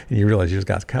card. And you realize you just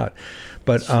got cut.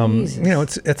 But,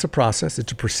 it's a process.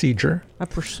 It's a procedure. A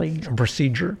procedure. A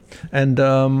procedure.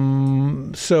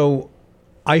 And so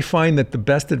I find that the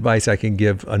best advice I can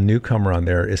give a newcomer on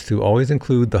there is to always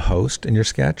include the host in your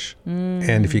sketch.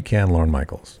 And if you can, Lorne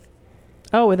Michaels.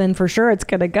 Oh, well, then for sure it's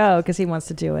going to go because he wants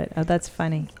to do it. Oh, that's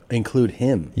funny. Include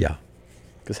him. Yeah.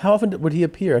 Because how often would he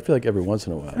appear? I feel like every once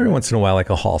in a while. Every once in a while, like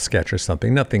a hall sketch or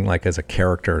something. Nothing like as a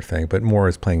character thing, but more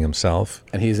as playing himself.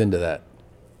 And he's into that.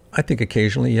 I think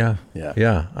occasionally, yeah.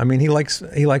 Yeah. I mean, he likes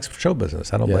show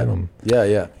business. I don't blame him.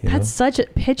 Yeah.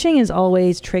 Pitching is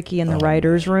always tricky in the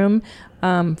writer's room.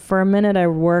 For a minute, I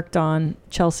worked on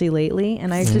Chelsea Lately,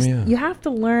 and you have to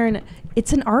learn.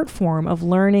 It's an art form of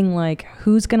learning, like,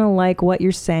 who's going to like what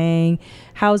you're saying,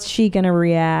 how's she going to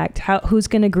react, who's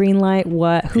going to greenlight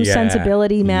what, whose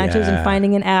sensibility matches, and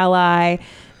finding an ally.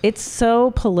 It's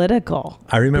so political.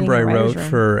 I remember I wrote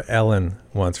for Ellen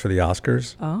once for the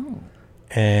Oscars. Oh.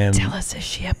 And tell us, is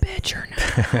she a bitch or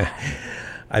not?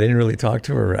 I didn't really talk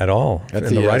to her at all in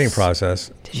the writing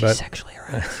process. Did she sexually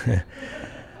harass?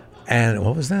 And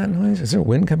what was that noise? Is there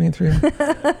wind coming through?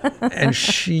 And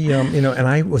she, and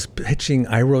I was pitching,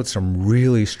 I wrote some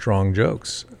really strong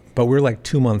jokes, but we're like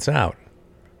 2 months out,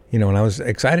 and I was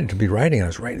excited to be writing. I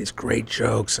was writing these great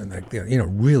jokes and, like,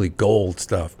 really gold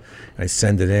stuff. And I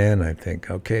send it in. I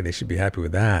think, okay, they should be happy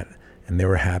with that. And they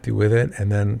were happy with it. And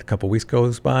then a couple of weeks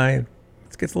goes by,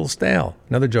 it gets a little stale.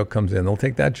 Another joke comes in. They'll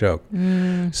take that joke.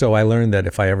 So I learned that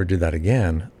if I ever did that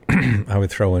again, I would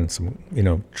throw in some,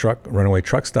 runaway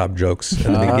truck stop jokes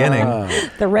in the beginning.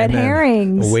 The red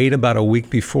herrings. Wait about a week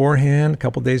beforehand, a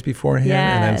couple days beforehand,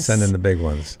 and then send in the big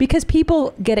ones. Because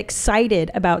people get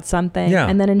excited about something,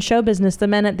 and then in show business, the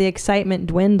minute the excitement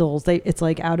dwindles, it's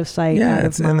like out of sight, out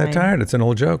of mind. And they're tired. It's an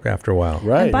old joke after a while.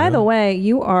 Right. And by the way,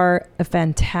 you are a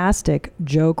fantastic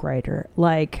joke writer.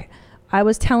 Like, I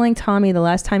was telling Tommy the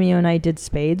last time you and I did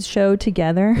Spade's show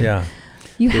together. Yeah.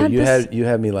 You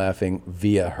had me laughing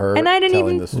via her, and I didn't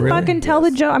even fucking tell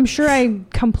the joke. I'm sure I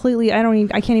can't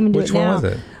even do it now. Which one was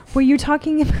it? Were you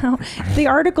talking about the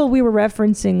article we were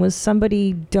referencing was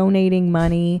somebody donating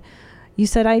money. You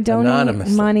said I donate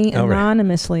money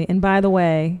anonymously, and by the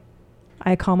way,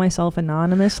 I call myself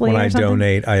anonymously. When I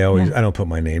donate, I don't put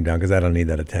my name down because I don't need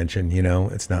that attention.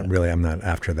 It's not really. I'm not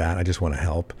after that. I just want to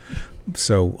help.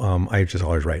 So I just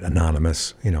always write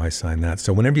anonymous. I sign that.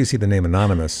 So whenever you see the name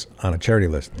anonymous on a charity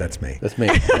list, that's me. That's me.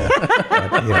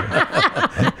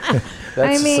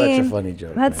 That's such a funny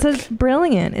joke. That's so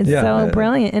brilliant. It's so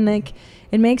brilliant, and like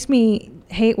it makes me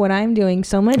hate what I'm doing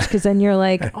so much because then you're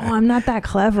like, oh, I'm not that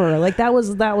clever. Like that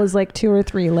was like 2 or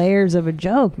 3 layers of a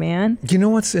joke, man. You know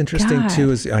what's interesting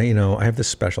too is I have this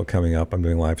special coming up. I'm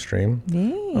doing live stream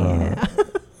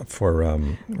for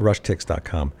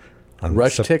rushtix.com.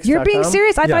 Rushtix.com? You're being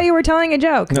serious? I thought you were telling a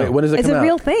joke. No, when does it come out? It's a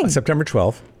real thing. September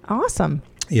 12th. Awesome.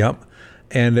 Yep.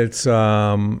 And it's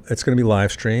going to be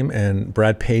live stream, and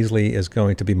Brad Paisley is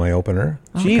going to be my opener.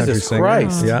 Jesus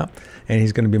Christ. Yeah. And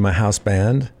he's going to be my house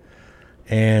band.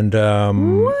 And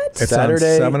it's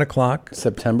Saturday, on 7 o'clock.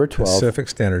 September 12th. Pacific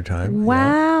Standard Time.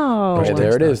 Wow. Okay,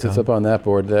 there it is. It's up on that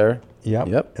board there.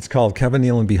 Yep. It's called Kevin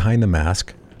Nealon Behind the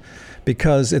Mask.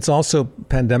 Because it's also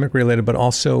pandemic related, but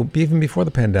also even before the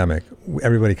pandemic,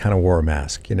 everybody kind of wore a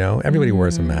mask, Everybody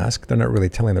wears a mask. They're not really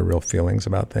telling their real feelings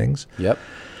about things. Yep.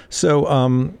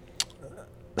 So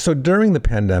during the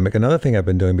pandemic, another thing I've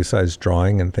been doing besides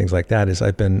drawing and things like that is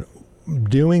I've been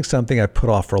doing something I've put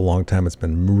off for a long time. It's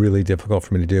been really difficult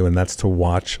for me to do, and that's to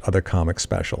watch other comic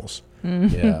specials.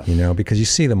 Yeah. Because you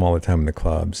see them all the time in the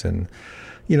clubs, and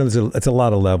it's a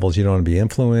lot of levels. You don't want to be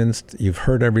influenced. You've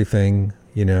heard everything.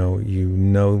 You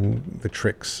know the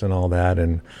tricks and all that,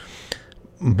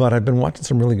 but I've been watching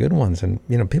some really good ones, and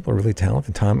people are really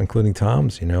talented. Tom, including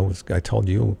Tom's. I told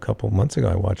you a couple months ago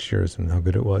I watched yours and how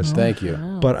good it was. Thank you.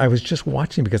 Wow. But I was just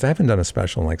watching because I haven't done a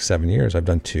special in like 7 years. I've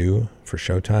done 2 for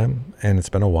Showtime, and it's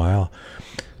been a while.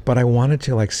 But I wanted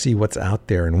to see what's out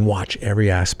there and watch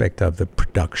every aspect of the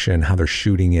production, how they're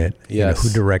shooting it, Yes. who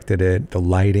directed it, the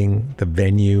lighting, the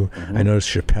venue. Mm-hmm. I noticed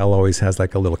Chappelle always has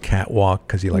like a little catwalk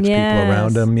because he likes people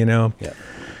around him, Yeah.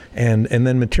 And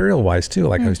then material-wise too,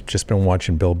 like I've just been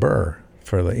watching Bill Burr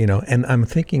for the, and I'm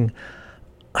thinking,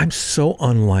 I'm so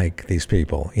unlike these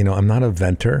people. I'm not a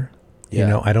venter.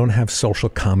 Yeah. I don't have social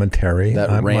commentary.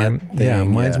 That rant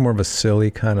thing, mine's more of a silly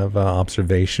kind of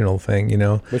observational thing,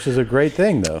 Which is a great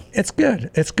thing, though. It's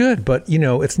good, but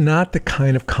it's not the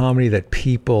kind of comedy that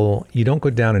you don't go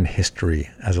down in history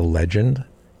as a legend,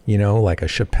 like a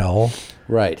Chappelle.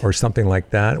 Right. Or something like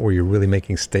that, where you're really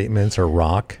making statements, or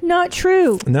rock. Not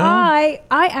true. No? I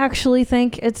actually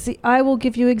think I will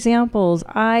give you examples.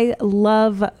 I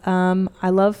love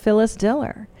Phyllis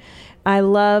Diller.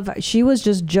 She was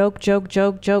just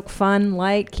joke, fun,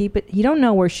 light, keep it. You don't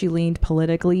know where she leaned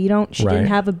politically. She didn't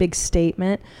have a big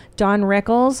statement. Don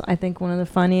Rickles, I think one of the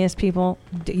funniest people.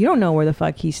 You don't know where the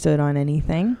fuck he stood on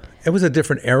anything. It was a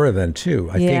different era then too.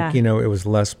 I think, it was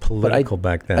less political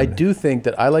back then. I do think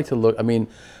that I like to look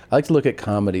at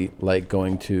comedy like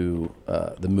going to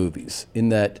the movies, in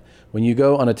that when you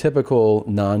go on a typical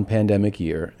non-pandemic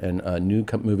year and new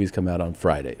movies come out on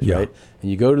Fridays, right?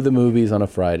 And you go to the movies on a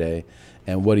Friday,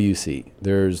 and what do you see?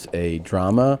 There's a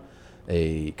drama,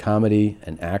 a comedy,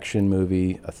 an action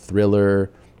movie, a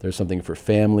thriller. There's something for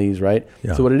families, right?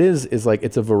 Yeah. So what it is like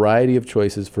it's a variety of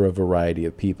choices for a variety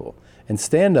of people. And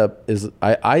stand-up is,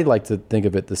 I like to think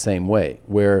of it the same way,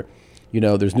 where,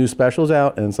 there's new specials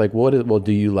out, and it's like,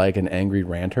 do you like an angry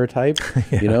ranter type?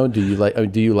 Yeah. Do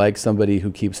you like somebody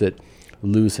who keeps it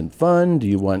loose and fun? Do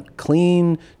you want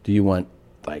clean? Do you want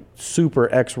like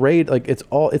super X-rated? Like it's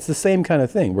the same kind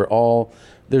of thing.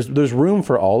 There's room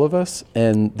for all of us,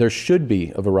 and there should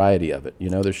be a variety of it.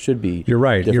 There should be. You're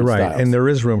right. styles. And there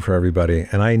is room for everybody,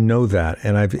 and I know that.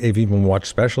 And I've even watched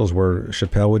specials where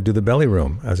Chappelle would do the belly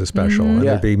room as a special, and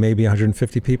there'd be maybe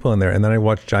 150 people in there. And then I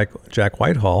watched Jack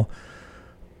Whitehall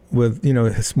with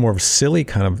it's more of a silly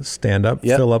kind of stand-up,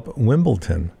 fill up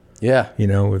Wimbledon. Yeah.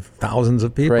 With thousands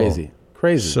of people.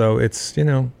 Crazy. So it's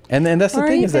and that's the Or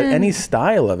thing, is that even- any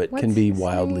style of it can what's be his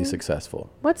wildly name?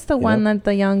 successful. What's the one that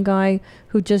the young guy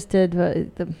who just did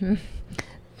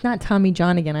not Tommy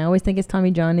John again? I always think it's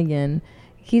Tommy John again.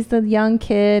 He's the young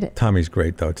kid. Tommy's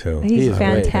great though too. He's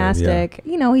fantastic.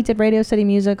 Yeah. He did Radio City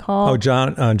Music Hall. Oh,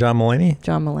 John Mulaney.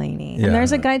 John Mulaney. Yeah. And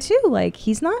there's a guy too. Like,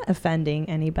 he's not offending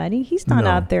anybody. He's not No.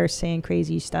 out there saying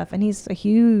crazy stuff, and he's a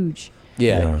huge.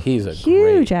 Yeah, he's a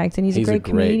huge great, actor, and he's a great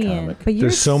comedian. comic. But you're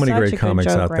There's so many such great a good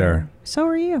comics joke out writer. there. So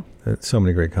are you. So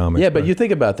many great comics. Yeah, but you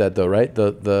think about that though, right?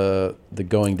 The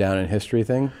going down in history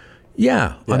thing.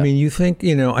 Yeah. I mean, you think,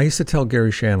 I used to tell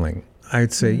Gary Shandling,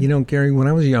 I'd say, Gary, when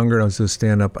I was younger and I was doing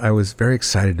stand-up, I was very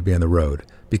excited to be on the road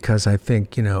because I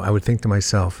think, I would think to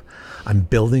myself, I'm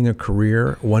building a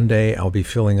career. One day I'll be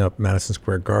filling up Madison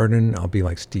Square Garden. I'll be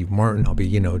like Steve Martin. I'll be,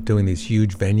 doing these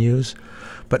huge venues.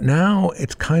 But now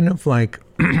it's kind of like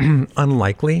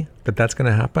unlikely that that's going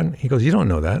to happen. He goes, you don't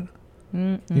know that.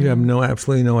 You have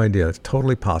absolutely no idea. It's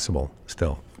totally possible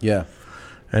still. Yeah.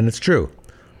 And it's true.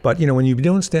 But, when you've been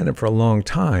doing stand-up for a long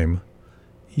time,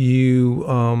 you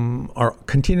are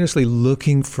continuously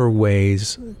looking for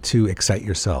ways to excite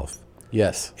yourself.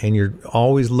 Yes. And you're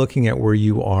always looking at where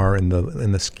you are in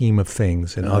the scheme of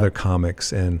things and other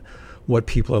comics and what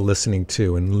people are listening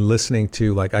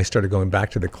to. Like, I started going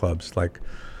back to the clubs, like,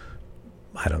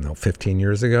 I don't know, 15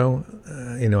 years ago,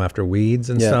 after Weeds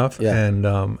and stuff. Yeah. And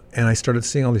I started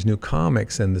seeing all these new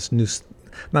comics and this new,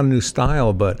 not a new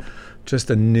style, but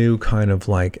just a new kind of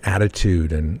like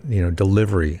attitude and,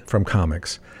 delivery from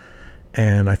comics.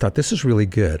 And I thought, this is really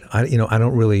good. I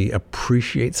don't really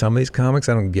appreciate some of these comics.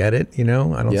 I don't get it, I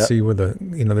don't see where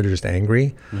they're just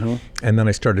angry. Mm-hmm. And then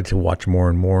I started to watch more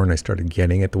and more, and I started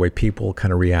getting it, the way people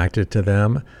kind of reacted to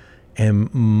them.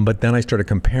 But then I started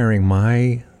comparing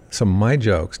some of my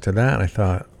jokes to that. And I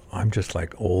thought, I'm just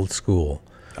like old school.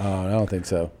 Oh, I don't think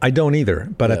so. I don't either.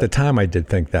 But at the time I did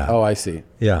think that. Oh, I see.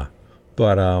 Yeah.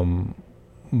 But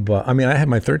I mean, I had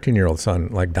my 13-year-old son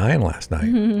like dying last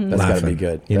night. That's got to be laughing,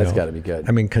 good. That's got to be good.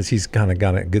 I mean, because he's kind of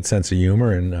got a good sense of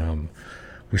humor, and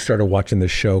we started watching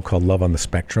this show called Love on the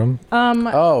Spectrum.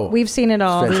 We've seen it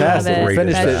all. It's fantastic. We love We it.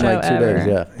 finished Best it in like show 2 ever. days.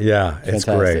 Yeah. Yeah, it's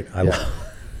great.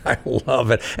 I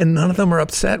love it. And none of them are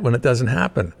upset when it doesn't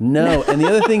happen. No, and the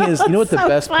other thing is, what the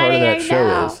best part of funny, that I show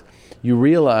know. is? you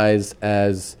realize,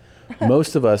 as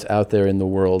most of us out there in the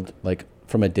world, like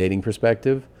from a dating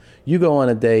perspective, you go on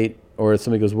a date or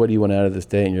somebody goes, what do you want out of this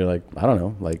date? And you're like, I don't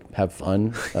know, like have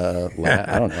fun,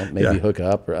 I don't know, maybe hook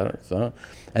up, or I don't know.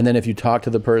 And then if you talk to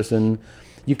the person,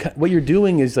 what you're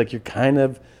doing is like you're kind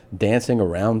of dancing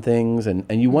around things, and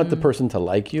you want the person to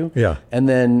like you. Yeah. And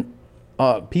then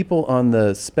people on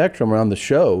the spectrum around the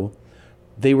show,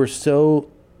 they were so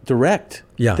direct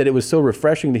that it was so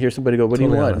refreshing to hear somebody go, what do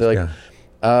you want? They're like,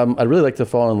 I'd really like to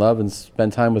fall in love and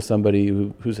spend time with somebody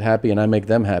who's happy and I make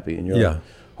them happy. And you're like,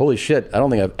 holy shit, I don't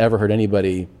think I've ever heard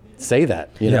anybody say that,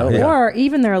 you know? Or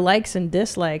even their likes and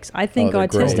dislikes. I think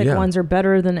autistic ones are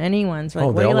better than anyone's.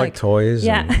 Like, they all like toys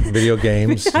and video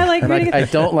games. I like video I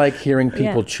don't like hearing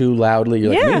people chew loudly.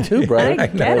 You're like, me too, brother. I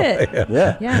get it.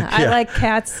 Yeah. I like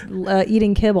cats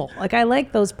eating kibble. Like, I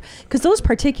like those, because those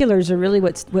particulars are really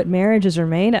what marriages are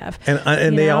made of.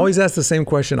 And they always ask the same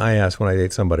question I ask when I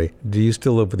date somebody. Do you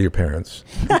still live with your parents?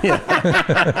 That's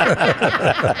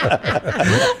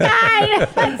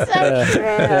so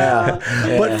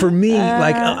true. But for me,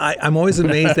 like I'm always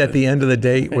amazed at the end of the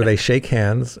date where they shake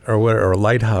hands or a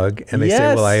light hug, and they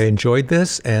say, well, I enjoyed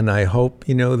this, and I hope,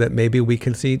 that maybe we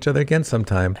can see each other again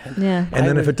sometime. Yeah. And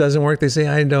then if it doesn't work, they say,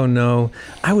 I don't know.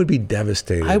 I would be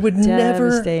devastated. I would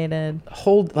never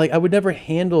I would never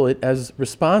handle it as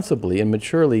responsibly and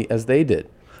maturely as they did.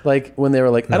 Like when they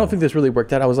were like, I don't think this really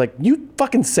worked out. I was like, you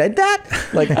fucking said that?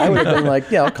 Like I would have been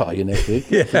like, yeah, I'll call you next week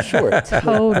for sure.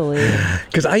 Totally.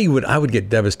 Because I would get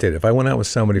devastated if I went out with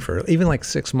somebody for even like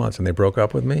 6 months and they broke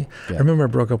up with me. I remember I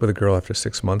broke up with a girl after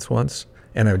 6 months once,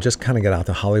 and I just kind of got out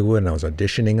to Hollywood and I was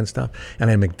auditioning and stuff, and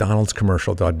I had a McDonald's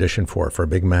commercial to audition for a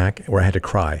Big Mac where I had to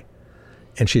cry,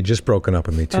 and she had just broken up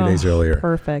with me 2 days earlier.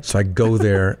 Perfect. So I go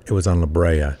there. It was on La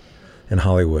Brea in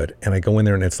Hollywood, and I go in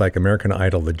there and it's like American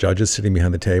Idol. The judges sitting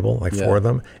behind the table, like 4 of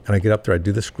them, and I get up there, I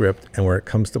do the script, and where it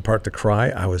comes to the part to cry,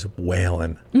 I was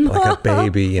wailing like a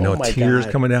baby, tears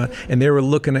coming out, and they were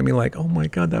looking at me like, oh my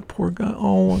God, that poor guy,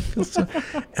 I feel so.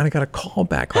 And I got a call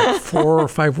back like 4 or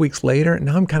 5 weeks later, and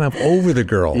now I'm kind of over the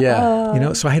girl.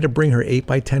 So I had to bring her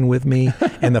 8x10 with me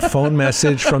and the phone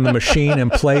message from the machine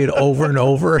and play it over and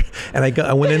over, and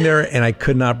I went in there and I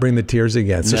could not bring the tears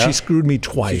again. So she screwed me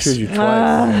twice. She screwed you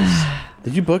twice.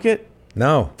 Did you book it?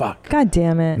 No. Fuck. God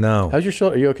damn it. No. How's your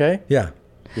shoulder? Are you okay? Yeah.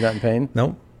 You're not in pain?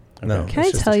 Nope. No. Can I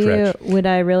tell you what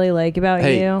I really like about you?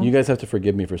 Hey, you guys have to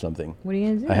forgive me for something. What are you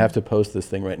going to do? I have to post this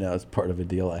thing right now as part of a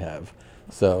deal I have.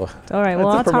 So all right. Well,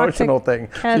 it's I'll a promotional talk to thing.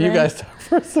 Kevin. So you guys talk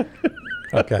for a second.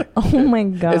 Okay. Oh my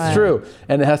God. It's true,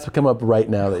 and it has to come up right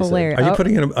now. They Hilarious. say. Are you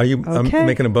putting in? Are you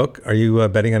making a book? Are you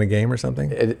betting on a game or something?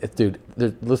 Dude,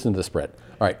 listen to the spread.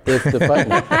 All right, if the fight.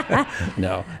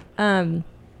 No.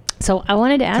 So I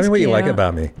wanted to ask you. Tell me what you like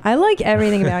about me. I like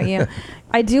everything about you.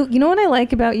 I do. You know what I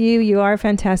like about you? You are a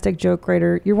fantastic joke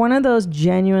writer. You're one of those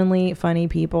genuinely funny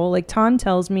people. Like Tom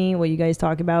tells me what you guys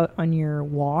talk about on your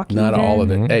walk. Not all of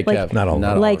it. Hey, Kev. Not all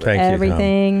of it. Like Thank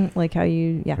everything. You, like how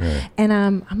you, Right. And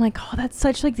I'm like, oh, that's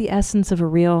such like the essence of a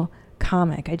real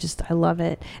comic. I love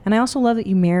it. And I also love that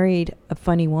you married a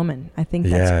funny woman. I think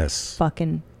that's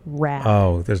fucking rad.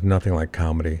 Oh, there's nothing like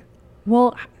comedy.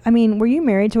 Well, I mean, were you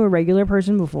married to a regular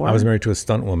person before? I was married to a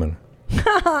stunt woman.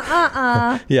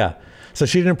 Yeah. So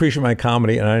she didn't appreciate my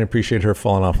comedy, and I didn't appreciate her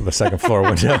falling off of the second floor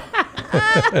window.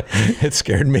 It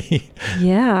scared me.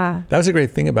 Yeah. That was a great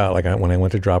thing about when I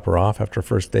went to drop her off after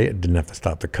first date, I didn't have to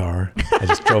stop the car. I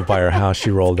just drove by her house.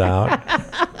 She rolled out.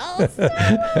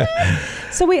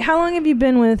 So wait, how long have you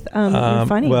been with your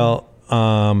funny? Well,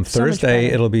 Thursday,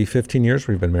 it'll be 15 years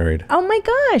we've been married. Oh my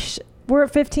gosh. We're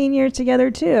at 15 years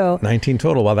together too. 19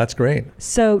 total. Wow, that's great.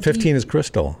 So 15 is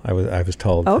Crystal. I was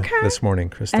told this morning,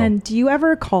 Crystal. And do you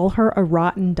ever call her a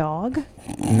rotten dog?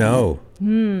 No.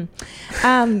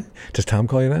 Does Tom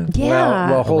call you that?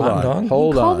 Yeah. Well, hold on. Dog?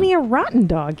 Hold you on. called me a rotten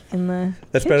dog in the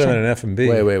That's kitchen. better than an F&B.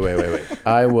 Wait.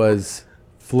 I was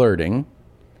flirting.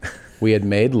 We had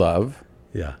made love.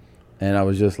 Yeah. And I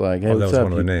was just like, hey, that what's was up?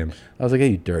 one of the names. I was like, hey,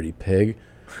 you dirty pig.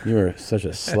 You were such a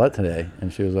slut today.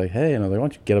 And she was like, hey. And I was like, why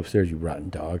don't you get upstairs, you rotten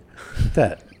dog. Like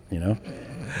that,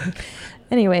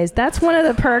 Anyways, that's one of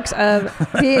the perks of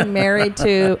being married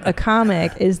to a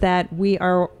comic is that we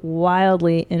are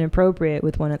wildly inappropriate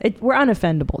with one another. We're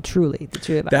unoffendable, truly, the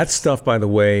two of us. That stuff, by the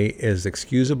way, is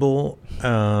excusable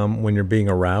when you're being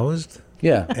aroused.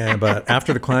 Yeah. But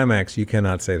after the climax, you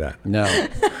cannot say that. No,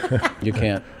 you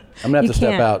can't. I'm going to have to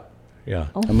step out. Yeah.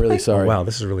 I'm really sorry. Oh, wow,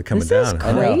 this is really coming This down. is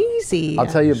crazy. I'll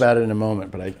tell you about it in a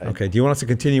moment. But Okay, do you want us to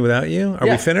continue without you? Are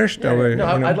we finished? Yeah, Are we, no,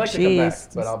 I'd like to come back,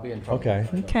 Jeez. but I'll be in trouble. Okay.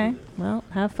 Okay. Well,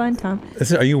 have fun, Tom.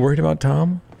 Are you worried about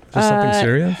Tom? Just something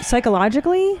serious?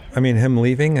 Psychologically? I mean, him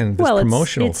leaving and this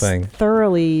promotional it's thing.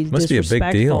 Thoroughly Must be a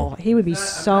big deal. He would be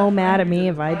so mad at me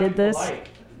if I did this.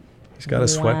 He's got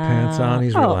his sweatpants on.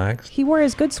 He's relaxed. He wore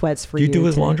his good sweats for Do you. you do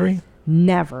his laundry?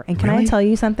 Never. And can I tell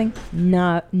you something?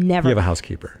 No, never. You have a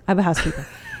housekeeper. I have a housekeeper.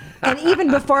 And even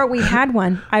before we had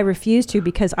one, I refused to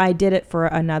because I did it for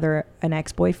an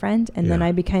ex-boyfriend, and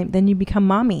then you become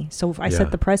mommy. So I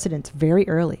set the precedence very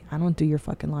early. I don't do your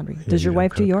fucking laundry. Does your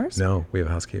wife do yours? No, we have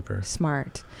a housekeeper.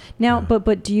 Smart. Now,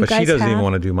 but do you guys? But she doesn't have... even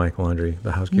want to do my laundry.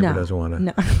 The housekeeper doesn't want to.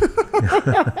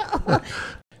 No.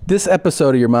 This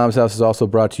episode of Your Mom's House is also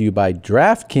brought to you by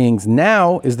DraftKings.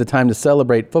 Now is the time to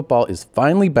celebrate. Football is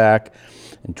finally back.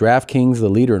 And DraftKings, the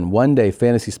leader in one-day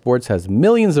fantasy sports, has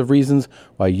millions of reasons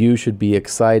why you should be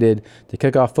excited. To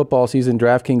kick off football season,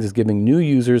 DraftKings is giving new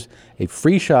users a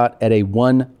free shot at a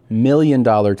 $1 million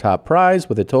top prize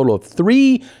with a total of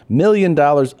 $3 million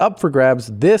up for grabs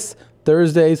this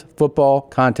Thursday's football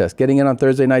contest. Getting in on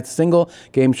Thursday night's single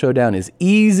game showdown is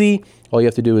easy. All you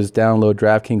have to do is download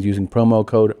DraftKings using promo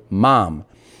code MOM.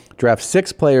 Draft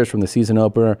 6 players from the season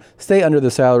opener, stay under the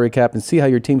salary cap, and see how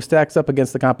your team stacks up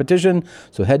against the competition.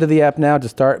 So head to the app now to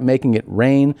start making it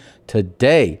rain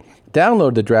today.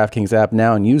 Download the DraftKings app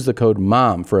now and use the code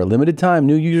MOM. For a limited time,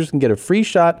 new users can get a free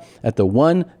shot at the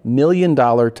 $1 million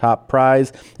top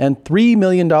prize and $3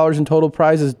 million in total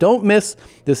prizes. Don't miss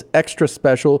this extra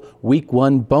special Week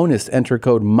 1 bonus. Enter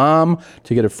code MOM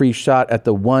to get a free shot at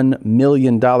the $1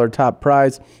 million top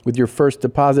prize with your first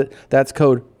deposit. That's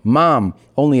code MOM,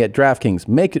 only at DraftKings.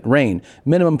 Make it rain.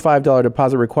 Minimum $5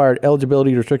 deposit required.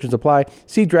 Eligibility restrictions apply.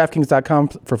 See DraftKings.com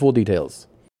for full details.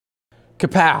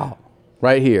 Kapow!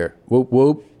 Right here. Whoop,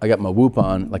 whoop. I got my Whoop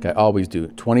on like I always do.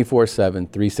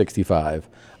 24/7, 365.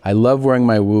 I love wearing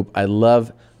my Whoop. I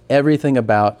love everything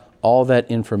about all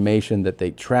that information that they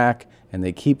track and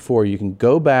they keep for you. You can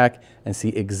go back and see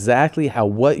exactly how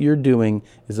what you're doing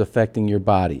is affecting your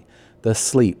body. The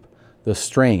sleep, the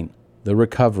strain, the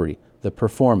recovery, the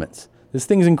performance. This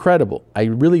thing's incredible. I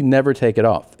really never take it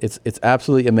off. It's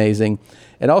absolutely amazing.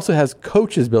 It also has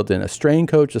coaches built in, a strain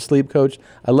coach, a sleep coach.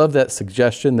 I love that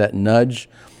suggestion, that nudge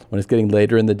when it's getting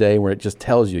later in the day where it just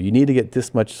tells you need to get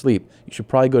this much sleep. You should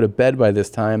probably go to bed by this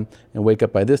time and wake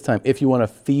up by this time if you want to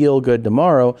feel good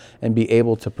tomorrow and be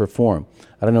able to perform.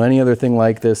 I don't know any other thing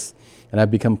like this, and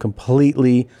I've become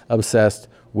completely obsessed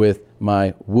with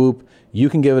my Whoop. You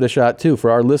can give it a shot too.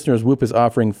 For our listeners, Whoop is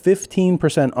offering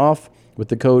 15% off with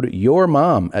the code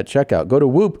YourMom at checkout. Go to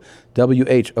Whoop,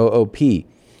 WHOOP,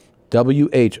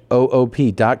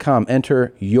 WHOOP.com.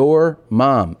 Enter Your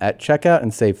Mom at checkout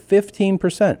and save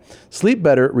 15%. Sleep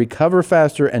better, recover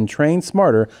faster, and train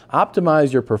smarter.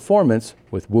 Optimize your performance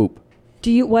with Whoop. Do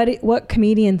you what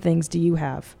comedian things do you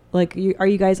have? Like, are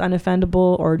you guys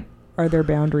unoffendable, or are there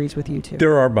boundaries with you two?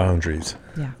 There are boundaries.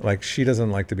 Yeah. Like, she doesn't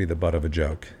like to be the butt of a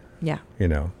joke. Yeah. You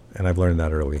know, and I've learned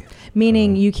that early.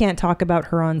 Meaning you can't talk about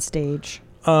her on stage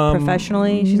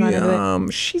professionally? She's not into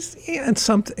it? She's, in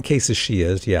some cases she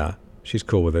is, yeah. She's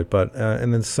cool with it. But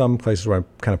and then some places where I'm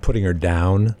kind of putting her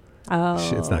down,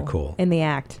 it's not cool. In the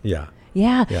act. Yeah.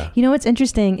 Yeah. You know what's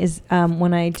interesting is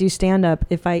when I do stand-up,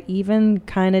 if I even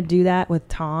kind of do that with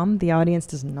Tom, the audience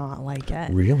does not like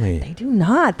it. Really? They do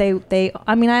not. They.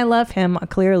 I mean, I love him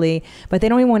clearly, but they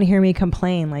don't even want to hear me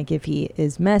complain. Like if he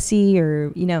is messy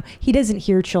or, he doesn't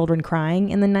hear children crying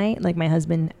in the night. Like my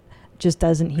husband just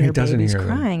doesn't hear babies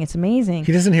crying. It's amazing.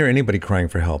 He doesn't hear anybody crying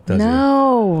for help, does he?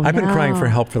 No. I've been crying for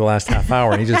help for the last half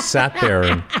hour, and he just sat there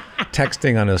and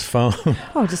texting on his phone.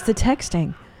 Oh, just the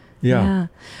texting. Yeah.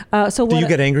 So do you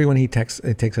get angry when he takes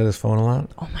out his phone a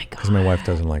lot? Oh my God. Because my wife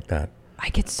doesn't like that. I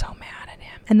get so mad at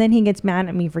him. And then he gets mad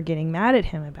at me for getting mad at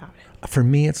him about it. For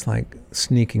me, it's like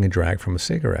sneaking a drag from a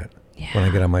cigarette. When I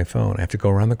get on my phone, I have to go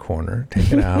around the corner,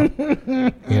 take it out,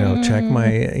 check my,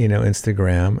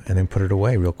 Instagram, and then put it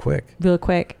away real quick. Real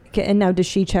quick. And now does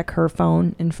she check her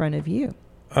phone in front of you?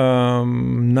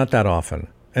 Not that often.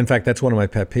 In fact, that's one of my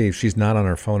pet peeves. She's not on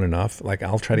her phone enough. Like,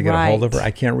 I'll try to get a hold of her.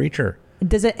 I can't reach her.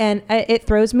 Does it? And it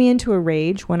throws me into a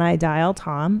rage when I dial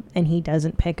Tom and he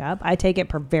doesn't pick up. I take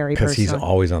it very personally. Because he's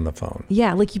always on the phone.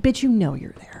 Yeah, like you bitch,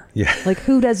 you're there. Yeah. Like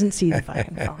who doesn't see the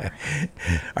fucking phone? Right?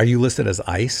 Are you listed as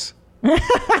ICE?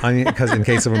 Because in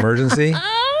case of emergency?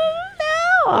 Oh,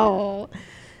 no.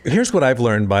 Here's what I've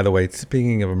learned, by the way,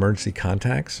 speaking of emergency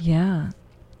contacts. Yeah.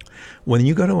 When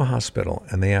you go to a hospital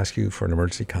and they ask you for an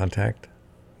emergency contact,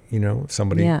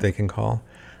 somebody they can call,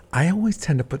 I always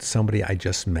tend to put somebody I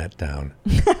just met down.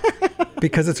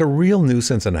 Because it's a real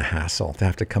nuisance and a hassle to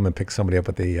have to come and pick somebody up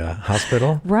at the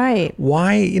hospital. Right.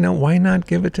 Why not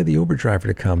give it to the Uber driver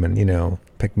to come and,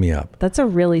 pick me up? That's a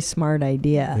really smart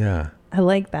idea. Yeah. I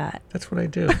like that. That's what I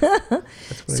do.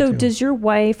 So does your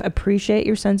wife appreciate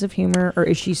your sense of humor, or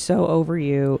is she so over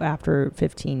you after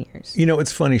 15 years? You know,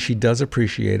 it's funny. She does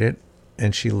appreciate it,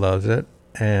 and she loves it,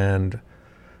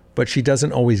 but she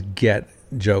doesn't always get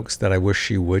jokes that I wish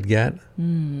she would get.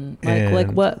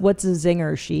 What's a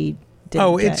zinger she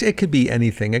didn't get? It could be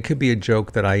anything. It could be a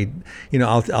joke that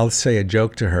I'll say a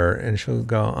joke to her, and she'll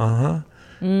go, uh-huh.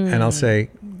 And I'll say,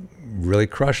 really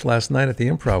crushed last night at the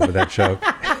Improv with that joke.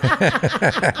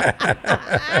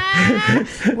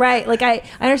 Right. Like I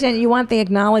understand you want the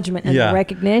acknowledgement and the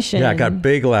recognition. Yeah, I got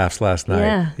big laughs last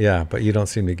night. Yeah, but you don't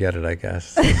seem to get it, I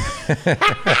guess.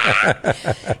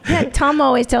 Yeah, Tom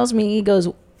always tells me, he goes,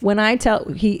 when I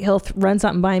he'll run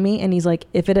something by me and he's like,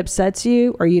 if it upsets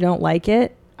you or you don't like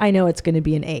it, I know it's going to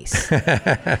be an ace.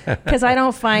 Because I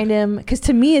don't find him, because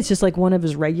to me it's just like one of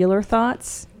his regular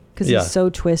thoughts. Because he's so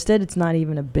twisted, it's not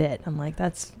even a bit. I'm like,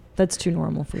 that's too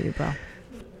normal for you, bro.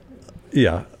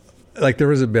 Yeah. Like there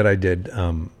was a bit I did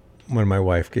when my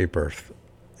wife gave birth.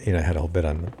 I had a whole bit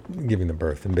on giving the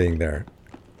birth and being there.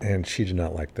 And she did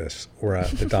not like this. Where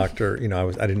the doctor,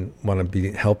 I didn't want to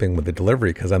be helping with the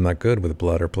delivery because I'm not good with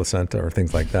blood or placenta or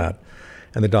things like that.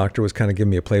 And the doctor was kind of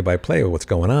giving me a play-by-play of what's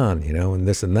going on, and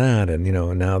this and that. And,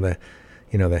 and now the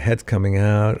head's coming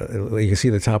out. You can see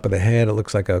the top of the head. It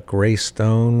looks like a gray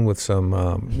stone with some,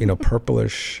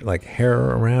 purplish like hair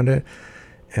around it.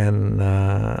 And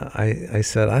I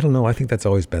said, I don't know. I think that's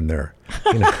always been there.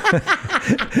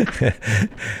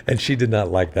 And she did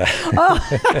not like that. Oh.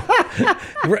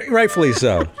 Rightfully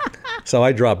so. So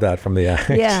I dropped that from the act.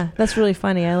 Yeah, that's really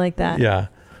funny. I like that. Yeah.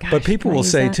 Gosh, but people will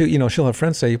say too, she'll have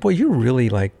friends say, boy, you're really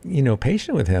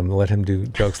patient with him to let him do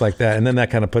jokes like that. And then that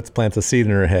kind of plants a seed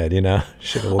in her head, Well,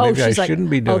 maybe I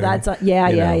shouldn't be doing it.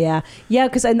 Yeah.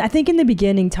 Because I think in the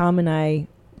beginning, Tom and I,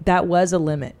 that was a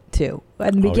limit too.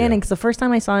 In the beginning, because the first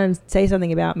time I saw him say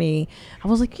something about me, I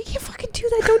was like, you can't fucking do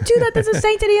that. Don't do that. That's the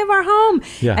sanctity of our home.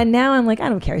 Yeah. And now I'm like, I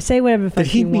don't care. Say whatever the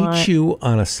fuck you want. Did he meet you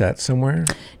on a set somewhere?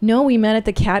 No, we met at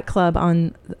the Cat Club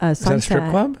on Sunset. Is that a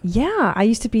strip club? Yeah. I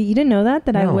used to be, you didn't know that?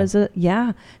 I was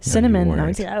Cinnamon.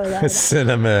 No,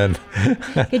 Cinnamon.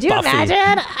 Could you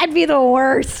imagine? I'd be the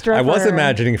worst stripper. I was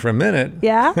imagining for a minute.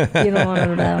 Yeah? You don't want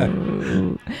to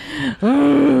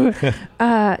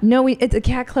know. No, the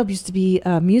Cat Club used to be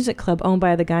a music club owned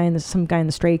by some guy in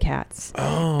the Stray Cats.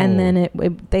 Oh. And then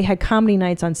they had comedy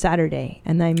nights on Saturday,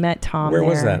 and I met Tom Where there.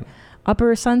 was that?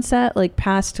 Upper Sunset, like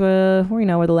past where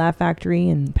the Laugh Factory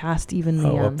and past even the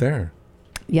up there.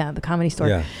 Yeah, the Comedy Store.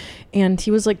 Yeah. And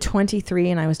he was like 23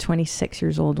 and I was 26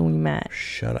 years old when we met.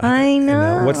 Shut up. I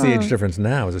know. What's the age difference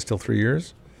now? Is it still 3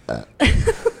 years?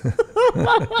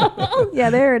 Yeah,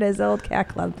 there it is, the old Cat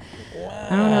Club. Wow.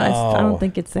 I don't know. I don't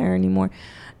think it's there anymore.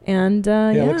 And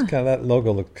it looks that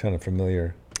logo looked kind of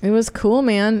familiar. It was cool,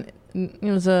 man.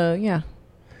 It was I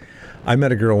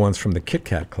met a girl once from the Kit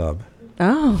Kat Club.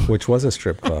 Oh. Which was a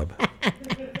strip club.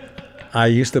 I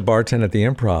used to bartend at the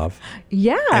Improv.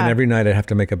 Yeah. And every night I'd have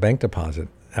to make a bank deposit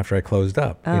after I closed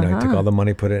up. I took all the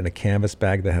money, put it in a canvas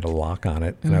bag that had a lock on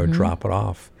it, and I would drop it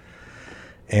off.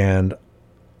 And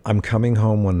I'm coming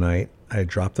home one night. I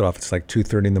dropped it off. It's like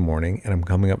 2:30 in the morning, and I'm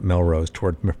coming up Melrose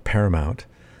toward Paramount.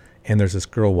 And there's this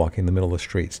girl walking in the middle of the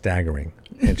street, staggering,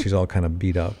 and she's all kind of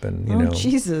beat up, and Oh,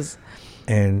 Jesus!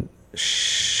 And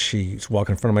she's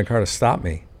walking in front of my car to stop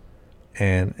me,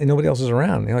 and nobody else is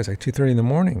around. It's like 2:30 in the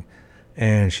morning,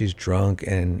 and she's drunk,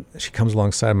 and she comes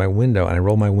alongside my window, and I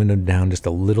roll my window down just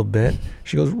a little bit.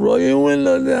 She goes, "Roll your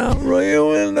window down, roll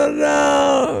your window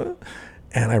down,"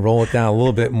 and I roll it down a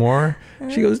little bit more.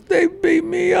 She goes, "They beat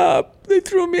me up. They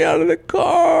threw me out of the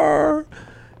car."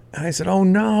 And I said, "Oh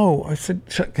no." I said,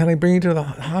 "Can I bring you to the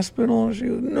hospital?" And she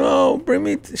goes, "No, bring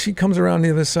me." She comes around the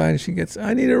other side and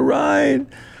I need a ride.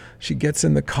 She gets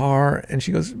in the car and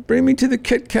she goes, "Bring me to the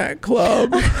Kit Kat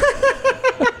Club."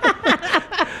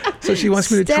 So she wants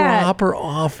me to drop her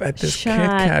off at this Kit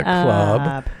Kat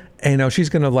Club. And she's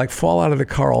going to fall out of the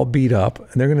car all beat up,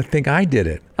 and they're going to think I did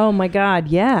it. Oh my God,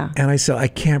 yeah. And I said, "I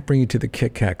can't bring you to the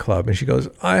Kit Kat Club." And she goes,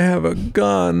 "I have a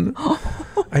gun."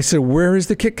 I said, "Where is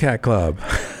the Kit Kat Club?"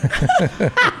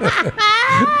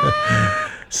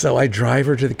 So I drive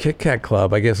her to the Kit Kat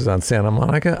Club. I guess it's on Santa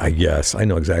Monica. I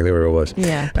know exactly where it was.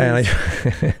 Yeah. And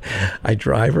I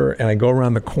drive her, and I go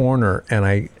around the corner,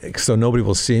 and so nobody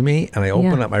will see me. And I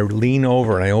open up. I lean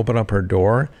over, and I open up her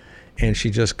door. And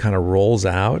she just kind of rolls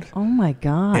out. Oh, my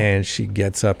God. And she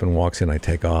gets up and walks in. I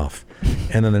take off.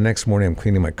 And then the next morning, I'm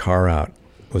cleaning my car out.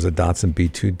 It was a Datsun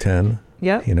B210.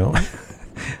 Yep.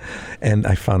 And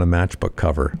I found a matchbook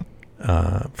cover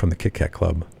from the Kit Kat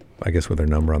Club. I guess, with her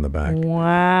number on the back.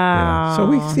 Wow.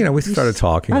 Yeah. So we started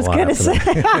talking a lot after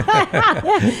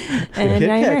that. And Kit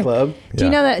now Kat you're- Club. Do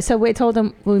you know that? So we told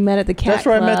him we met at the Cat That's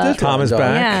where I Club. met this Tom is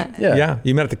back. Yeah.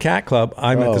 You met at the Cat Club.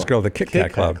 I met this girl at the Kit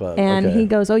Kat Club. And he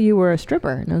goes, "Oh, you were a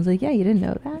stripper?" And I was like, "Yeah, you didn't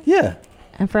know that?" Yeah.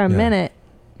 And for a minute,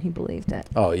 he believed it.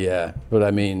 Oh yeah, but I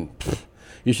mean,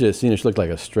 you should have seen her. She looked like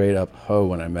a straight up hoe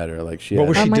when I met her. Like she. What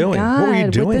was she doing? What were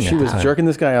you doing? She was jerking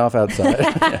this guy off outside.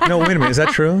 No, wait a minute. Is that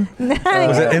true?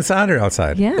 Was it inside or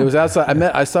outside? Yeah. It was outside.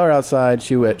 I saw her outside.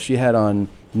 She had on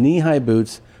knee-high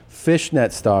boots,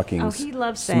 fishnet stockings. Oh, he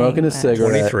loves saying smoking a that.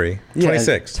 cigarette. 23. Yeah,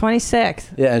 26.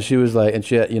 26. Yeah, and she was like, and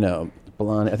she had,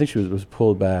 blonde. I think she was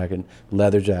pulled back and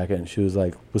leather jacket, and she was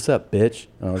like, "What's up, bitch?"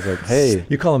 And I was like, "Hey."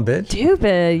 You call him bitch?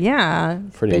 Stupid, yeah.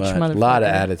 Pretty Bitch much. A lot of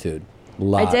motherfucker. attitude.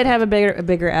 I did have a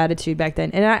bigger attitude back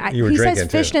then, and You were he says drinking,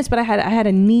 too. fishnets, but I had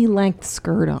a knee length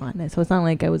skirt on, so it's not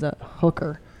like I was a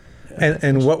hooker.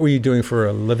 And what were you doing for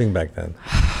a living back then?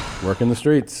 Working the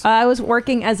streets. I was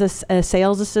working as a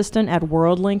sales assistant at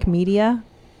WorldLink Media.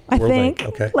 I WorldLink, think,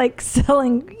 okay. like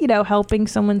selling, helping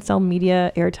someone sell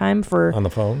media airtime for. On the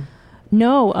phone?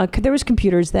 No, there was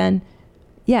computers then.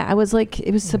 Yeah, I was like,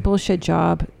 it was a bullshit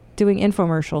job doing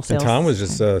infomercial And sales. Tom was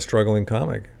just a struggling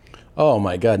comic. Oh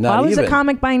my God! Well, Not I was even. a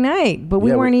comic by night, but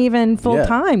we Yeah, weren't even full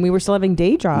time. We were still having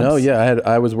day jobs. No, yeah,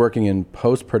 I was working in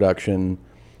post production.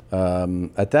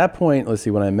 At that point, let's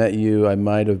see, when I met you, I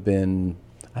might have even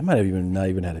not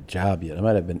even had a job yet. I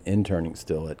might have been interning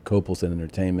still at Copelson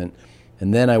Entertainment,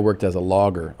 and then I worked as a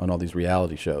logger on all these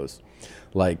reality shows,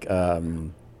 like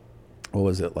what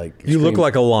was it like? You look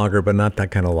like a logger, but not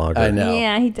that kind of logger. I know.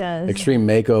 Yeah, he does. Extreme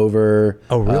Makeover.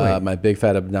 Oh, really? My Big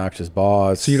Fat Obnoxious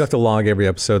Boss. So you'd have to log every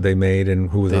episode they made and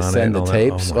who was They on it. send and the all that?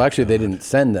 tapes. Oh, Well, actually, they didn't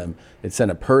send them. It sent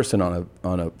a person on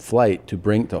a flight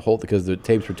to hold because the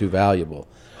tapes were too valuable,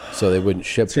 so they wouldn't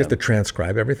ship So you them. have to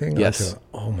transcribe everything? Yes.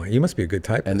 Oh my! You must be a good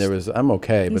typist. And I'm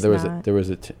okay, but He's there was not. there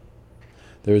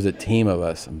was a team of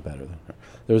us. I'm better than her.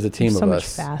 There was a team so of much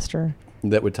us faster.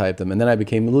 that would type them, and then I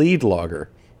became lead logger,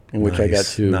 in which I got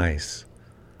to. Nice.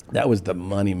 That was the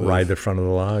money move. Ride the front of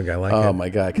the log. I like it. Oh my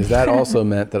God! Because that also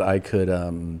meant that I could,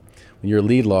 when you're a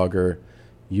lead logger,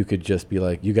 you could just be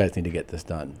like, "You guys need to get this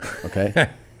done, okay?"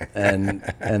 and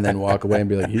then walk away and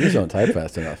be like, "You just don't type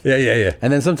fast enough." Yeah.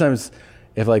 And then sometimes,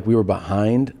 if like we were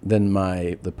behind, then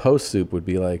the post soup would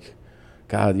be like,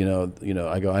 "God,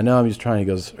 I go, I know, I'm just trying." He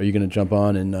goes, "Are you going to jump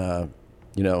on and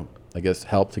I guess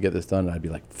help to get this done?" And I'd be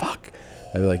like, "Fuck."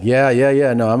 I'd be like,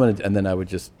 "Yeah. No, I'm gonna," and then I would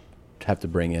just have to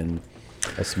bring in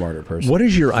a smarter person. What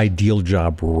is your ideal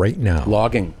job right now?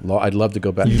 Logging. I'd love to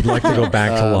go back. You'd like to go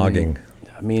back to logging.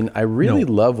 I mean, I really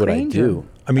love what I do.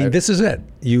 I mean, this is it.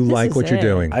 You like what you're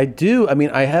doing. I do. I mean,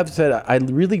 I have said I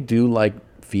really do like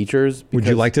features. Would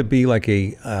you like to be like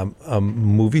a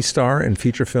movie star in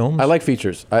feature films? I like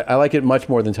features. I like it much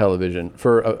more than television.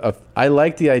 I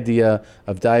like the idea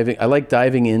of diving. I like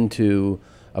diving into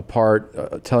a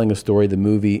part, telling a story, the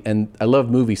movie, and I love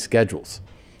movie schedules.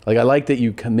 Like I like that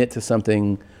you commit to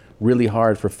something really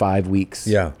hard for 5 weeks.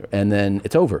 Yeah. And then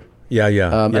it's over. Yeah.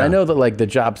 And I know that like the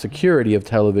job security of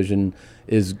television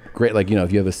is great. Like,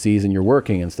 if you have a season, you're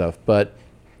working and stuff. But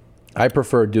I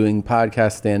prefer doing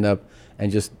podcast stand-up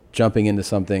and just jumping into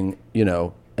something,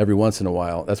 every once in a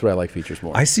while. That's what I like features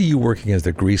more. I see you working as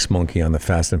the grease monkey on the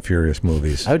Fast and Furious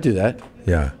movies. I would do that.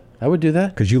 Yeah. I would do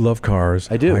that. Because you love cars.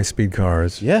 I do. High-speed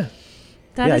cars. Yeah.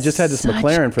 That I is just had this such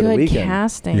McLaren for the good weekend.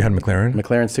 casting. You had a McLaren?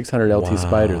 McLaren 600 LT Wow.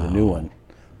 Spider, the new one.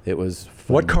 It was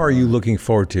fun. What car are you looking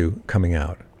forward to coming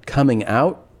out? Coming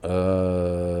out?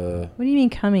 What do you mean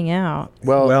coming out?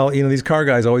 Well, these car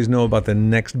guys always know about the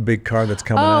next big car that's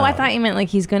coming out. Oh, I thought you meant like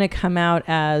he's going to come out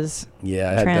as Yeah,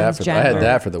 I had transgender.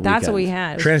 that for the weekend. That's what we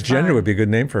had. It was Transgender fun. would be a good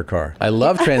name for a car. I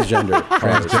love transgender.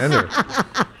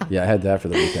 Transgender. Yeah, I had that for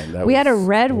the weekend. We had a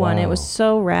red one. It was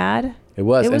so rad. It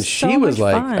was. It was And she so was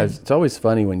much like, fun. it's always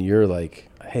funny when you're like,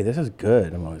 hey, this is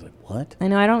good. I'm always like, what? I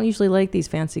know I don't usually like these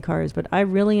fancy cars, but I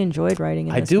really enjoyed riding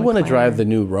in I this do want to McLaren. drive the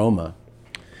new Roma.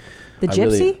 The I Gypsy?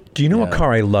 really- Do you know what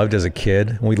car I loved as a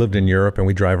kid? When we lived in Europe and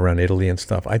we drive around Italy and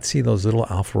stuff, I'd see those little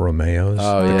Alfa Romeos,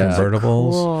 Oh, the yeah.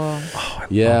 convertibles. Cool.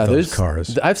 Yeah, love those there's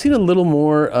cars. I've seen a little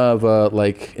more of a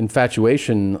like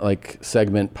infatuation like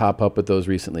segment pop up with those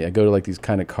recently. I go to like these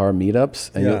kind of car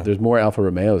meetups, and Yeah. there's more Alfa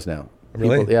Romeos now.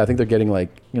 Really? Yeah, I think they're getting like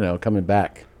coming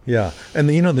back. Yeah, and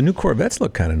the new Corvettes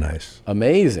look kind of nice.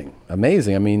 Amazing. I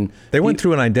mean, They went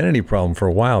through an identity problem for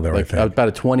a while there, I like think. about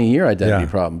a 20-year identity Yeah.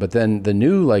 problem. But then the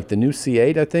new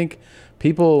C8, I think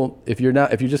people, if you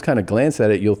just kind of glance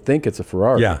at it, you'll think it's a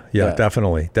Ferrari. Yeah,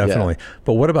 definitely. Yeah.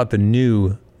 But what about the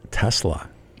new Tesla?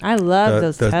 I love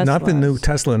those Teslas. Not the new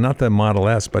Tesla, not the Model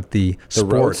S, but the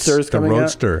sports, Roadster's the coming out?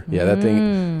 Roadster. Yeah, that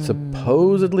thing.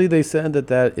 Supposedly, they said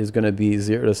that is going to be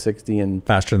 0 to 60 in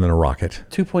faster than a rocket.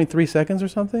 2.3 seconds or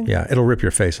something. Yeah, it'll rip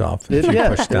your face off. If you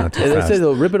push down too They fast. say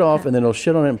they'll rip it off and then they'll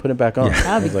shit on it and put it back on.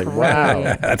 Yeah. I was like,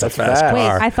 wow, that's a fast car. Wait,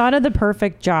 I thought of the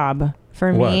perfect job.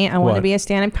 For me, I want to be a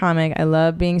stand-up comic. I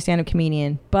love being a stand-up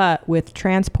comedian, but with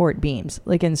transport beams,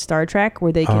 like in Star Trek,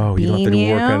 where they can beam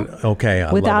you I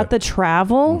without love it. the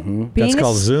travel. That's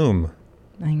called Zoom.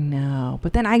 I know,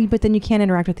 but then you can't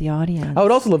interact with the audience. I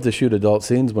would also love to shoot adult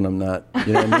scenes when I'm not.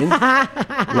 You know what I mean?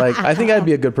 Like, I think I'd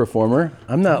be a good performer.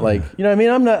 I'm not like, you know what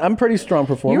I mean? I'm a pretty strong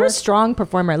performer. You're a strong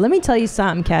performer. Let me tell you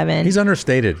something, Kevin. He's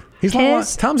understated.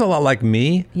 Tom's a lot like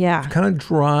me. Yeah. Kind of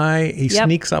dry. He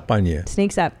sneaks up on you.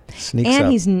 Sneaks up.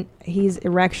 Sneaks up. His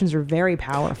erections are very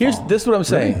powerful. This is what I'm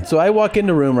saying. Really? So I walk in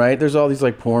the room, right? There's all these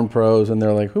like porn pros, and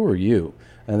they're like, "Who are you?"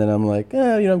 And then I'm like,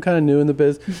 I'm kind of new in the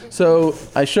biz. So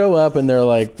I show up, and they're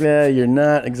like, you're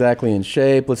not exactly in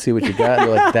shape. Let's see what you got. And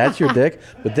they're like, that's your dick.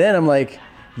 But then I'm like,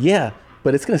 yeah,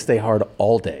 but it's going to stay hard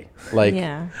all day. Like,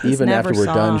 even after we're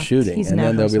done shooting. And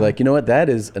then they'll be like, you know what? That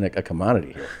is a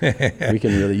commodity here. We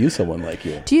can really use someone like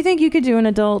you. Do you think you could do an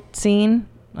adult scene?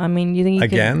 I mean, you think you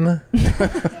Again?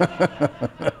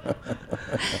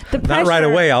 could? Not right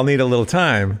away. I'll need a little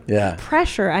time. Yeah.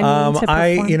 Pressure. I mean, to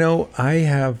perform. I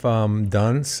have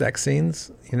done sex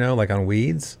scenes, like on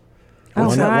Weeds.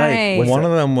 What's that like? One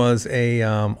of them was a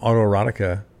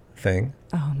autoerotica thing.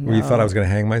 Oh, no. Where you thought I was going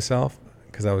to hang myself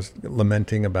because I was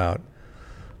lamenting about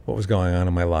what was going on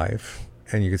in my life.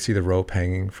 And you could see the rope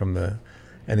hanging from the...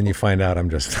 And then you find out I'm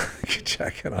just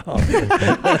checking off.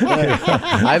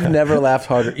 I've never laughed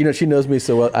harder. She knows me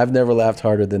so well. I've never laughed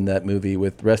harder than that movie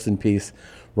with, rest in peace,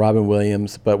 Robin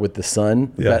Williams, but with the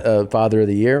son, Father of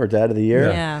the Year or Dad of the Year.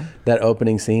 Yeah. That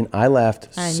opening scene, I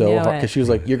laughed so hard because she was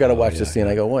like, "You got to watch this scene."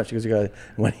 I go, "What?" She goes, "You got."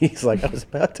 When he's like, "I was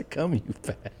about to come, you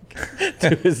fag,"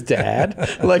 to his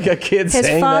dad, like a kid his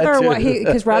saying father, that to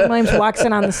because Robin Williams walks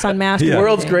in on the Sun Master. Yeah.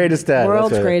 World's greatest dad.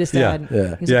 World's greatest dad.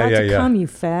 Yeah. He's about to come, you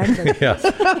fag. Yeah.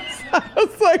 I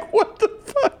was like, "What the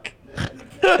fuck?"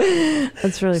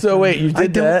 That's really so. funny. Wait, you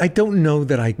did that? I don't know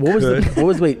that I What could.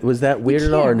 was that weird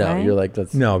at all or no? right? You're like,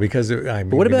 that's No, because But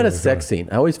what about a sex scene?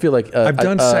 I always feel like I've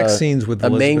done sex scenes with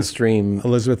mainstream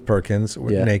Elizabeth Perkins,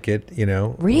 naked,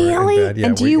 Really? In bed. Yeah,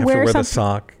 and do you have to wear the something?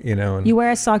 sock, and You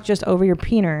wear a sock just over your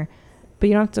peener, but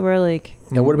you don't have to wear like.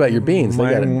 And what about your beans?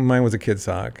 Mine was a kid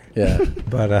sock. Yeah,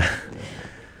 but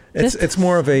it's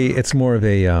more of a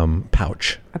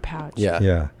pouch. A pouch.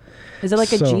 Yeah. Is it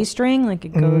like a G-string? Like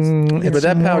it goes. But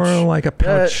that pouch, more like a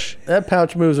pouch. That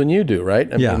pouch moves when you do,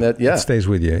 right? I mean, it stays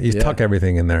with you. You tuck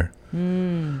everything in there,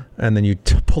 and then you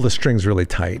pull the strings really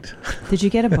tight. Did you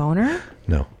get a boner?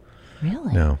 No.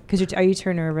 Really? No. Because are you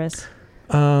too nervous?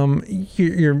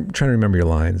 You're trying to remember your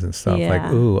lines and stuff.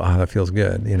 Like, ooh, that feels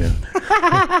good,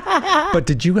 But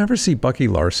did you ever see Bucky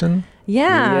Larson?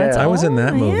 Yeah. I was in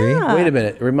that movie. Yeah. Wait a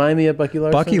minute. Remind me of Bucky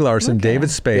Larson. Bucky Larson, David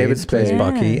Spade plays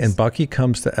Bucky, and Bucky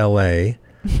comes to L.A.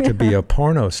 to be a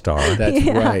porno star. That's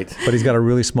right. But he's got a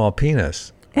really small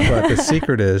penis. But the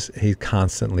secret is he's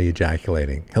constantly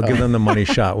ejaculating. He'll give them the money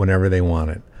shot whenever they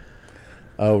want it.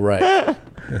 Oh, right.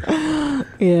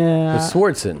 Yeah.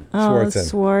 Swartzen.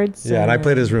 Swartzen. Yeah, and I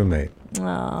played his roommate.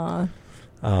 Aww.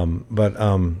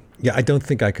 I don't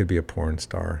think I could be a porn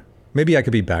star. Maybe I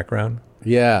could be background.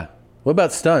 Yeah. What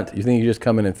about stunt? You think you just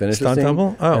come in and finish Stunt the scene?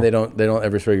 double? Oh. And they don't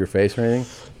ever show your face or anything?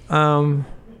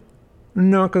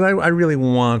 No, because I really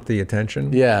want the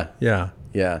attention. Yeah. Yeah.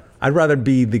 Yeah. I'd rather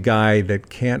be the guy that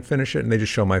can't finish it and they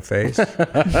just show my face.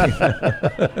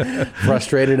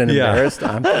 Frustrated and embarrassed.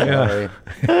 I'm sorry.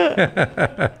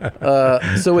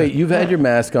 So wait, you've had your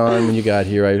mask on when you got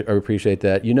here. I appreciate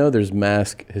that. There's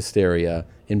mask hysteria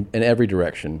in every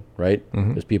direction, right?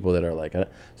 Mm-hmm. There's people that are like,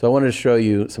 so I wanted to show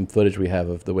you some footage we have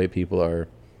of the way people are,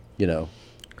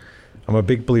 I'm a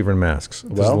big believer in masks.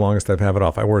 This is the longest I've had it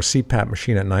off. I wear a CPAP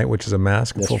machine at night, which is a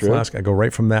mask, a full flask. I go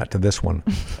right from that to this one,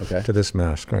 to this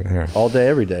mask right here. All day,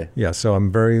 every day. Yeah, so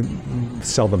I'm very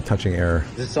seldom touching air.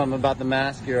 Is there something about the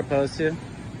mask you're opposed to?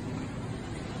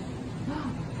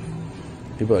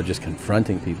 People are just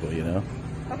confronting people,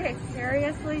 Okay,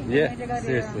 seriously? Yeah,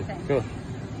 seriously. Cool.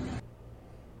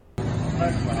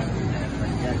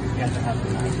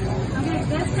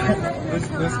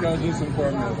 Let's go do some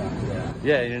formula.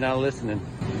 Yeah, you're not listening.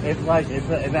 It's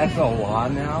an actual law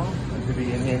now. To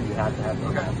be in here, you have to have the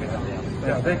mask.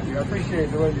 Yeah, thank you. I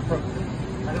appreciate the way you put it.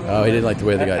 Oh, he didn't like the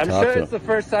way the guy I'm talked sure to him. it's the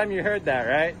first time you heard that,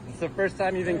 right? the first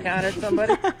time you've encountered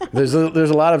somebody? There's a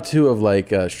lot of too of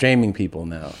like shaming people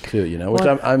now too, you know. Which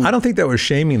Well, I'm I don't think that was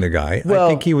shaming the guy. I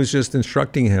think he was just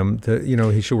instructing him to, you know,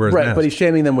 he should wear his right, mask. but he's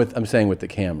shaming them with. I'm saying with the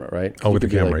camera, right? Oh, with the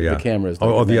He could be camera, like, yeah. The camera is.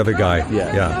 The other guy.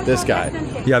 Yeah, this guy.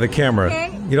 Yeah, the camera.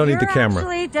 You don't need the camera.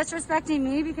 You're actually disrespecting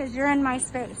me because you're in my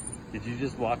space. Did you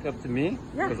just walk up to me?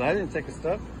 Yeah. Because I didn't take a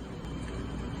step.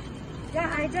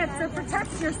 Yeah, I did. So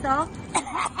protect yourself.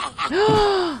 See,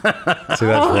 that's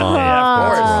wrong.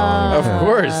 Yeah,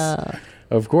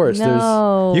 of course.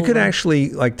 No. You could actually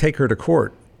like take her to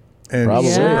court and Probably.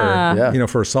 sue her, Yeah. you know,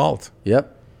 for assault.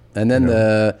 Yep. And then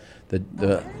the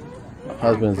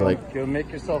husband's like, Go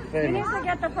make yourself You need famous. to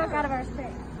get the fuck out of our space.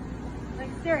 Like,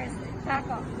 seriously, back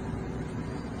off.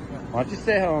 Why don't you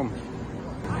stay home?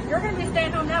 You're going to be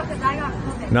staying home now because I got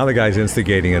COVID. Now the guy's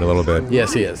instigating it a little bit.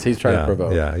 yes, he is. He's trying to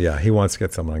provoke. Yeah. He wants to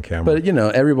get someone on camera. But you know,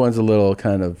 everyone's a little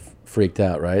kind of freaked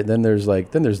out, right? Then there's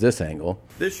this angle.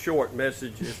 This short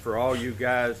message is for all you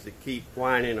guys that keep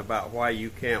whining about why you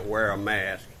can't wear a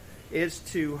mask. It's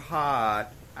too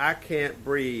hot. I can't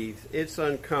breathe. It's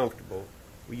uncomfortable.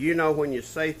 Well, you know, when you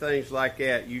say things like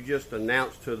that, you just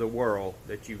announce to the world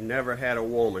that you've never had a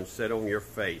woman sit on your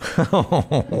face.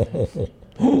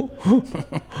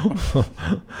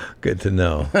 Good to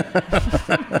know.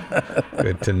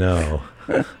 Good to know.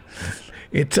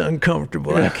 It's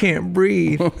uncomfortable. I can't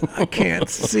breathe. I can't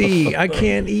see. I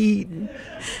can't eat.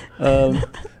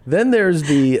 Then there's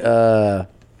the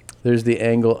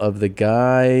angle of the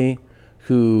guy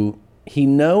who he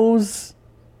knows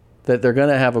that they're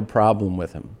gonna have a problem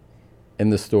with him in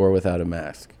the store without a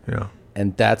mask. Yeah.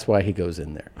 And that's why he goes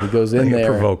in there. He goes in Like a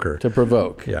there provoker. to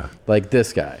provoke. Yeah. Like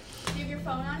this guy. Do you have your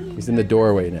phone on you? He's in the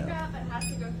doorway now. That has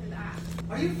to go through the app.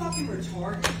 Are you fucking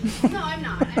retarded? No, I'm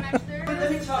not. I'm actually. But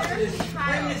let me talk to there's this. a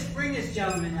child. Bring this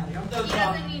gentleman out here. I'm done He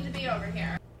talking. doesn't need to be over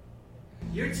here.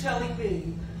 You're telling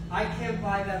me I can't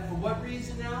buy that for what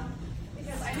reason now?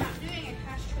 Because I'm not doing a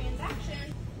cash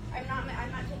transaction. I'm not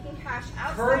taking cash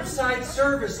outside. Curbside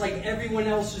service like everyone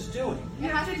else is doing. You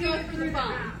have to go through the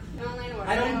phone. The online order.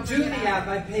 I don't do the app.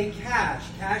 I pay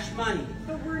cash money.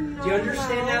 But we're not. Do you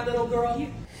understand that, little girl?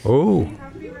 Oh.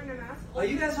 have to be wearing a mask. Are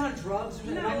you guys on drugs?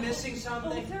 Am I missing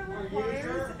something?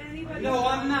 Requires anybody. No,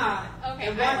 I'm not. Okay,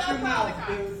 And I watch will your call mouth,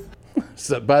 the dude.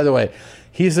 So by the way,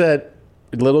 he said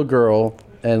little girl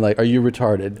and like, are you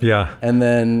retarded? Yeah. And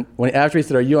then after he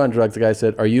said, are you on drugs? The guy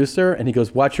said, are you, sir? And he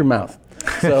goes, watch your mouth.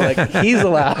 So like he's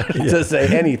allowed to say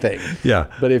anything. Yeah.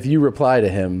 But if you reply to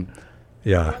him,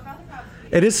 Yeah.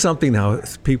 It is something how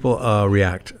people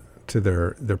react to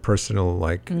their personal,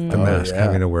 like the mask, yeah.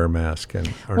 having to wear a mask.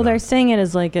 And Well, they're saying it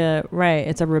as like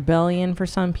it's a rebellion for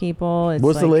some people. It's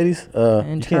what's like the ladies?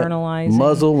 internalizing.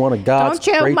 Muzzle one of God's Don't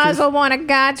you creatures. muzzle one of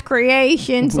God's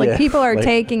creations. Like Yeah, people are like-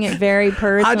 taking it very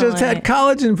personally. I just had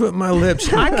collagen put in my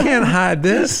lips. I can't hide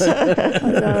this.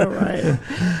 right.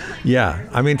 Yeah.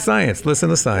 I mean, science. Listen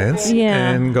to science Yeah.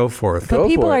 and go forth. But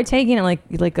people are taking it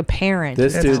like a parent.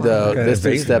 This It's dude though, like an this dude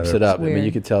invasion steps of it up. I Weird. mean,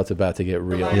 you can tell it's about to get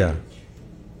real. Yeah.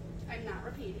 I'm not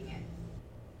repeating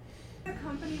it. A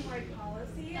company-wide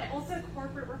policy. Also,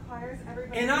 corporate requires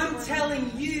everybody. And to I'm wear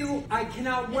telling you, I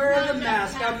cannot wear the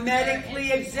mask. I'm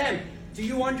medically exempt. Do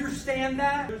you understand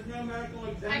that? There's no medical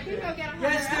exemption. I can go get a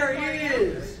Yes, there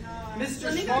is. Mr.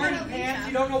 Let me go Smarty get a Pants, Lisa.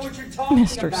 you don't know what you're talking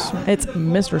about. It's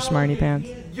Mr. Smarty Pants.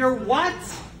 You're what?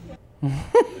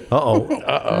 Uh-oh.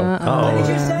 What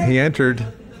did you say? He entered.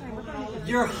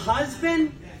 Your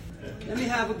husband? Let me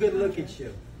have a good look at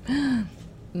you.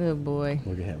 Oh boy.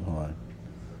 Look at him. Hold on.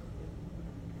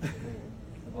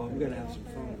 Oh, I'm gonna have some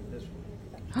fun with this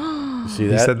one. You see He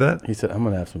that? said that? He said, I'm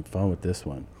going to have some fun with this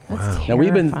one. That's Now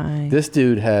terrifying. this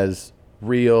dude has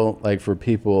real, like for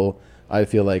people, I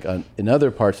feel like in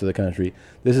other parts of the country,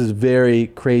 this is very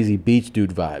crazy beach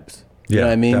dude vibes. You know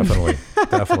what I mean? Definitely.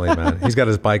 Definitely, man. He's got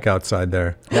his bike outside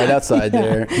there. Right outside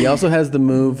there. He also has the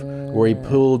move where he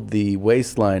pulled the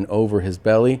waistline over his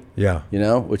belly. Yeah. You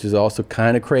know, which is also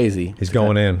kind of crazy. He's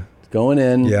going in. Going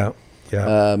in. Yeah.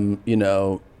 Yeah. You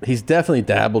know, he's definitely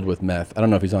dabbled with meth. I don't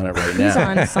know if he's on it right now. He's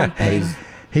on something.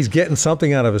 He's getting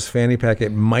something out of his fanny pack.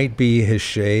 It might be his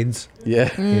shades. Yeah.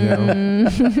 You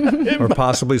know, or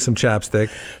possibly some chapstick.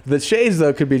 The shades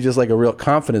though could be just like a real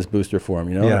confidence booster for him,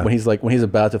 you know? Yeah. When he's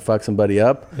about to fuck somebody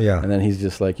up. Yeah. And then he's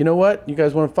just like, you know what? You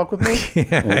guys want to fuck with me?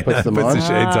 And he puts them Puts on. the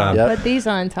shades on. Yep. Put these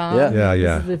on, Tom. Yeah. Yeah,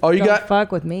 yeah. This is if Oh, you don't got-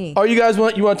 fuck with me. Oh, you guys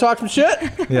want to talk some shit?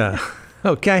 Yeah.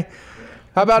 Okay.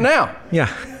 How about now? Yeah.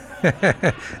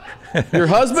 Your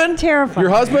husband? Terrifying.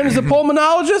 Your husband is a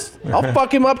pulmonologist? I'll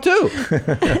fuck him up too.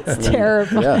 It's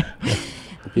terrifying. Yeah.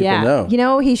 People Yeah. know. You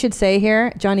know what he should say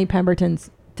here? Johnny Pemberton's,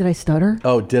 did I stutter?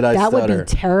 Oh, did I That stutter? would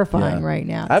be terrifying Yeah. right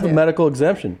now. I have a too. medical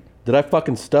exemption. Did I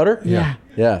fucking stutter? Yeah.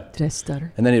 Yeah. Did I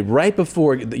stutter? And then right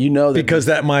before, that because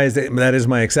that is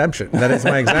my exception. That is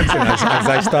my exemption.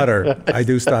 I stutter. I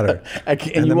do stutter.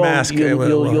 And the mask.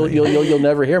 You'll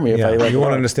never hear me if I. You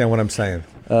won't understand what I'm saying.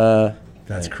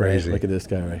 That's crazy. Look at this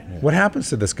guy right here. What happens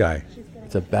to this guy?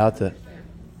 It's about to.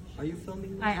 Are you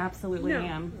filming? I absolutely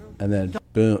am. And then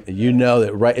boom,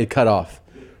 that it cut off.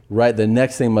 Right, the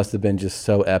next thing must have been just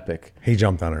so epic. He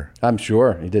jumped on her. I'm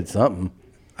sure he did something.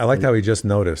 I liked how he just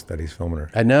noticed that he's filming her.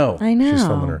 I know. She's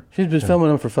filming her. She's been filming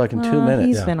him for fucking 2 minutes.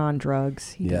 He's been on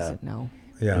drugs. He doesn't know.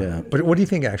 Yeah. But what do you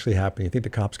think actually happened? You think the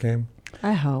cops came?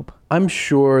 I hope. I'm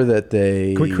sure that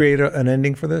they... Can we create an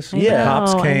ending for this? Yeah. The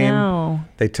cops came. I know.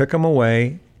 They took him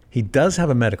away. He does have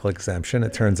a medical exemption,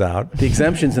 it turns out. The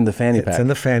exemption's in the fanny pack. It's in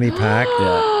the fanny pack.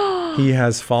 Yeah. He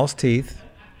has false teeth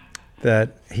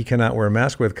that he cannot wear a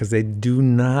mask with because they do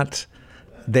not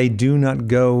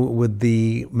go with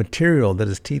the material that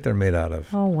his teeth are made out of.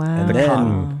 Oh, wow. And the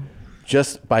cotton.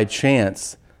 Just by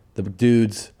chance, the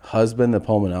dude's husband, the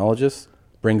pulmonologist,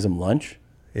 brings him lunch.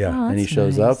 Yeah. Oh, and he that's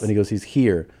shows nice. up and he goes, he's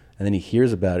here. And then he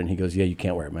hears about it and he goes, yeah, you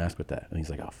can't wear a mask with that. And he's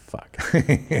like, oh, fuck.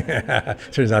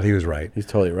 Turns out he was right. He's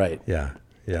totally right. Yeah.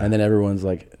 Yeah. And then everyone's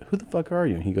like, who the fuck are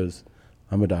you? And he goes,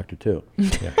 I'm a doctor too.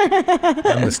 Yeah.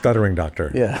 I'm the stuttering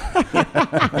doctor. Yeah.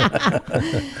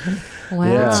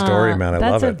 Wow. Good story, man. I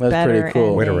love it. That's pretty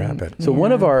cool. Way to wrap it. So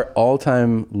one of our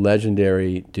all-time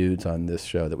legendary dudes on this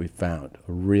show that we found,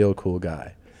 a real cool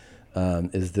guy,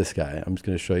 is this guy. I'm just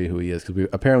going to show you who he is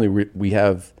because we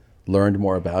have learned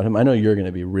more about him. I know you're going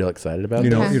to be real excited about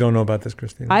this. You don't know about this,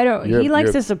 Christina? I don't. He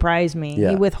likes to surprise me.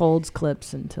 Yeah. He withholds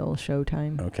clips until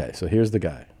showtime. Okay, so here's the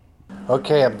guy.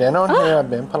 Okay, I've been on here. I've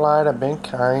been polite. I've been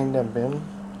kind. I've been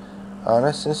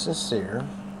honest and sincere.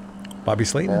 Bobby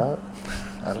Slayton. Now,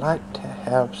 I'd like to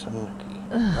have some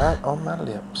right on my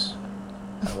lips.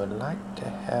 I would like to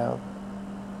have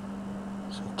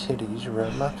some titties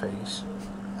around my face.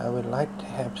 I would like to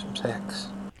have some sex.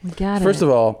 We got First it.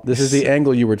 of all, this is the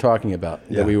angle you were talking about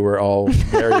that we were all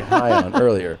very high on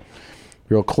earlier.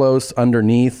 Real close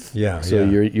underneath. Yeah. So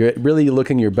you're really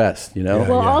looking your best, you know?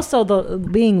 Well, also the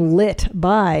being lit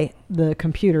by the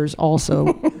computer's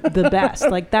also the best.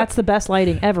 Like that's the best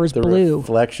lighting ever is the blue.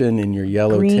 reflection in your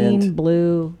yellow Green, tint.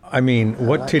 blue. I mean,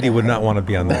 what titty would not want to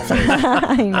be on that face?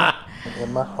 I know.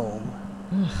 In my home,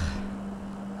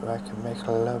 who I can make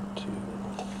love to.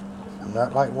 I'm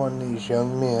not like one of these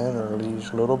young men or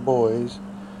these little boys.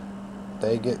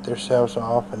 They get themselves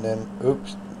off and then,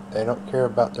 oops, they don't care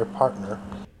about their partner.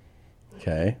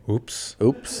 Okay. Oops.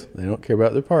 They don't care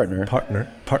about their partner.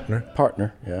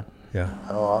 Partner. Yeah. Yeah.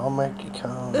 Oh, I'll make you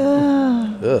come.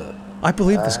 Ugh. I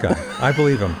believe this guy. I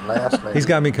believe him. Lastly, He's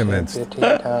got me convinced. 15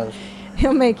 times.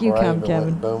 He'll make you before I come, even Kevin.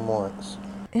 went boom once.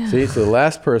 See, so the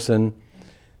last person,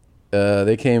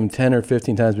 they came 10 or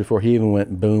 15 times before he even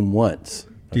went boom once.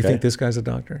 Do you think this guy's a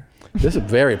doctor? This is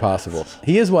very possible.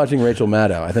 He is watching Rachel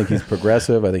Maddow. I think he's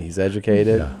progressive. I think he's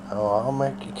educated. Yeah. Oh, I'll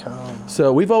make you come.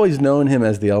 So we've always known him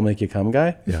as the I'll make you come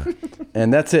guy. Yeah.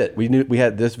 And that's it. We knew we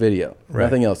had this video. Right.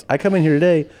 Nothing else. I come in here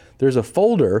today. There's a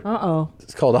folder.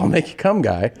 It's called I'll make you come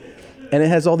guy. And it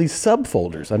has all these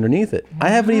subfolders underneath it. I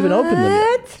haven't even opened them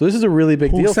yet. So this is a really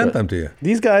big deal. Who sent them to you?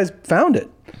 These guys found it.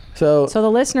 So the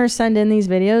listeners send in these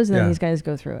videos, and then Yeah. these guys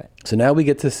go through it. So now we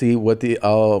get to see what the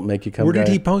I'll make you come Where did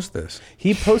guy- he post this?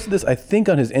 He posted this, I think,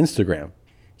 on his Instagram,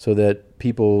 so that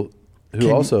people who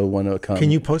also want to come.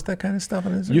 Can you post that kind of stuff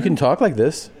on Instagram? You can talk like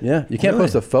this. Yeah. You can't Really?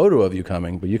 post a photo of you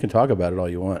coming, but you can talk about it all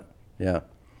you want. Yeah.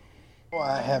 Well,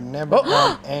 I have never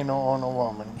gone anal on a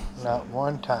woman, not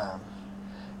one time.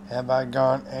 Have I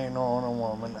gone anal on a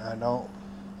woman? I don't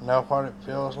know what it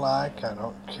feels like. I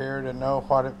don't care to know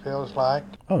what it feels like.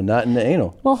 Oh, not in the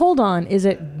anal. Well, hold on. Is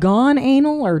it gone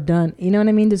anal or done? You know what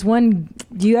I mean?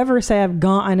 Do you ever say I've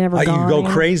gone? I never You gone. go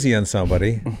anal? crazy on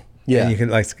somebody. Yeah. And you can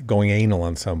like going anal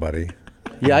on somebody.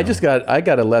 Yeah, I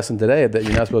got a lesson today that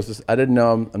you're not supposed to. I didn't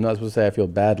know I'm not supposed to say I feel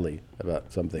badly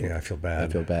about something. Yeah, I feel bad. I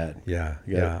feel bad. Yeah,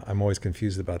 You gotta- yeah. I'm always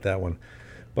confused about that one.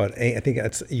 But I think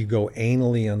it's you go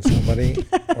anally on somebody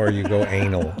or you go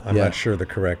anal. I'm Yeah. not sure the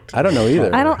correct. I don't know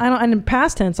either. I don't. And in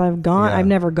past tense, I've gone. Yeah. I've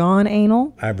never gone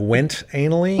anal. I've went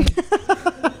anally.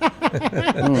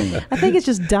 I think it's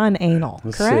just done anal.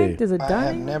 Let's correct? see. Is it I done?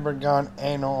 have anal? never gone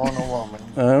anal on a woman.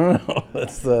 I don't know.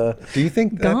 That's the. Do you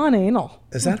think that, Gone anal.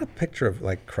 is that a picture of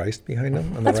like Christ behind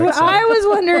him? On That's the right what side? I was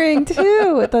wondering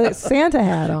too. With the Santa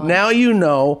hat on. Now you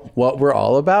know what we're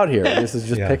all about here. This is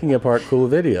just Yeah. picking apart cool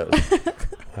videos.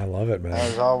 I love it, I man.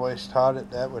 was always taught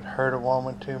that would hurt a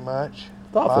woman too much.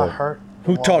 Thoughtful. If I hurt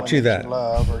Who a taught woman you that? You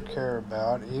love or care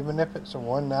about, even if it's a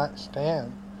one-night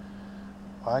stand,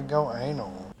 why go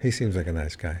anal? He seems like a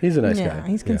nice guy. He's a nice guy. Yeah,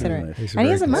 he's considerate. He's And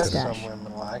he has a very mustache. Some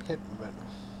women like it, but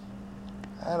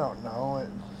I don't know.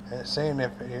 It's saying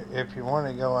if you want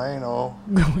to go anal,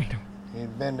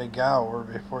 you'd bend a Gower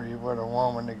before you would a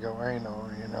woman to go anal,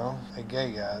 you know? A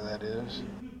gay guy, that is.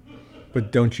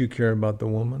 But don't you care about the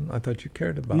woman? I thought you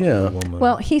cared about Yeah. the woman.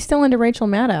 Well, he's still into Rachel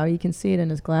Maddow. You can see it in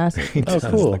his glasses. He does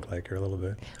cool. look like her a little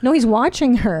bit. No, he's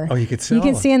watching her. Oh, you could see. You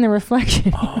can see in the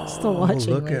reflection. He's still Oh,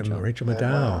 watching look Rachel. at Rachel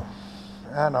Maddow.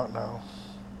 I don't know.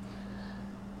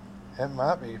 It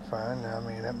might be fun. I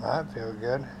mean, it might feel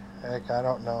good. Heck, I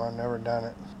don't know. I've never done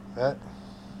it. But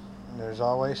there's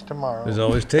always tomorrow. There's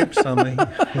always tapes on me.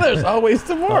 There's always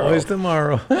tomorrow. Always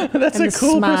tomorrow. That's And a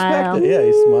cool smile. perspective. Yeah,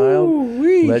 he smiled.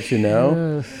 Let you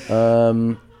know.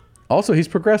 Also, he's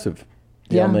progressive.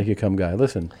 The Yeah. I'll make you come guy.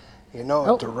 Listen. You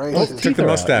know, the races. Took the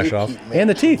mustache off. And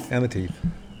the teeth. And the teeth.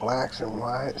 Blacks and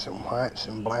whites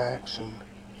and blacks and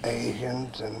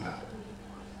Asians and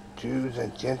Jews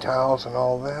and Gentiles and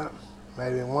all that.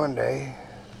 Maybe one day,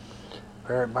 if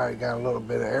everybody got a little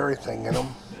bit of everything in them,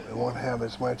 we won't have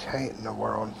as much hate in the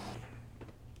world.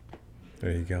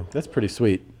 There you go. That's pretty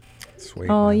sweet. Sweet.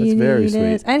 All man. you That's very need sweet.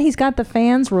 is, and he's got the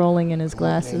fans rolling in his You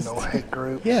won't glasses. need no hate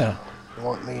groups. Yeah. You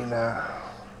won't need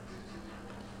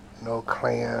no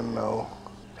Klan, no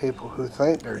people who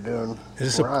think they're doing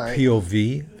Is this right. a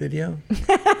POV video?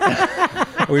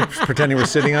 Are we pretending we're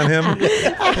sitting on him?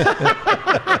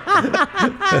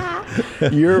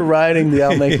 You're riding the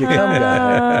I'll make you come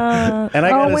guy. And I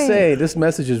gotta wait. say, this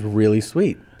message is really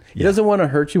sweet. He doesn't want to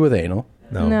hurt you with anal.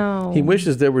 No. He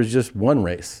wishes there was just one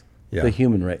race, Yeah. the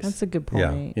human race. That's a good Yeah.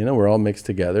 point. You know, we're all mixed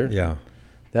together. Yeah.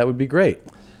 That would be great.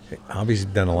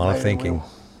 Obviously done a lot of Maybe thinking.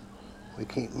 We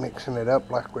keep mixing it up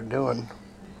like we're doing.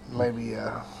 Maybe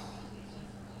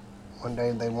one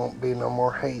day there won't be no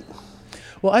more hate.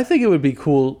 Well, I think it would be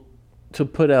cool to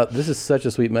put out, this is such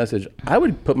a sweet message. I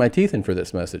would put my teeth in for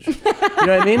this message. You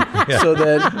know what I mean?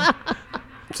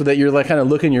 So that you're like kind of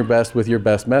looking your best with your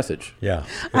best message. Yeah.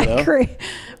 I agree.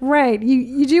 Right.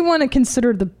 You do want to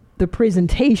consider the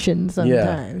presentation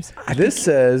sometimes. Yeah. This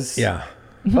says... Yeah.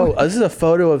 Oh, this is a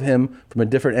photo of him from a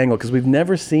different angle because we've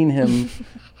never seen him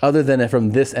other than from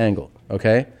this angle,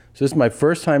 okay? So this is my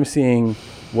first time seeing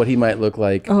what he might look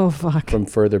like from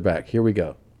further back. Here we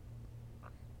go.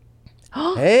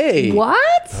 Hey.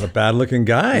 What? Not a bad looking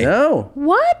guy. No.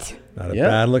 What? Not a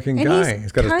bad looking And guy.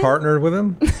 He's got his partner with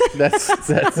him. That's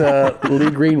Lee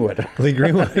Greenwood. Lee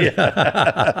Greenwood.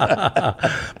 Yeah.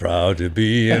 Proud to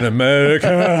be an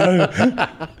American.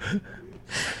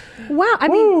 Wow. I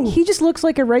mean, he just looks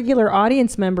like a regular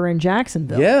audience member in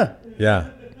Jacksonville. Yeah. Yeah.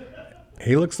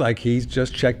 He looks like he's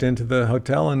just checked into the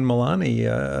hotel in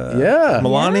Melania. Yeah.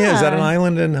 Melania, is that an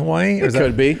island in Hawaii? Or is It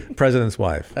could that be. President's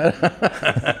wife.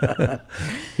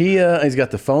 He's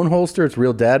got the phone holster. It's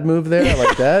real dad move there. I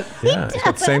like that. Yeah. He's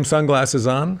got the same sunglasses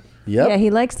on. Yep. Yeah, he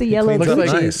likes the yellow cleans Looks up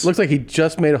like, nice. looks like he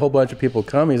just made a whole bunch of people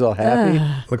come. He's all happy.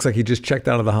 Looks like he just checked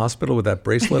out of the hospital with that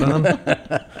bracelet on.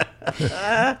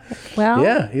 Well,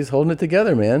 Yeah, he's holding it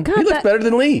together, man. God, he looks that- better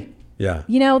than Lee. Yeah.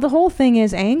 you know, the whole thing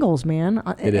is angles, man.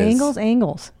 It is.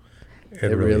 Angles.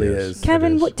 It really is.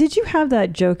 Kevin, It is. what did you have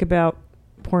that joke about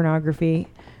pornography?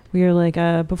 We were like,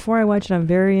 before I watch it, I'm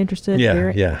very interested.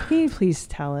 Yeah, yeah. Can you please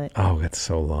tell it? Oh, it's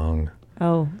so long.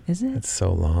 Oh, is it? It's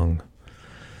so long.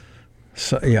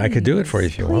 So yeah, I could do it for you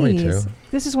if you want me to. Please.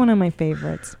 This is one of my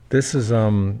favorites. This is If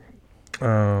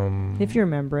you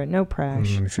remember it, no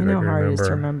prash. let me see I if I know how can hard it is to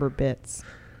remember. remember bits.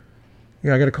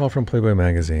 Yeah, I got a call from Playboy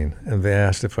magazine, and they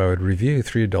asked if I would review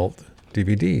 3 adult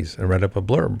DVDs and write up a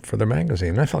blurb for their magazine.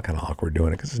 And I felt kind of awkward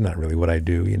doing it because it's not really what I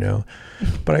do, you know.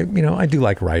 But I do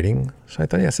like writing, so I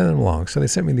thought, yeah, send them along. So they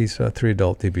sent me these 3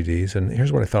 adult DVDs, and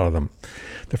here's what I thought of them.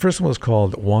 The first one was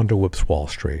called Wanda Whips Wall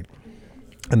Street,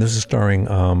 and this is starring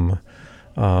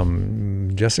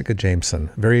Jessica Jameson,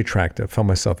 very attractive. Found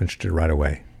myself interested right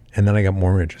away, and then I got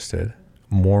more interested,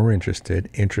 very interested,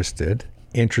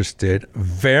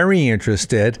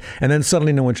 and then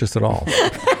suddenly no interest at all.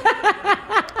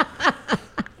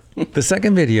 The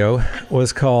second video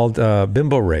was called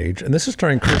Bimbo Rage, and this is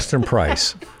starring Kristen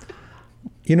Price.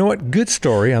 You know what? Good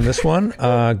story on this one.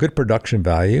 Good production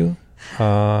value.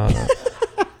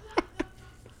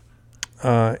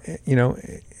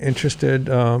 Interested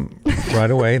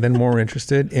right away, then more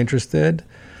interested,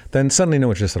 then suddenly no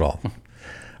interest at all.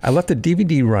 I left the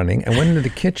DVD running and went into the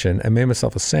kitchen and made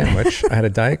myself a sandwich. I had a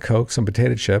Diet Coke, some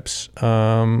potato chips.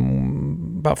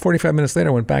 About 45 minutes later,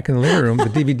 I went back in the living room. The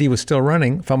DVD was still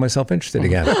running. Found myself interested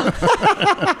again.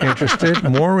 Interested,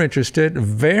 more interested,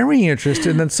 very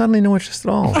interested, and then suddenly no interest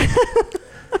at all.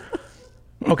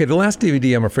 Okay, the last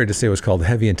DVD, I'm afraid to say, was called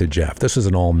Heavy Into Jeff. This was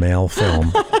an all-male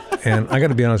film And I got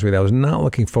to be honest with you, I was not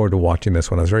looking forward to watching this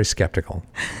one. I was very skeptical.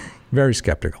 Very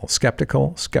skeptical.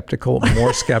 Skeptical,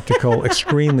 more skeptical,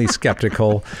 extremely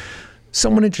skeptical.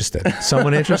 Someone interested,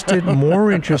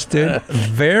 more interested,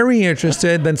 very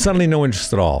interested, then suddenly no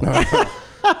interest at all.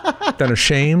 Then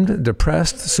ashamed,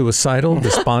 depressed, suicidal,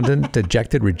 despondent,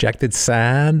 dejected, rejected,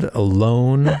 sad,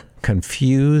 alone,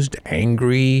 confused,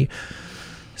 angry.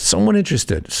 Someone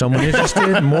interested,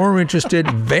 more interested,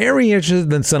 very interested,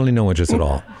 then suddenly no interest at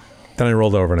all. Then I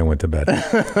rolled over and I went to bed.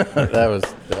 that was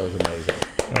amazing.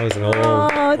 That was an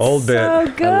old bit. So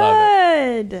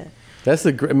good. That's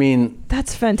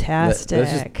that's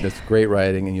fantastic. That's great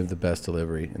writing, and you have the best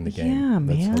delivery in the game. Yeah,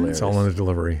 that's man. Hilarious. It's all in the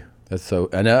delivery. That's so.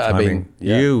 I know. Timing. I mean,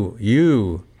 yeah.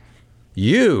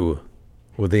 You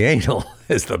with the anal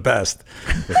is the best.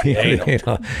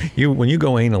 When you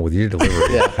go anal with your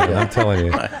delivery, I'm telling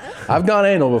you. I've gone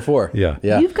anal before. Yeah.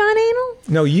 You've gone anal?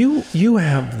 No, you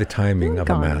have the timing of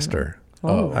a master.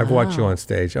 I've watched you on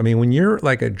stage. I mean, when you're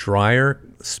like a drier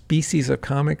species of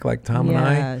comic like Tom and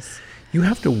I, you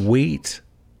have to wait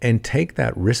and take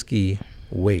that risky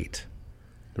wait.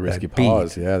 The risky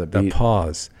pause, the beat. The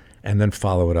pause, and then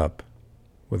follow it up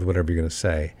with whatever you're going to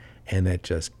say. And that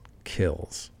just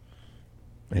kills.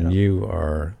 And you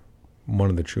are one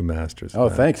of the true masters. Oh,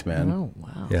 thanks, man. Oh,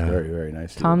 wow. Yeah. That's very, very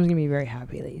nice. Tom's going to be very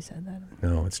happy that you said that.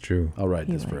 No, it's true. I'll write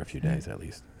this for a few days at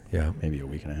least. Yeah. Maybe a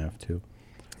week and a half, too.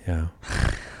 Yeah.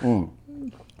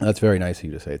 That's very nice of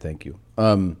you to say. Thank you.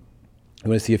 You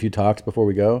want to see a few talks before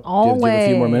we go? Always. Do you have a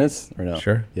few more minutes or no?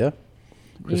 Sure. Yeah.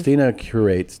 Christina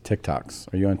curates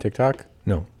TikToks. Are you on TikTok?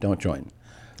 No. Don't join.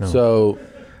 No. So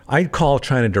I call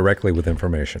China directly with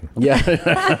information.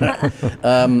 Yeah.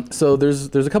 So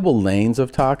there's a couple lanes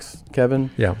of talks, Kevin.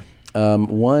 Yeah.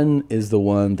 One is the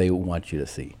one they want you to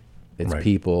see. It's Right.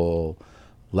 people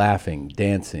laughing,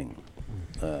 dancing.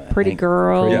 Pretty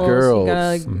girls. Pretty girls. You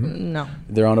gotta, No.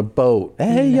 They're on a boat.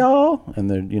 Hey, y'all. And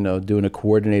they're, doing a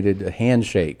coordinated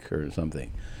handshake or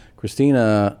something.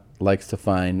 Christina likes to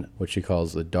find what she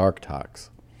calls the dark talks.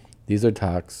 These are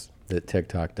talks that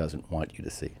TikTok doesn't want you to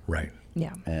see. Right.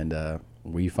 Yeah. And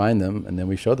we find them and then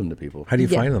we show them to people. How do you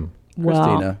find them?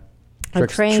 Christina I've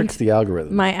trained tricks the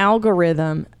algorithm. My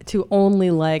algorithm to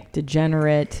only like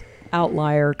degenerate,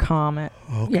 outlier comment,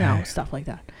 stuff like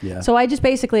that. Yeah. So I just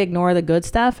basically ignore the good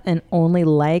stuff and only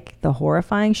like the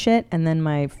horrifying shit, and then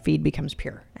my feed becomes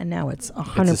pure. And now it's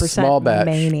 100% It's a small batch,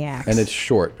 maniacs. and it's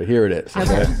short, but here it is.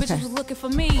 Okay. Bitches was looking for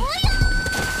me.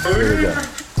 Here we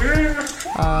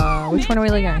go. Which one are we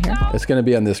looking at here? It's going to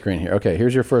be on this screen here. Okay,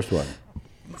 here's your first one.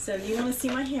 So you want to see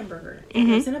my hamburger? It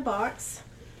goes in a box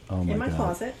in my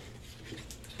closet.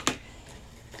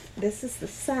 This is the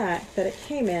sack that it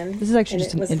came in. This is actually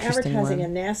just an interesting one. It was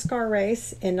advertising one. a NASCAR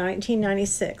race in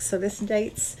 1996. So this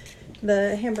dates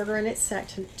the hamburger in its sack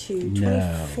to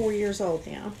 24 years old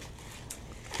now.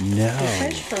 No. The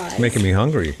French fries It's making me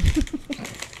hungry.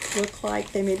 look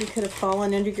like they maybe could have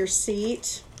fallen under your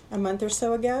seat a month or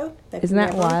so ago. They've Isn't that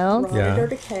never wild? rotted Yeah. or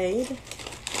decayed.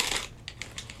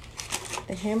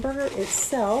 The hamburger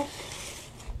itself,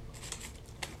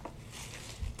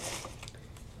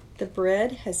 the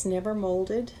bread has never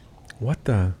molded. What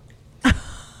the?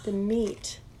 The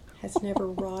meat has never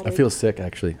rotted. I feel sick,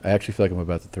 actually. I actually feel like I'm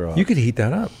about to throw up. You could heat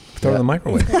that up. Throw it in the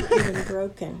microwave. It's never even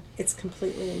broken. It's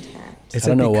completely intact. Is I it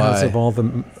don't know because why. of all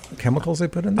the chemicals they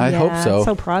put in there? I hope so. It's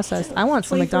so processed. I want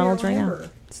some 24-year-old McDonald's right now. hamburger.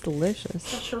 It's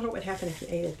delicious. Not sure what would happen if you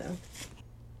ate it though.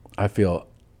 I feel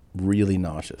really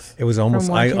nauseous. It was almost,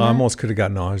 I watching that? almost could have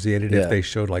got nauseated Yeah. if they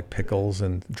showed like pickles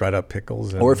and dried up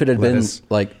pickles. And Or if it had lettuce. been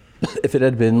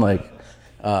like,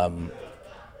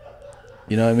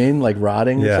 you know what I mean? Like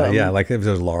rotting or Yeah, something. yeah, like if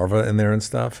there's larvae in there and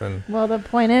stuff. And Well, the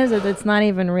point is that it's not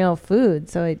even real food,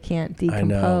 so it can't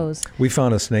decompose. we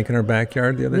found a snake in our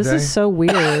backyard the other This day. is so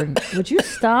weird. Would you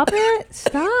stop it?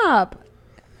 Stop.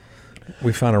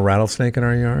 We found a rattlesnake in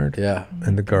our yard. Yeah.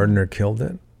 And the gardener killed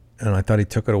it. And I thought he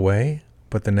took it away.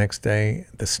 But the next day,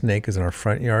 the snake is in our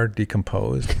front yard,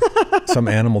 decomposed. Some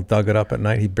animal dug it up at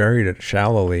night. He buried it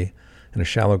shallowly in a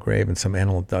shallow grave, and some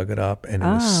animal dug it up, and it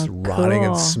was rotting and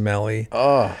cool. smelly.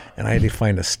 Oh. And I had to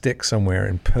find a stick somewhere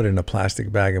and put it in a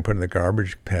plastic bag and put it in the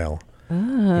garbage pail. You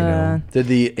know? Did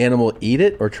the animal eat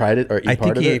it or tried it or eat I part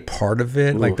think of he it? ate part of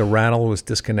it. Like Oof. the rattle was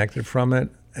disconnected from it,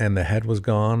 and the head was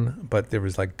gone, but there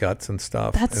was like guts and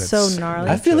stuff. That's and so it's- gnarly.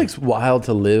 I feel like it's wild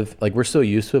to live, like we're so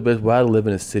used to it, but it's wild to live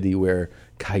in a city where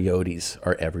coyotes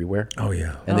are everywhere. Oh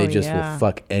yeah. And they Oh, just yeah. will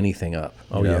fuck anything up.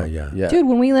 Oh, you know? yeah. Yeah. Dude,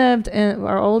 when we lived in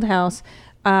our old house,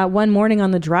 one morning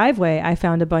on the driveway, I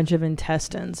found a bunch of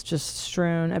intestines just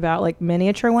strewn about, like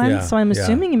miniature ones. Yeah, So I'm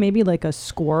assuming it may be like a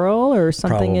squirrel or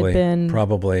something had been.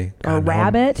 Probably. A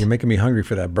rabbit. You're making me hungry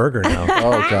for that burger now.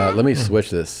 Oh, God. Let me switch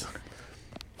this.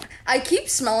 I keep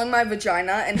smelling my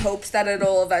vagina in hopes that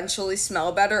it'll eventually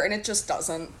smell better, and it just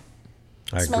doesn't.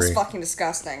 It smells fucking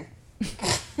disgusting.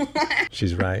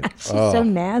 She's right. She's so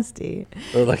nasty.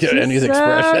 Or like She's Andy's so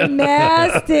expression.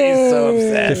 nasty. He's so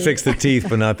upset. To fix the teeth,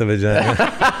 but not the vagina.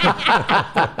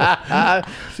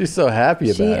 She's so happy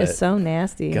about it. She is so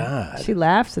nasty. God. She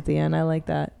laughs at the end. I like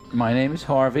that. My name is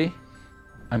Harvey.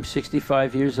 I'm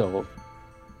 65 years old.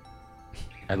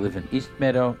 I live in East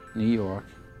Meadow, New York.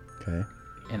 Okay.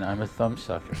 And I'm a thumb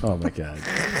sucker. Oh my God.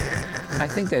 I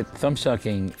think that thumb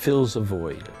sucking fills a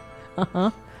void.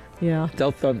 Uh-huh. Yeah.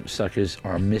 Adult thumb suckers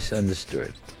are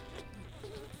misunderstood.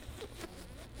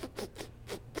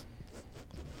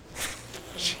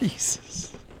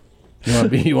 Jesus.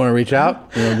 You want to reach out?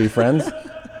 You want to be friends?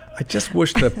 I just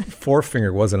wish the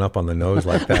forefinger wasn't up on the nose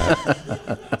like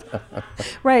that.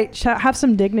 Right. Have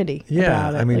some dignity. Yeah,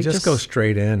 about it. I mean, Like, just go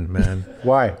straight in, man.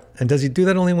 Why? And does he do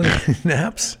that only when he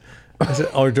naps?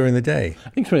 Or during the day? I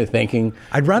think he's really thinking.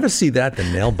 I'd rather see that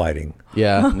than nail biting.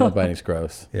 Yeah, nail biting's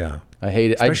gross. Yeah. I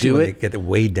hate it. Especially I do when it. they get it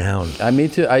way down. Me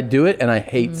too. I do it, and I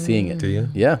hate seeing it. Do you?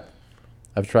 Yeah.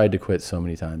 I've tried to quit so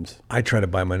many times. I try to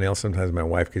bite my nails sometimes. My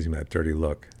wife gives me that dirty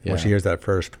look. Yeah. When she hears that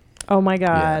first. Oh my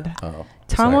God. Yeah. Oh.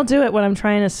 Tom will do it when I'm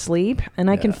trying to sleep, and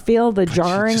I can feel the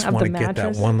jarring just of the wanna mattress.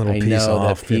 get that one little piece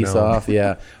off. That piece off,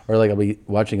 yeah. Or like I'll be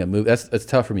watching a movie. That's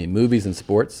tough for me. Movies and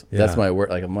sports. Yeah. That's my work.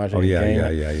 Like I'm watching. Oh, yeah,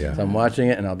 a game. yeah. So I'm watching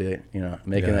it, and I'll be,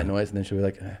 making that noise, and then she'll be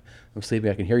like, "I'm sleeping.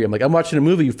 I can hear you." I'm like, "I'm watching a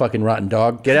movie. You fucking rotten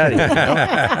dog. Get out of here." You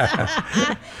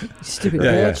know? Stupid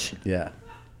bitch. Yeah.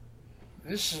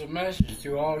 This is a message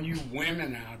to all you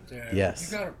women out there. Yes.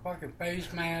 You got a fucking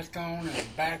face mask on and a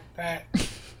backpack,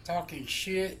 talking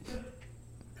shit,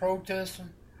 protesting.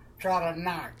 Try to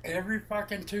knock every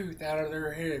fucking tooth out of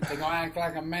their head. If they're gonna act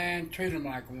like a man, treat them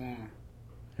like one.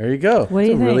 There you go. What do That's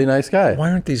you a think? really nice guy. Why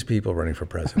aren't these people running for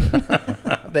president?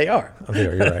 They are. Oh, they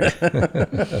are. You're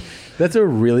right. That's a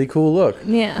really cool look.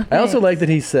 Yeah. I also like that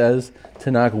he says to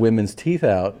knock women's teeth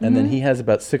out, and then he has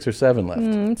about 6 or 7 left.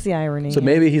 It's the irony. So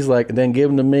maybe he's like, then give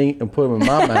them to me and put them in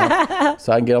my mouth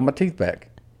so I can get all my teeth back.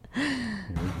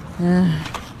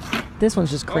 This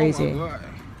one's just crazy.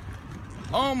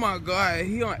 Oh my God,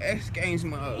 he on X Games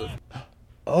mode.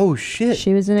 Oh shit!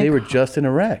 She was in They were just in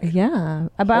a wreck. Yeah.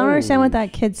 But I don't understand what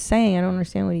that kid's saying. I don't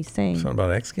understand what he's saying. Something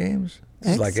about X Games?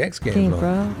 This is like X Games, Game, though.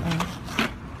 bro.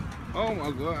 Oh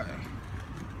my God.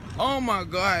 Oh my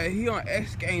God, he on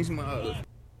X Games mode.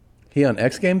 He on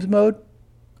X Games mode?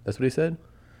 That's what he said?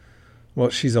 Well,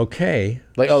 she's okay.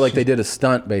 Like they did a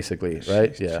stunt, basically,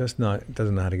 right? She's just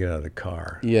doesn't know how to get out of the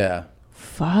car. Yeah.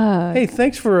 Fuck. Hey,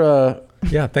 thanks for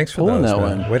yeah, thanks for pulling those, that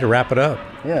man. one. Way to wrap it up.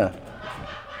 Yeah.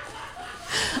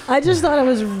 I just thought it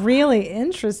was really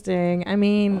interesting. I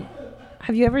mean,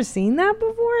 have you ever seen that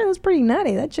before? It was pretty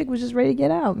nutty. That chick was just ready to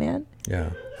get out, man. Yeah.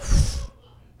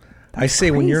 I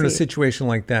say when you're in a crazy. situation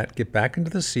like that, get back into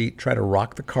the seat, try to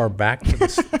rock the car back to the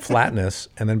flatness,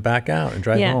 and then back out and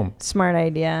drive yeah, home. smart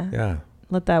idea. Yeah.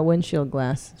 Let that windshield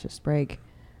glass just break.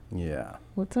 Yeah.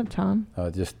 What's up, Tom?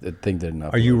 Just the thing did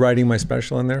enough. Are you writing my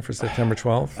special in there for September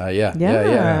 12th?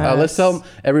 Yeah. Let's tell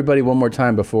everybody one more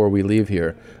time before we leave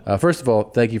here. First of all,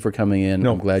 thank you for coming in.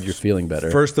 I'm glad you're feeling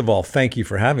better. First of all, thank you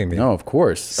for having me. No, of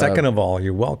course. Second of all,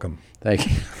 you're welcome. Thank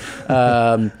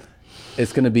you.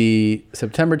 It's going to be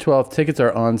September 12th. Tickets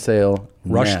are on sale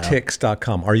now.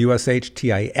 Rushtix.com.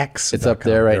 RUSHTIX. It's up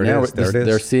there right now. There it is.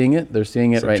 They're seeing it. They're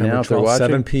seeing it right September now if they're 12th, watching.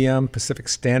 7 p.m. Pacific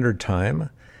Standard Time.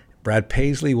 Brad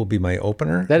Paisley will be my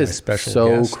opener. That my is special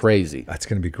so guest. crazy. That's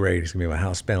going to be great. He's going to be my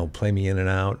house band. He'll play me in and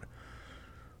out.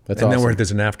 That's and awesome. then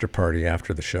there's an after party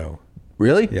after the show.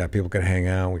 Really? Yeah, people can hang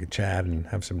out. We can chat and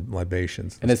have some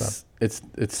libations. And stuff.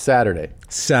 it's Saturday.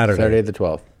 Saturday the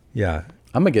 12th. Yeah.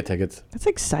 I'm going to get tickets. That's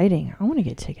exciting. I want to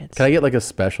get tickets. Can I get like a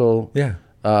special? Yeah.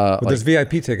 Well, there's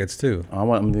VIP tickets too. I'm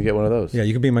going to get one of those. Yeah,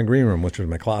 you can be in my green room, which was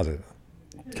my closet.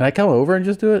 Can I come over and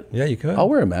just do it? Yeah, you could. I'll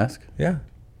wear a mask. Yeah.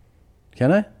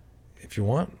 Can I? If you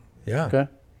want. Yeah. Okay.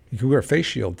 You can wear a face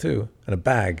shield too and a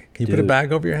bag. Can you put a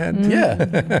bag over your head?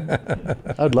 Yeah.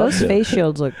 I'd love Those to. face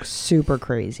shields look super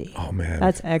crazy. Oh man.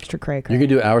 That's extra cray cray. You can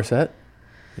do our set?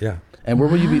 Yeah. And where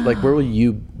will you be? Like, where will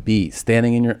you be?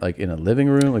 Standing in your, like, in a living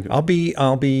room? Like, I'll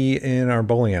be in our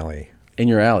bowling alley. In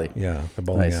your alley? Yeah, the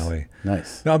bowling Nice. alley.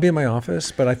 Nice. No, I'll be in my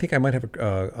office, but I think I might have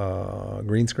a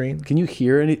green screen. Can you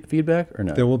hear any feedback or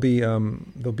no? There'll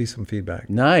be some feedback.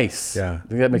 Nice. Yeah. I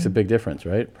think that makes a big difference,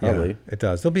 right? Probably. Yeah, it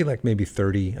does. There'll be like maybe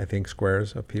 30, I think,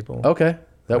 squares of people. Okay.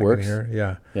 That can works. hear.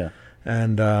 Yeah. Yeah.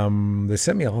 And they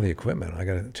sent me all the equipment. I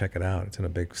got to check it out. It's in a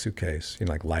big suitcase,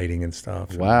 like lighting and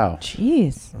stuff. Wow.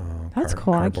 Jeez. That's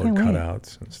cool. I Cardboard can't wait.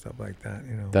 cutouts and stuff like that.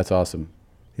 That's awesome.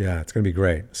 Yeah, it's going to be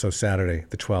great. So Saturday,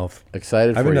 the 12th.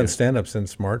 Excited for I haven't you. done stand-up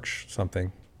since March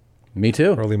something. Me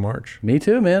too. Early March. Me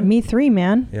too, man. Me 3,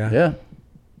 man. Yeah.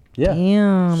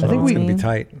 Damn. So I think it's going to be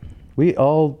tight. We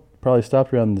all probably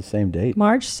stopped around the same date.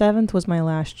 March 7th was my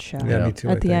last show. Yeah, me too,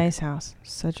 At I the think. Ice House.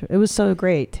 It was so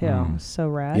great too. It was so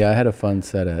rad. Yeah, I had a fun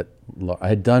set I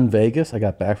had done Vegas. I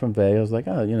got back from Vegas. I was like,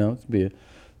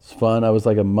 it's fun. I was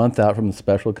like a month out from the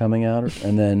special coming out,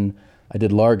 and then I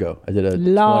did Largo. I did a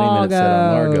 20-minute set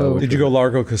on Largo. Did you go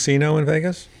Largo Casino in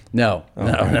Vegas? No,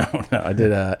 no. I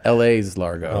did LA's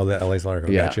Largo. Oh, the LA's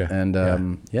Largo. Yeah, Gotcha. and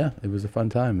it was a fun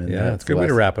time. And it's a good way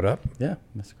to wrap it up. Yeah,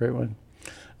 that's a great one.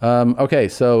 Okay,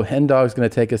 so Hen Dog's going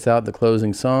to take us out. The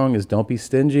closing song is "Don't Be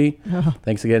Stingy." Oh.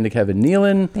 Thanks again to Kevin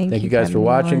Nealon. Thank you guys Kevin for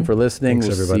watching, Nealon. for listening.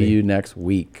 Thanks, we'll everybody. see you next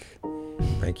week.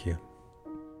 Thank you.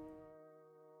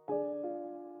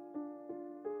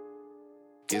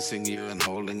 Kissing you and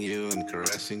holding you and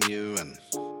caressing you and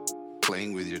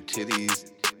playing with your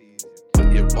titties.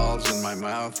 Put your balls in my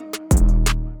mouth.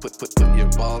 Put your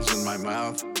balls in my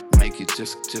mouth. Make you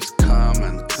just come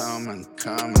and come and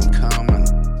come and come and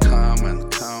come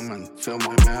and come and fill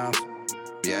my mouth.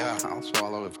 Yeah, I'll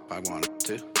swallow if I want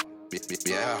to.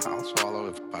 Yeah, I'll swallow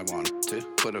if I want to.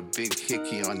 Put a big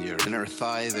hickey on your inner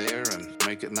thigh there and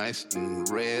make it nice and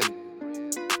red.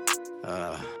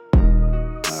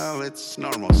 Well, it's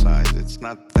normal size. It's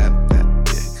not that big.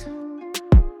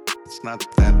 It's not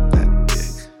that big.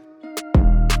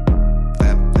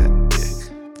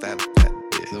 That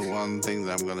big. The one thing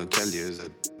that I'm gonna tell you is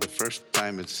that the first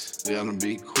time it's gonna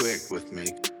be quick with me,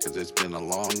 because it's been a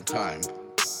long time.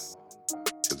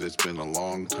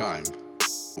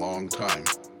 Long time.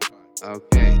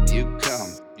 Okay, you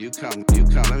come.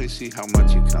 Let me see how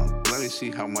much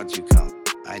you come.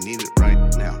 I need it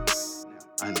right now.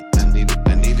 I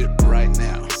need it right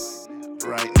now.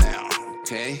 Right now,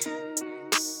 okay?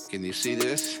 Can you see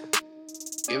this?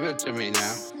 Give it to me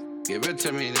now.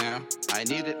 I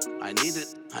need it.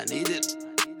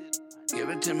 Give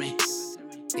it to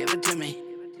me.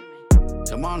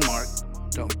 Come on, Mark.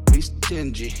 Don't be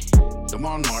stingy. Come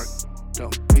on, Mark.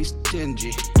 Don't be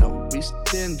stingy.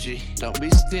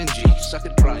 Suck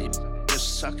it dry.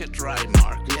 Just suck it dry,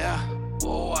 Mark. Yeah.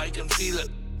 Oh, I can feel it.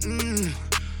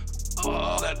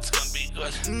 Oh, that's gonna be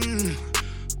good.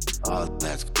 Oh,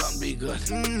 that's gonna be good.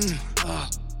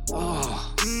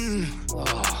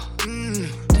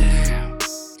 Damn.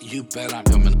 You bet I'm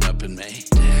coming up in May.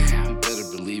 Damn. You better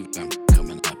believe I'm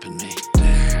coming up in May.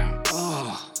 Damn.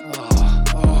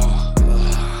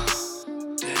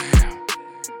 Damn.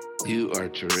 You are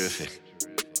terrific.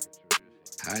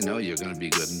 I know you're gonna be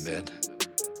good in bed.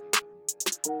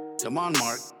 Come on,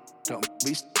 Mark. Don't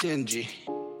be stingy.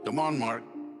 Come on, Mark.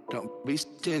 Don't be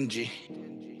stingy.